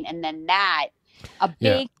bad rain, and then a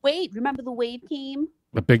big wave. Remember the wave came?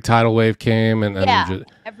 A big tidal wave came, and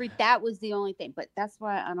that was the only thing. But that's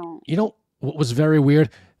why I don't. What was very weird?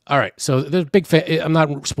 All right, so there's I'm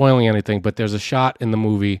not spoiling anything, but there's a shot in the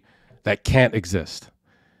movie that can't exist.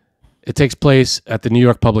 It takes place at the New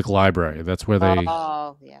York Public Library. That's where they.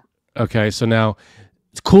 Oh yeah. Okay, so now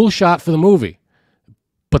it's a cool shot for the movie,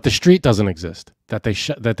 but the street doesn't exist that they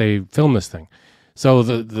filmed this thing. So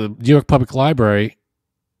the New York Public Library,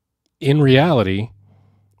 in reality,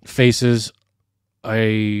 faces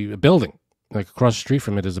a building. Like across the street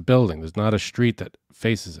from it is a building. There's not a street that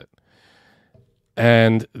faces it,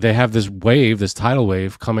 and they have this tidal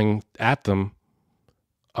wave coming at them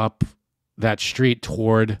up that street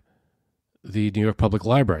toward the New York Public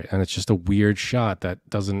Library, and it's just a weird shot that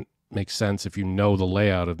doesn't make sense if you know the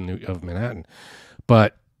layout of Manhattan.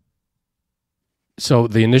 But so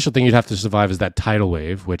the initial thing you'd have to survive is that tidal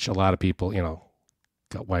wave, which a lot of people,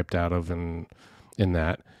 got wiped out of in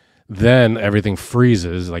that. Then everything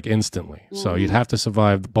freezes instantly. Mm-hmm. So you'd have to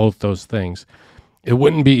survive both those things. It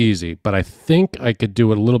wouldn't be easy, but I think I could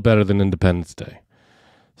do it a little better than Independence Day.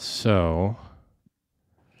 So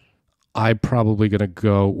I'm probably going to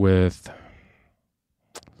go with...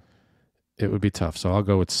 It would be tough, so I'll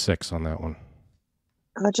go with 6 on that one.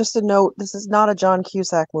 Just a note, this is not a John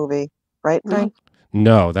Cusack movie, right, Frank?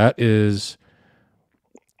 No, that is...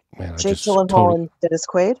 Man, Jake Gyllenhaal and Dennis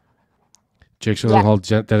Quaid? Jake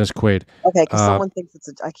Gyllenhaal, Dennis Quaid. Okay, because someone thinks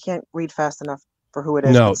I can't read fast enough for who it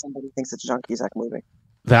is. No. Somebody thinks it's a John Cusack movie.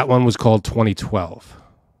 That one was called 2012.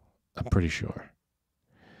 I'm pretty sure.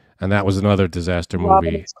 And that was another disaster movie.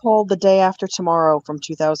 Robin, it's called The Day After Tomorrow from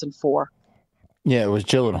 2004. Yeah, it was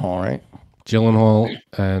Gyllenhaal, right? Gyllenhaal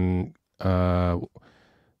and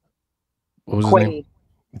what was his name?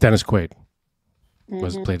 Dennis Quaid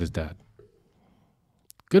played his dad.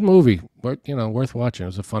 Good movie, worth watching. It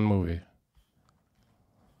was a fun movie.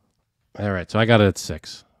 All right, so I got it at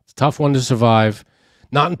 6. It's a tough one to survive.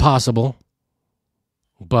 Not impossible,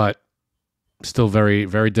 but still very,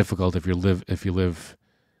 very difficult if you live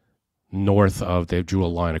north of. They drew a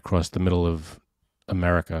line across the middle of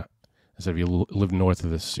America. So if you live north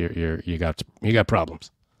of this, you got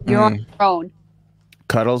problems. You're on your own.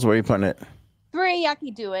 Cuddles, where are you putting it? 3, I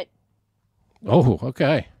can do it. Oh,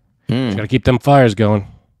 okay. Got to keep them fires going.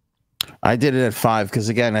 I did it at 5 because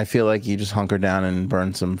again, I feel like you just hunker down and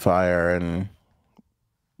burn some fire, and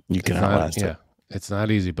you can outlast it. It's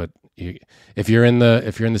not easy, but if you're in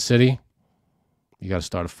the city, You got to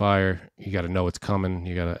start a fire. You got to know it's coming.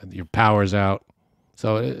 Your power's out.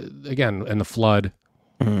 So again, and the flood,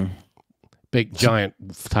 big giant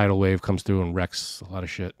tidal wave comes through and wrecks a lot of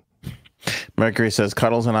shit. Mercury says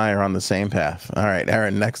Cuddles and I are on the same path. All right,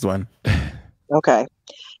 Aaron, next one. Okay.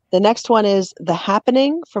 The next one is The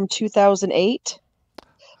Happening from 2008.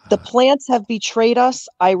 The plants have betrayed us.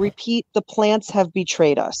 I repeat, the plants have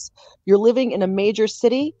betrayed us. You're living in a major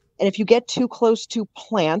city, and if you get too close to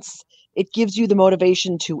plants, it gives you the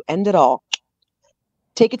motivation to end it all.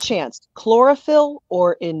 Take a chance. Chlorophyll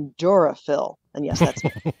or Endurafil? And yes, that's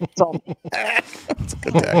all. That's a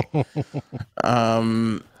good day.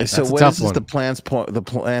 So what is this, the plants? The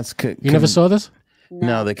plants. You never saw this?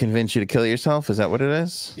 No, they convince you to kill yourself. Is that what it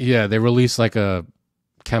is? Yeah, they release like a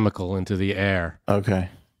chemical into the air. Okay.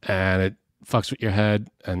 And it fucks with your head,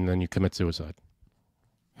 and then you commit suicide.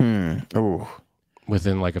 Ooh.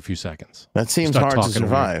 Within like a few seconds. That seems hard to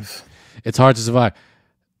survive. It's hard to survive.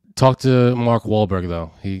 Talk to Mark Wahlberg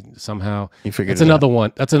though. He somehow. You figured. That's another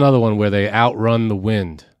one. That's another one where they outrun the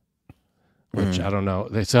wind. Which I don't know.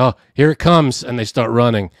 They say, "Oh, here it comes," and they start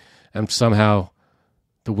running, and somehow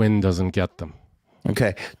the wind doesn't get them.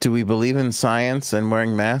 Okay. Do we believe in science and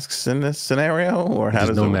wearing masks in this scenario, or how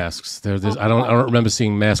There's no masks? There's I don't remember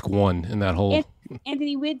seeing mask 1 in that whole.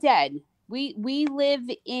 Anthony, we're dead. We live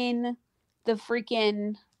in the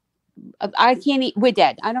freaking. I can't. We're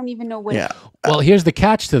dead. I don't even know what. Yeah. Well, here's the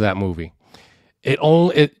catch to that movie. It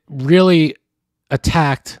really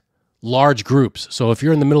attacked large groups. So if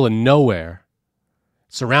you're in the middle of nowhere,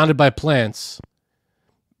 surrounded by plants,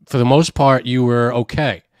 for the most part, you were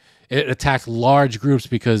okay. It attacked large groups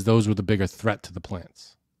because those were the bigger threat to the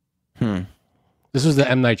plants. This was the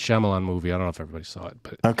M. Night Shyamalan movie. I don't know if everybody saw it,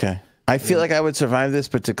 but okay. I feel like I would survive this,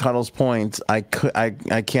 but to Cuddle's point, I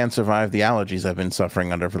can't survive the allergies I've been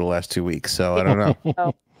suffering under for the last 2 weeks. So I don't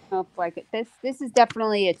know. Like it. This is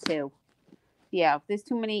definitely a 2. Yeah, there's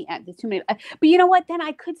too many. But you know what? Then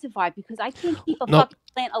I could survive because I can't keep a fucking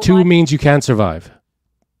plant alive. 2 means you can survive.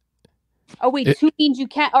 Oh wait, 2 means you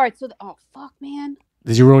can't. All right. So fuck, man.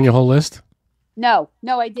 Did you ruin your whole list? No,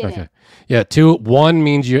 I didn't. Okay. Yeah, 1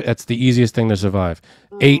 means that's the easiest thing to survive.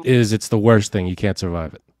 8 is it's the worst thing. You can't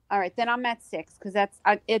survive it. All right, then I'm at 6 because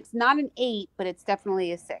it's not an 8, but it's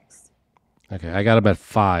definitely a 6. Okay, I got him at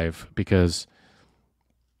 5 because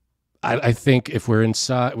I think if we're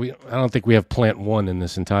inside, I don't think we have plant 1 in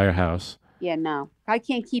this entire house. Yeah, no, I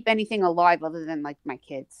can't keep anything alive other than like my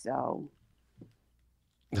kids. So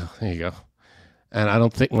there you go. And I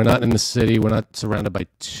don't think we're not in the city. We're not surrounded by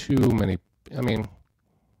too many. I mean,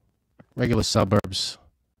 regular suburbs.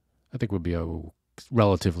 I think would be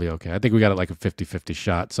relatively okay. I think we got it like a 50-50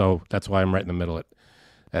 shot. So that's why I'm right in the middle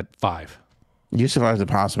at 5. You survived the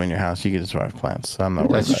possum in your house. You get to survive plants. So I'm not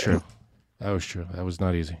worried. That's true. That was true. That was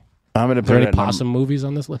not easy. I'm going to put any possum movies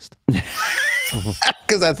on this list?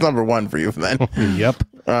 Because that's number 1 for you, then. Yep.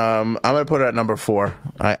 I'm going to put it at number 4.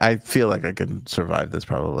 I feel like I could survive this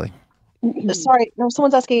probably. Sorry, no,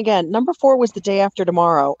 someone's asking again. Number 4 was The Day After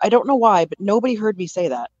Tomorrow. I don't know why, but nobody heard me say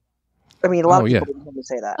that. I mean, a lot of people didn't hear me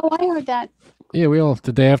say that. Oh, I heard that. Yeah, we all.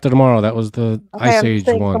 The Day After Tomorrow. That was the Ice Age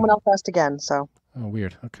one. Someone else asked again. So. Oh,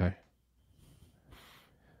 weird. Okay.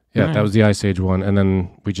 Yeah, that was the Ice Age one, and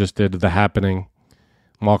then we just did The Happening.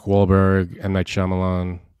 Mark Wahlberg, M. Night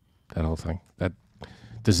Shyamalan, that whole thing. That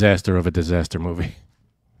disaster of a disaster movie.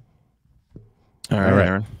 All right.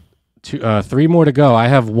 Aaron. 3 more to go. I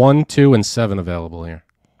have 1, 2, and 7 available here.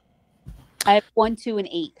 I have 1, 2, and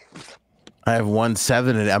 8. I have 1,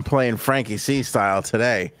 7, and I'm playing Frankie C style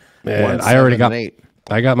today. Man, I already got 8.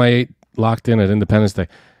 I got my 8 locked in at Independence Day.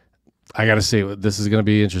 I got to see. This is going to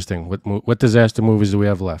be interesting. What disaster movies do we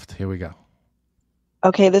have left? Here we go.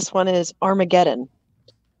 Okay, this one is Armageddon.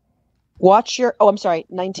 Watch your. Oh, I'm sorry,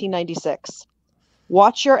 1996.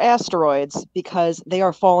 Watch your asteroids because they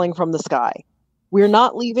are falling from the sky. We're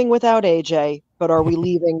not leaving without AJ, but are we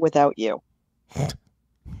leaving without you?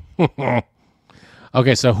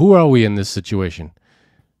 Okay, so who are we in this situation?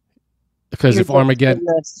 Because if Armageddon,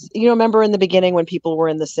 you remember in the beginning when people were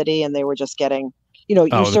in the city and they were just getting, you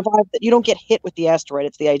survive. You don't get hit with the asteroid.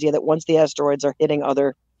 It's the idea that once the asteroids are hitting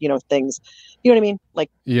other, things, you know what I mean?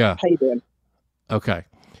 Like, yeah. How you doing? Okay,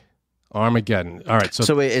 Armageddon. All right.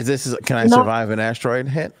 So wait, can I survive an asteroid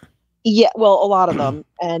hit? Yeah, well, a lot of them,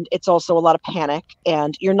 and it's also a lot of panic.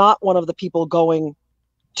 And you're not one of the people going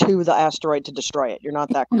to the asteroid to destroy it. You're not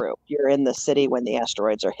that crew. You're in the city when the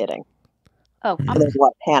asteroids are hitting. Oh, and there's a lot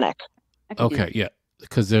of panic. Okay, yeah,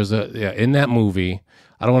 because there's in that movie.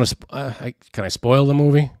 I don't want to. Can I spoil the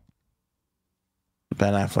movie?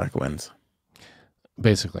 Ben Affleck wins.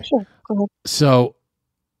 Basically. Sure. Go ahead. So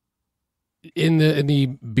in the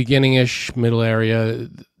beginning-ish middle area,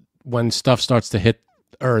 when stuff starts to hit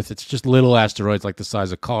Earth, it's just little asteroids like the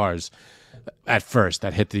size of cars at first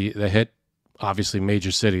that hit obviously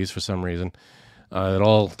major cities for some reason. They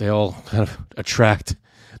all kind of attract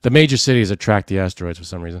the major cities attract the asteroids for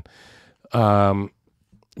some reason.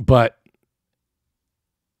 But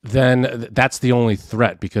then that's the only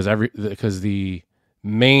threat because the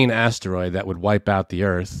main asteroid that would wipe out the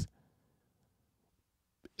Earth,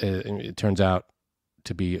 it turns out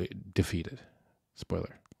to be defeated.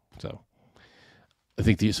 Spoiler. So I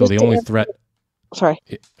think the only threat. Sorry.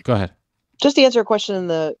 Go ahead. Just to answer a question in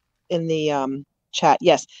the chat.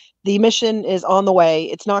 Yes, the mission is on the way.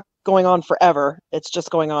 It's not going on forever. It's just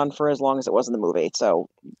going on for as long as it was in the movie. So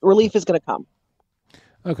relief is going to come.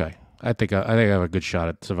 Okay, I think I have a good shot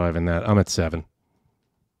at surviving that. I'm at 7.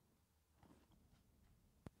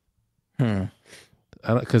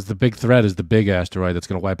 Because the big threat is the big asteroid that's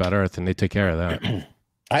going to wipe out Earth, and they take care of that.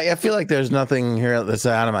 I feel like there's nothing here that's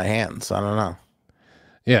out of my hands. I don't know.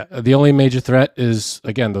 Yeah, the only major threat is,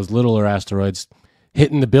 again, those littler asteroids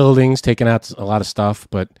hitting the buildings, taking out a lot of stuff,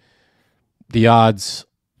 but the odds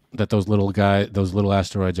that those little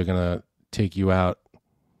asteroids are going to take you out,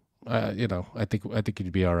 I think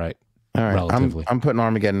you'd be all right. All right, relatively. I'm putting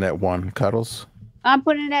Armageddon at 1. Cuddles? I'm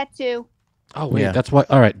putting it at 2. Oh wait, yeah. That's why.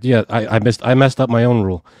 All right, yeah, I messed up my own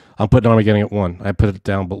rule. I'm putting Armageddon at 1. I put it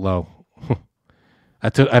down below. I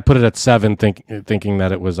put it at 7, thinking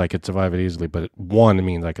that it was I could survive it easily, but 1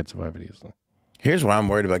 means I could survive it easily. Here's why I'm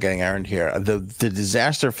worried about getting Aaron here. The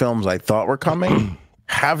disaster films I thought were coming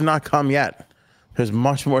have not come yet. There's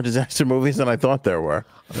much more disaster movies than I thought there were.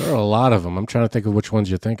 There are a lot of them. I'm trying to think of which ones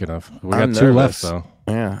you're thinking of. We got 2 left, though.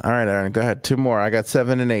 Yeah. All right, Aaron, go ahead. 2 more. I got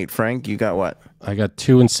 7 and 8. Frank, you got what? I got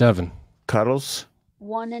 2 and 7. Cuddles?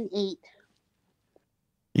 1 and 8.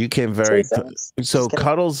 You came very... So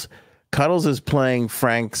Cuddles is playing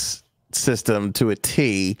Frank's system to a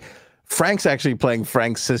T. Frank's actually playing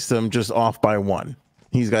Frank's system just off by 1.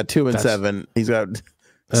 He's got 2 and 7. He's got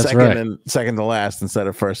second to last instead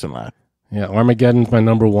of first and last. Yeah, Armageddon's my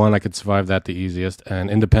number 1. I could survive that the easiest. And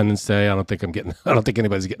Independence Day, I don't think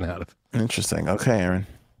anybody's getting out of. Interesting. Okay, Aaron.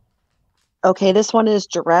 Okay, this one is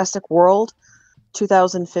Jurassic World,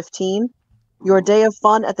 2015. Your day of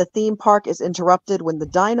fun at the theme park is interrupted when the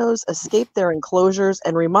dinos escape their enclosures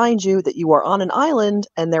and remind you that you are on an island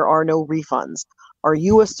and there are no refunds. Are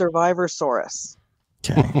you a Survivor-saurus?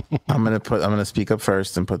 Okay. I'm gonna speak up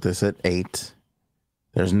first and put this at 8.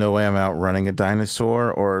 There's no way I'm outrunning a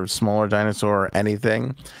dinosaur or a smaller dinosaur or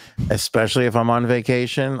anything, especially if I'm on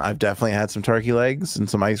vacation. I've definitely had some turkey legs and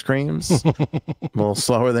some ice creams. A little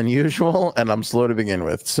slower than usual, and I'm slow to begin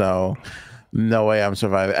with. So no way I'm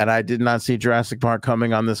surviving. And I did not see Jurassic Park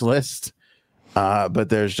coming on this list, but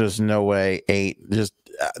there's just no way. 8, just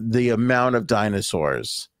the amount of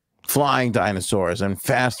dinosaurs, flying dinosaurs and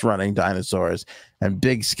fast running dinosaurs and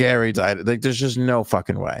big scary like there's just no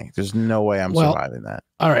fucking way. There's no way I'm surviving that.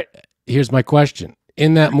 All right, here's my question.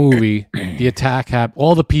 In that movie, the attack happened.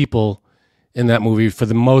 All the people in that movie, for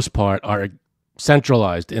the most part, are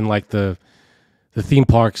centralized in like the theme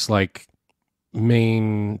park's like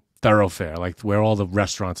main thoroughfare, like where all the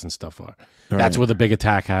restaurants and stuff are. Right. That's where the big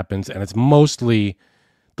attack happens, and it's mostly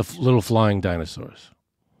the little flying dinosaurs,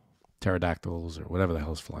 pterodactyls or whatever the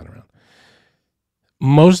hell's flying around.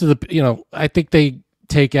 Most of the, I think they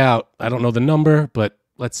take out, I don't know the number, but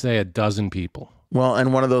let's say a dozen people. Well,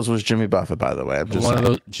 and one of those was Jimmy Buffett, by the way. Of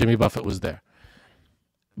those, Jimmy Buffett was there.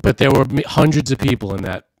 But there were hundreds of people in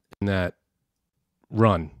that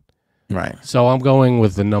run. Right. So I'm going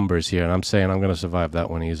with the numbers here, and I'm saying I'm going to survive that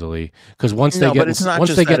one easily. Because once they get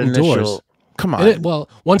indoors, come on.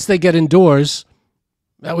 Once they get indoors,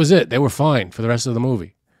 that was it. They were fine for the rest of the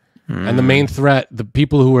movie. And the main threat, the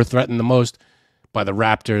people who were threatened the most by the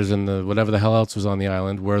raptors and the whatever the hell else was on the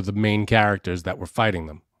island, were the main characters that were fighting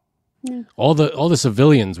them. Yeah. All the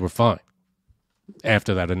civilians were fine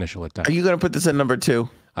after that initial attack. Are you going to put this at number 2?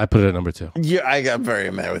 I put it at number 2. Yeah, I got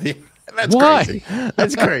very mad with you. That's Why? Crazy.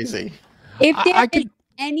 That's crazy. If there's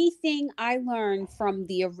anything I learned from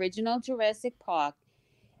the original Jurassic Park,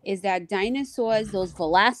 is that dinosaurs, those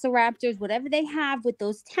velociraptors, whatever they have with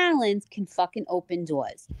those talons, can fucking open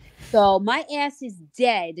doors. So my ass is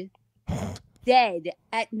dead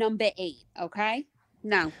at number 8. Okay?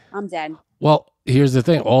 No, I'm dead. Well, here's the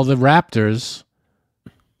thing. All the raptors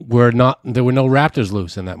were not, there were no raptors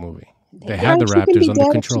loose in that movie. They had the raptors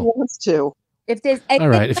under control. If she wants to. If there's all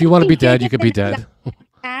right, if you want to be dead, you could be dead.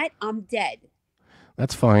 I'm dead.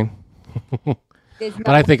 That's fine. But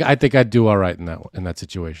I think I'd do all right in that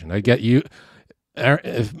situation. I'd get you.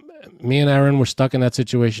 If me and Aaron were stuck in that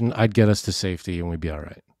situation, I'd get us to safety and we'd be all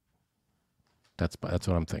right. That's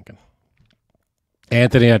what I'm thinking.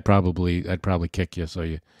 Anthony, I'd probably kick you so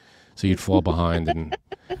you'd fall behind and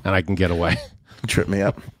I can get away. Trip me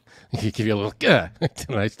up. Give you a little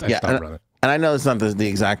I stop running. And I know it's not the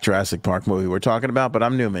exact Jurassic Park movie we're talking about, but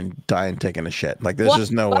I'm Newman dying taking a shit. Like there's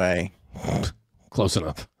just no way. Close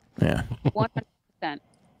enough. Yeah. 100%.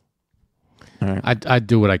 All right. I'd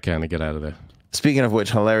do what I can to get out of there. Speaking of which,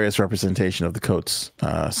 hilarious representation of the Coates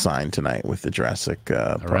sign tonight with the Jurassic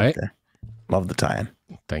Park. Right. There. Love the tie-in.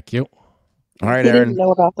 Thank you. All right, You Aaron. didn't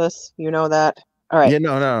know about this. You know that. All right. Yeah,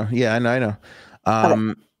 no. Yeah, I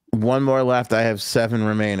know. One more left. I have 7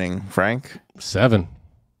 remaining. Frank? 7.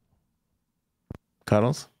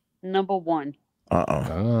 Cuddles? Number 1.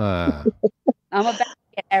 Ah. I'm about to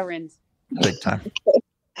get errands. Big time.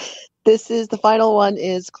 This is the final one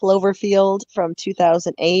is Cloverfield from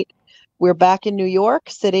 2008. We're back in New York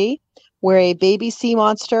City, where a baby sea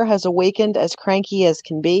monster has awakened as cranky as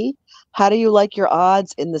can be. How do you like your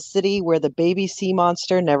odds in the city where the baby sea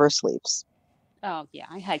monster never sleeps? Oh, yeah.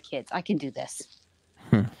 I had kids. I can do this.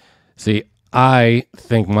 See, I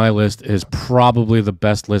think my list is probably the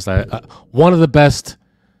best list. One of the best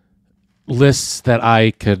lists that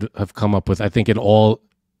I could have come up with. I think in all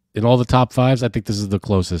the top 5s, I think this is the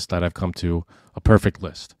closest that I've come to a perfect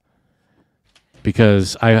list.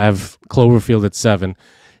 Because I have Cloverfield at 7.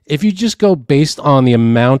 If you just go based on the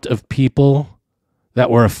amount of people that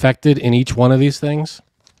were affected in each one of these things,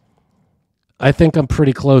 I think I'm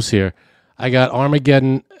pretty close here. I got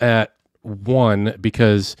Armageddon at 1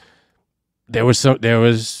 because there was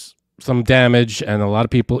some damage and a lot of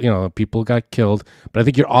people got killed, but I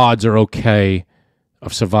think your odds are okay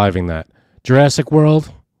of surviving that. Jurassic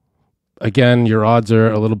World, again, your odds are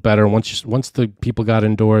a little better. Once the people got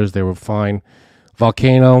indoors, they were fine.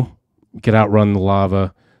 Volcano, you could outrun the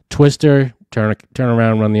lava. Twister, turn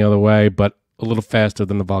around, run the other way, but a little faster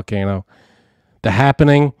than the volcano. The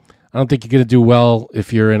Happening, I don't think you're going to do well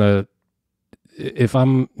if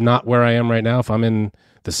I'm not where I am right now. If I'm in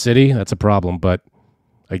the city, that's a problem. But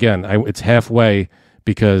again, it's halfway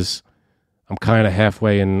because I'm kind of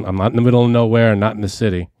halfway and I'm not in the middle of nowhere and not in the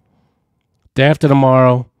city. Day After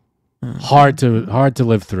Tomorrow, hard to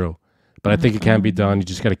live through, but I think it can be done. You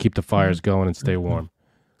just got to keep the fires going and stay warm.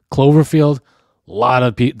 Cloverfield, a lot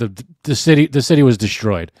of people. The city was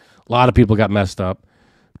destroyed. A lot of people got messed up.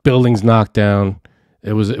 Buildings knocked down.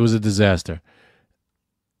 It was a disaster.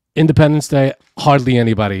 Independence Day, hardly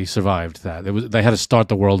anybody survived that. They had to start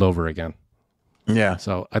the world over again. Yeah.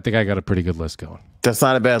 So I think I got a pretty good list going. That's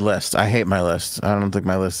not a bad list. I hate my list. I don't think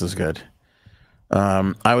my list is good.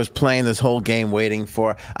 I was playing this whole game waiting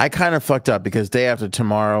for... I kind of fucked up because Day After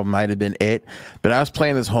Tomorrow might have been it, but I was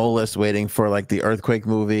playing this whole list waiting for like the earthquake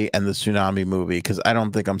movie and the tsunami movie because I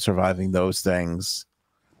don't think I'm surviving those things.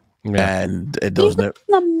 Yeah. And those the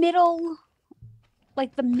middle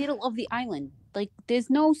of the island. Like, there's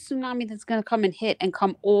no tsunami that's going to come and hit and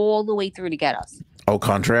come all the way through to get us. Au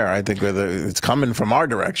contraire, I think it's coming from our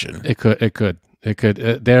direction. It could.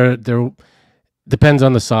 There depends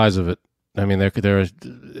on the size of it. I mean, if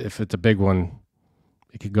it's a big one,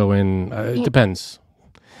 it could go in. It depends.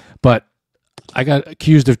 But I got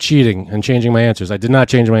accused of cheating and changing my answers. I did not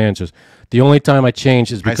change my answers. The only time I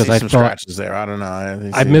changed is because I some thought scratches there. I don't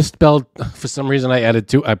know. I misspelled for some reason.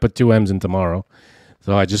 I put 2 M's in tomorrow,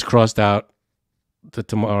 so I just crossed out the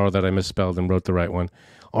tomorrow that I misspelled and wrote the right one.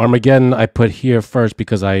 Armageddon I put here first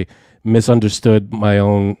because I misunderstood my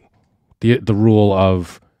own the rule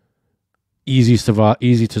of easy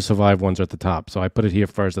to survive ones are at the top. So I put it here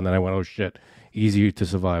first, and then I went, oh shit, easy to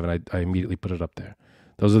survive, and I immediately put it up there.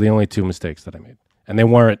 Those are the only 2 mistakes that I made, and they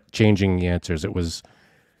weren't changing the answers. It was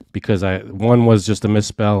because one was just a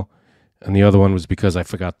misspell, and the other one was because I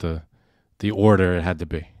forgot the order it had to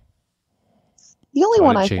be. The only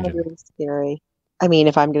one I find really scary. I mean,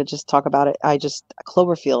 if I'm going to just talk about it,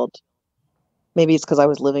 Cloverfield. Maybe it's because I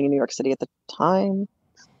was living in New York City at the time.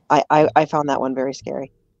 I found that one very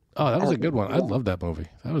scary. Oh, that was a good one. I love that movie.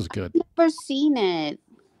 That was good. Never seen it.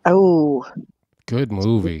 Oh, good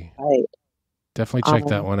movie. Right. Definitely check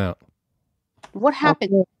that one out. What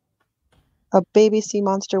happened? A baby sea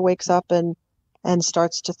monster wakes up and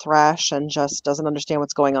starts to thrash and just doesn't understand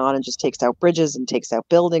what's going on and just takes out bridges and takes out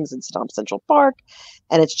buildings and stomps Central Park.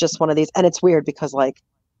 And it's just one of these. And it's weird because like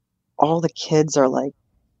all the kids are like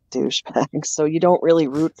douchebags. So you don't really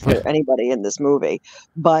root for anybody in this movie.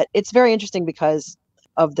 But it's very interesting because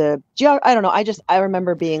of the I don't know. I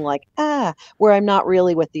remember being like, where I'm not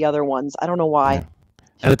really with the other ones. I don't know why. Yeah.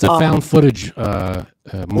 And it's a found footage movie.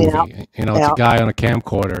 Yeah. It's a guy on a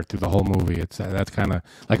camcorder through the whole movie. That's kind of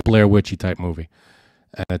like a Blair Witchy type movie,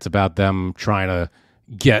 and it's about them trying to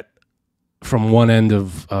get from one end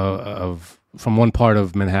of from one part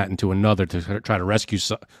of Manhattan to another to try to rescue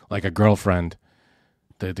like a girlfriend,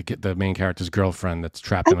 the main character's girlfriend that's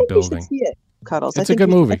trapped in a building. You should see it, Cuddles. It's a good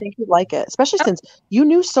movie. I think you'd like it, especially since you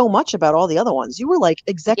knew so much about all the other ones. You were like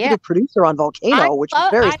executive producer on Volcano, which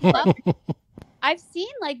was very. I've seen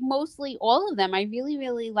like mostly all of them. I really,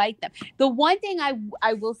 really like them. The one thing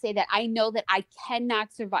I will say that I know that I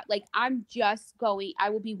cannot survive, like I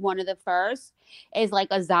will be one of the first, is like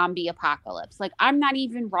a zombie apocalypse. Like I'm not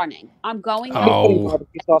even running. I'm going.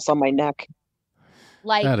 Barbecue sauce on my neck.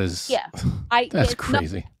 Like that is, that's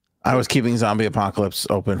crazy. I was keeping zombie apocalypse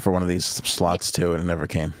open for one of these slots too, and it never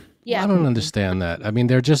came. Yeah, I don't understand that. I mean,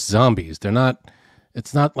 they're just zombies. They're not.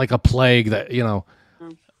 It's not like a plague that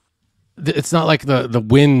It's not like the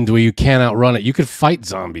wind where you can't outrun it. You could fight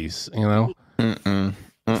zombies,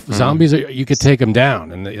 Zombies, you could take them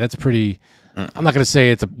down, and that's pretty. I'm not going to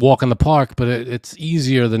say it's a walk in the park, but it's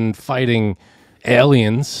easier than fighting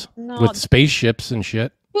aliens with spaceships and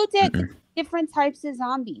shit. Different types of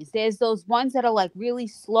zombies. There's those ones that are like really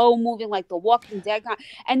slow moving, like the Walking Dead,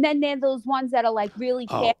 and then there are those ones that are like really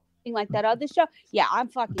fast, like that other show. Yeah, I'm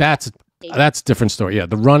fucking. That's a different story. Yeah,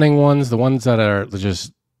 the running ones, the ones that are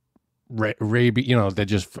just. They're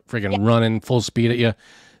just freaking running full speed at you.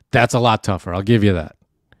 That's a lot tougher. I'll give you that.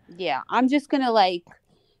 Yeah, I'm just gonna like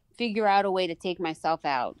figure out a way to take myself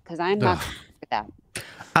out because I'm not with that.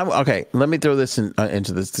 Okay, let me throw this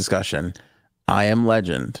into this discussion. I Am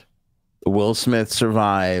Legend. Will Smith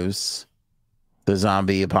survives the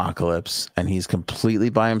zombie apocalypse, and he's completely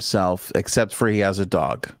by himself, except for he has a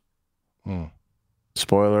dog.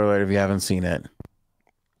 Spoiler alert if you haven't seen it.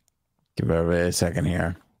 Give everybody a second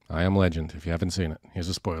here. I Am Legend. If you haven't seen it, here's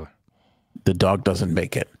a spoiler. The dog doesn't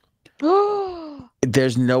make it.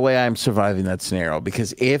 There's no way I'm surviving that scenario,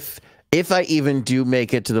 because if I even do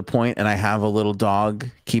make it to the point and I have a little dog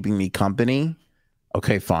keeping me company,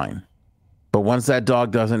 okay, fine. But once that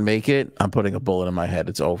dog doesn't make it, I'm putting a bullet in my head.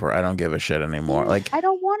 It's over. I don't give a shit anymore. Like I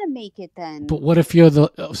don't want to make it then. But what if you're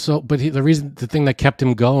the thing that kept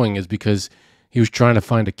him going is because he was trying to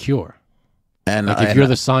find a cure. And like if you're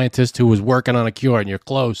the scientist who was working on a cure and you're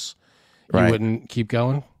close, you wouldn't keep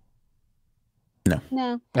going?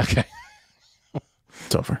 No. Okay.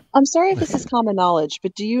 It's over. I'm sorry if this is common knowledge,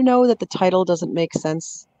 but do you know that the title doesn't make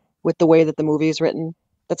sense with the way that the movie is written?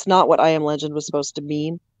 That's not what I Am Legend was supposed to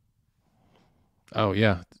mean. Oh,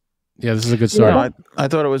 yeah. Yeah, this is a good story. Yeah, I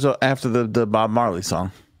thought it was after the Bob Marley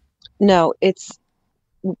song. No, it's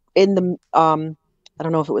in the, I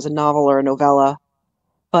don't know if it was a novel or a novella,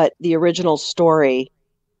 but the original story,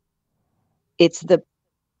 it's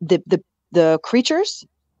the creatures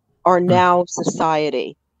are now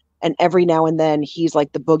society. And every now and then he's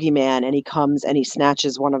like the boogeyman, and he comes and he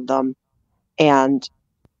snatches one of them, and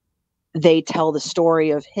they tell the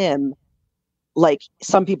story of him. Like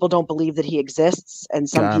some people don't believe that he exists, and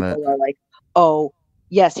some people are like, oh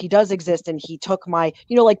yes, he does exist, and he took my,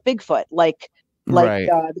 like Bigfoot, like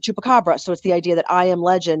the chupacabra. So it's the idea that I am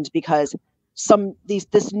legend because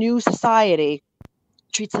this new society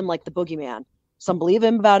treats him like the boogeyman. Some believe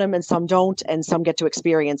him about him and some don't, and some get to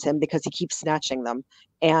experience him because he keeps snatching them.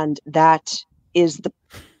 And that's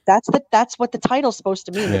what the title's supposed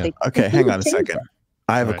to mean. Yeah. Okay, hang on a second.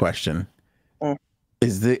 I have a question.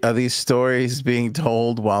 Are these stories being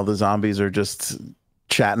told while the zombies are just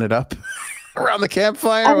chatting it up around the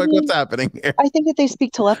campfire? What's happening here? I think that they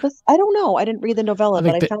speak telepathy. I don't know. I didn't read the novella,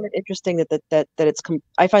 but I found it interesting that it's.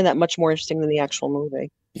 I find that much more interesting than the actual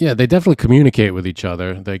movie. Yeah, they definitely communicate with each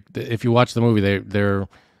other. If you watch the movie, they're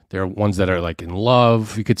ones that are like in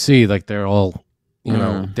love. You could see like they're all,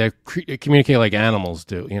 they communicate like animals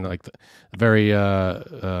do. Like very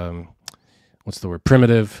what's the word?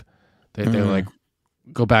 Primitive. They like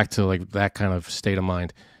go back to like that kind of state of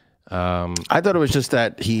mind. I thought it was just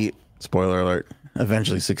that he, spoiler alert,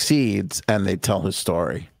 eventually succeeds, and they tell his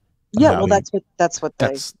story. Yeah, well, that's what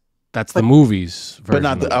that's the movie's version.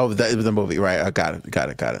 But not the movie, right? I got it.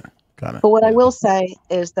 But what I will say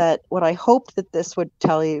is that what I hope that this would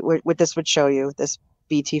tell you, what this would show you, this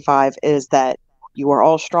BT5, is that you are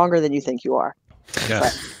all stronger than you think you are.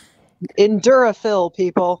 Yes. Endurafil,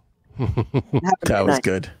 people. That was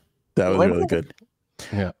good. That was really good.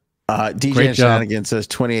 Yeah. DJ Shannigan says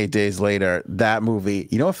 28 days later, that movie,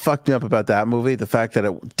 you know what fucked me up about that movie? The fact that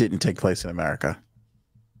it didn't take place in America.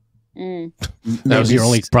 That was your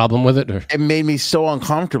only problem with it? Or? It made me so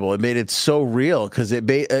uncomfortable. It made it so real because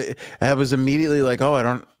I was immediately like, oh,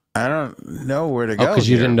 I don't know where to go. Because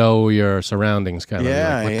you didn't know your surroundings, kind of.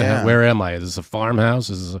 Yeah, like, what the hell? Where am I? Is this a farmhouse?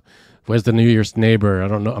 Where's the nearest neighbor? I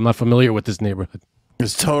don't know. I'm not familiar with this neighborhood.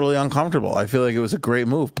 It's totally uncomfortable. I feel like it was a great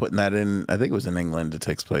move putting that in. I think it was in England it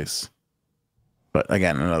takes place. But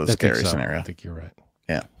again, another scary scenario. I think you're right.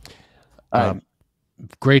 Yeah.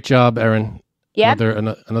 Great job, Erin. Yep.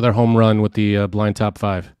 Another home run with the blind top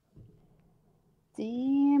 5.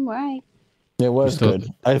 Damn right. It was good.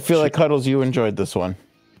 I feel like Cuddles, you enjoyed this one.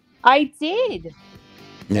 I did.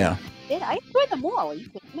 Yeah. I enjoyed them all. Are you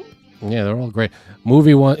kidding me? Yeah, they're all great.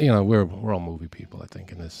 Movie one, we're all movie people, I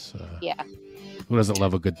think, in this. Yeah. Who doesn't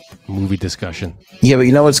love a good movie discussion? Yeah, but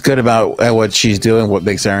you know what's good about what she's doing, what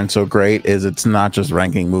makes Erin so great, is it's not just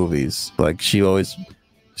ranking movies. Like she's a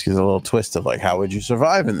little twist of like, how would you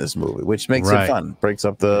survive in this movie, which makes it fun. Breaks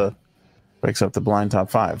up the blind top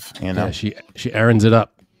 5. Yeah, she errands it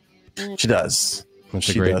up. She does. It's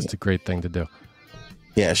a great thing to do.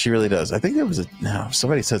 Yeah, she really does. I think there was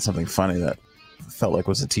somebody said something funny that felt like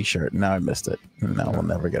was a T-shirt. Now I missed it. Now we'll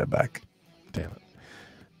never get it back. Damn it.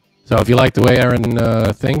 So if you like the way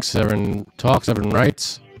Erin thinks, Erin talks, Erin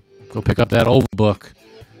writes, go pick up that old book.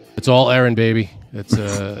 It's all Erin, baby. It's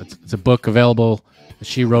a book available that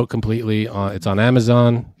she wrote completely. It's on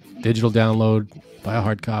Amazon, digital download, buy a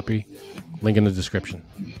hard copy. Link in the description.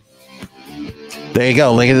 There you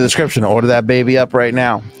go. Link in the description. Order that baby up right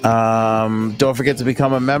now. Don't forget to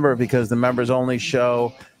become a member because the members only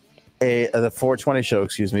show, the 420 show,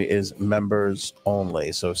 is members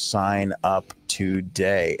only. So sign up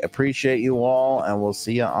today. Appreciate you all, and we'll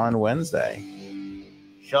see you on Wednesday.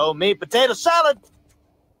 Show me potato salad.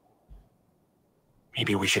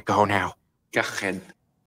 Maybe we should go now. Go ahead.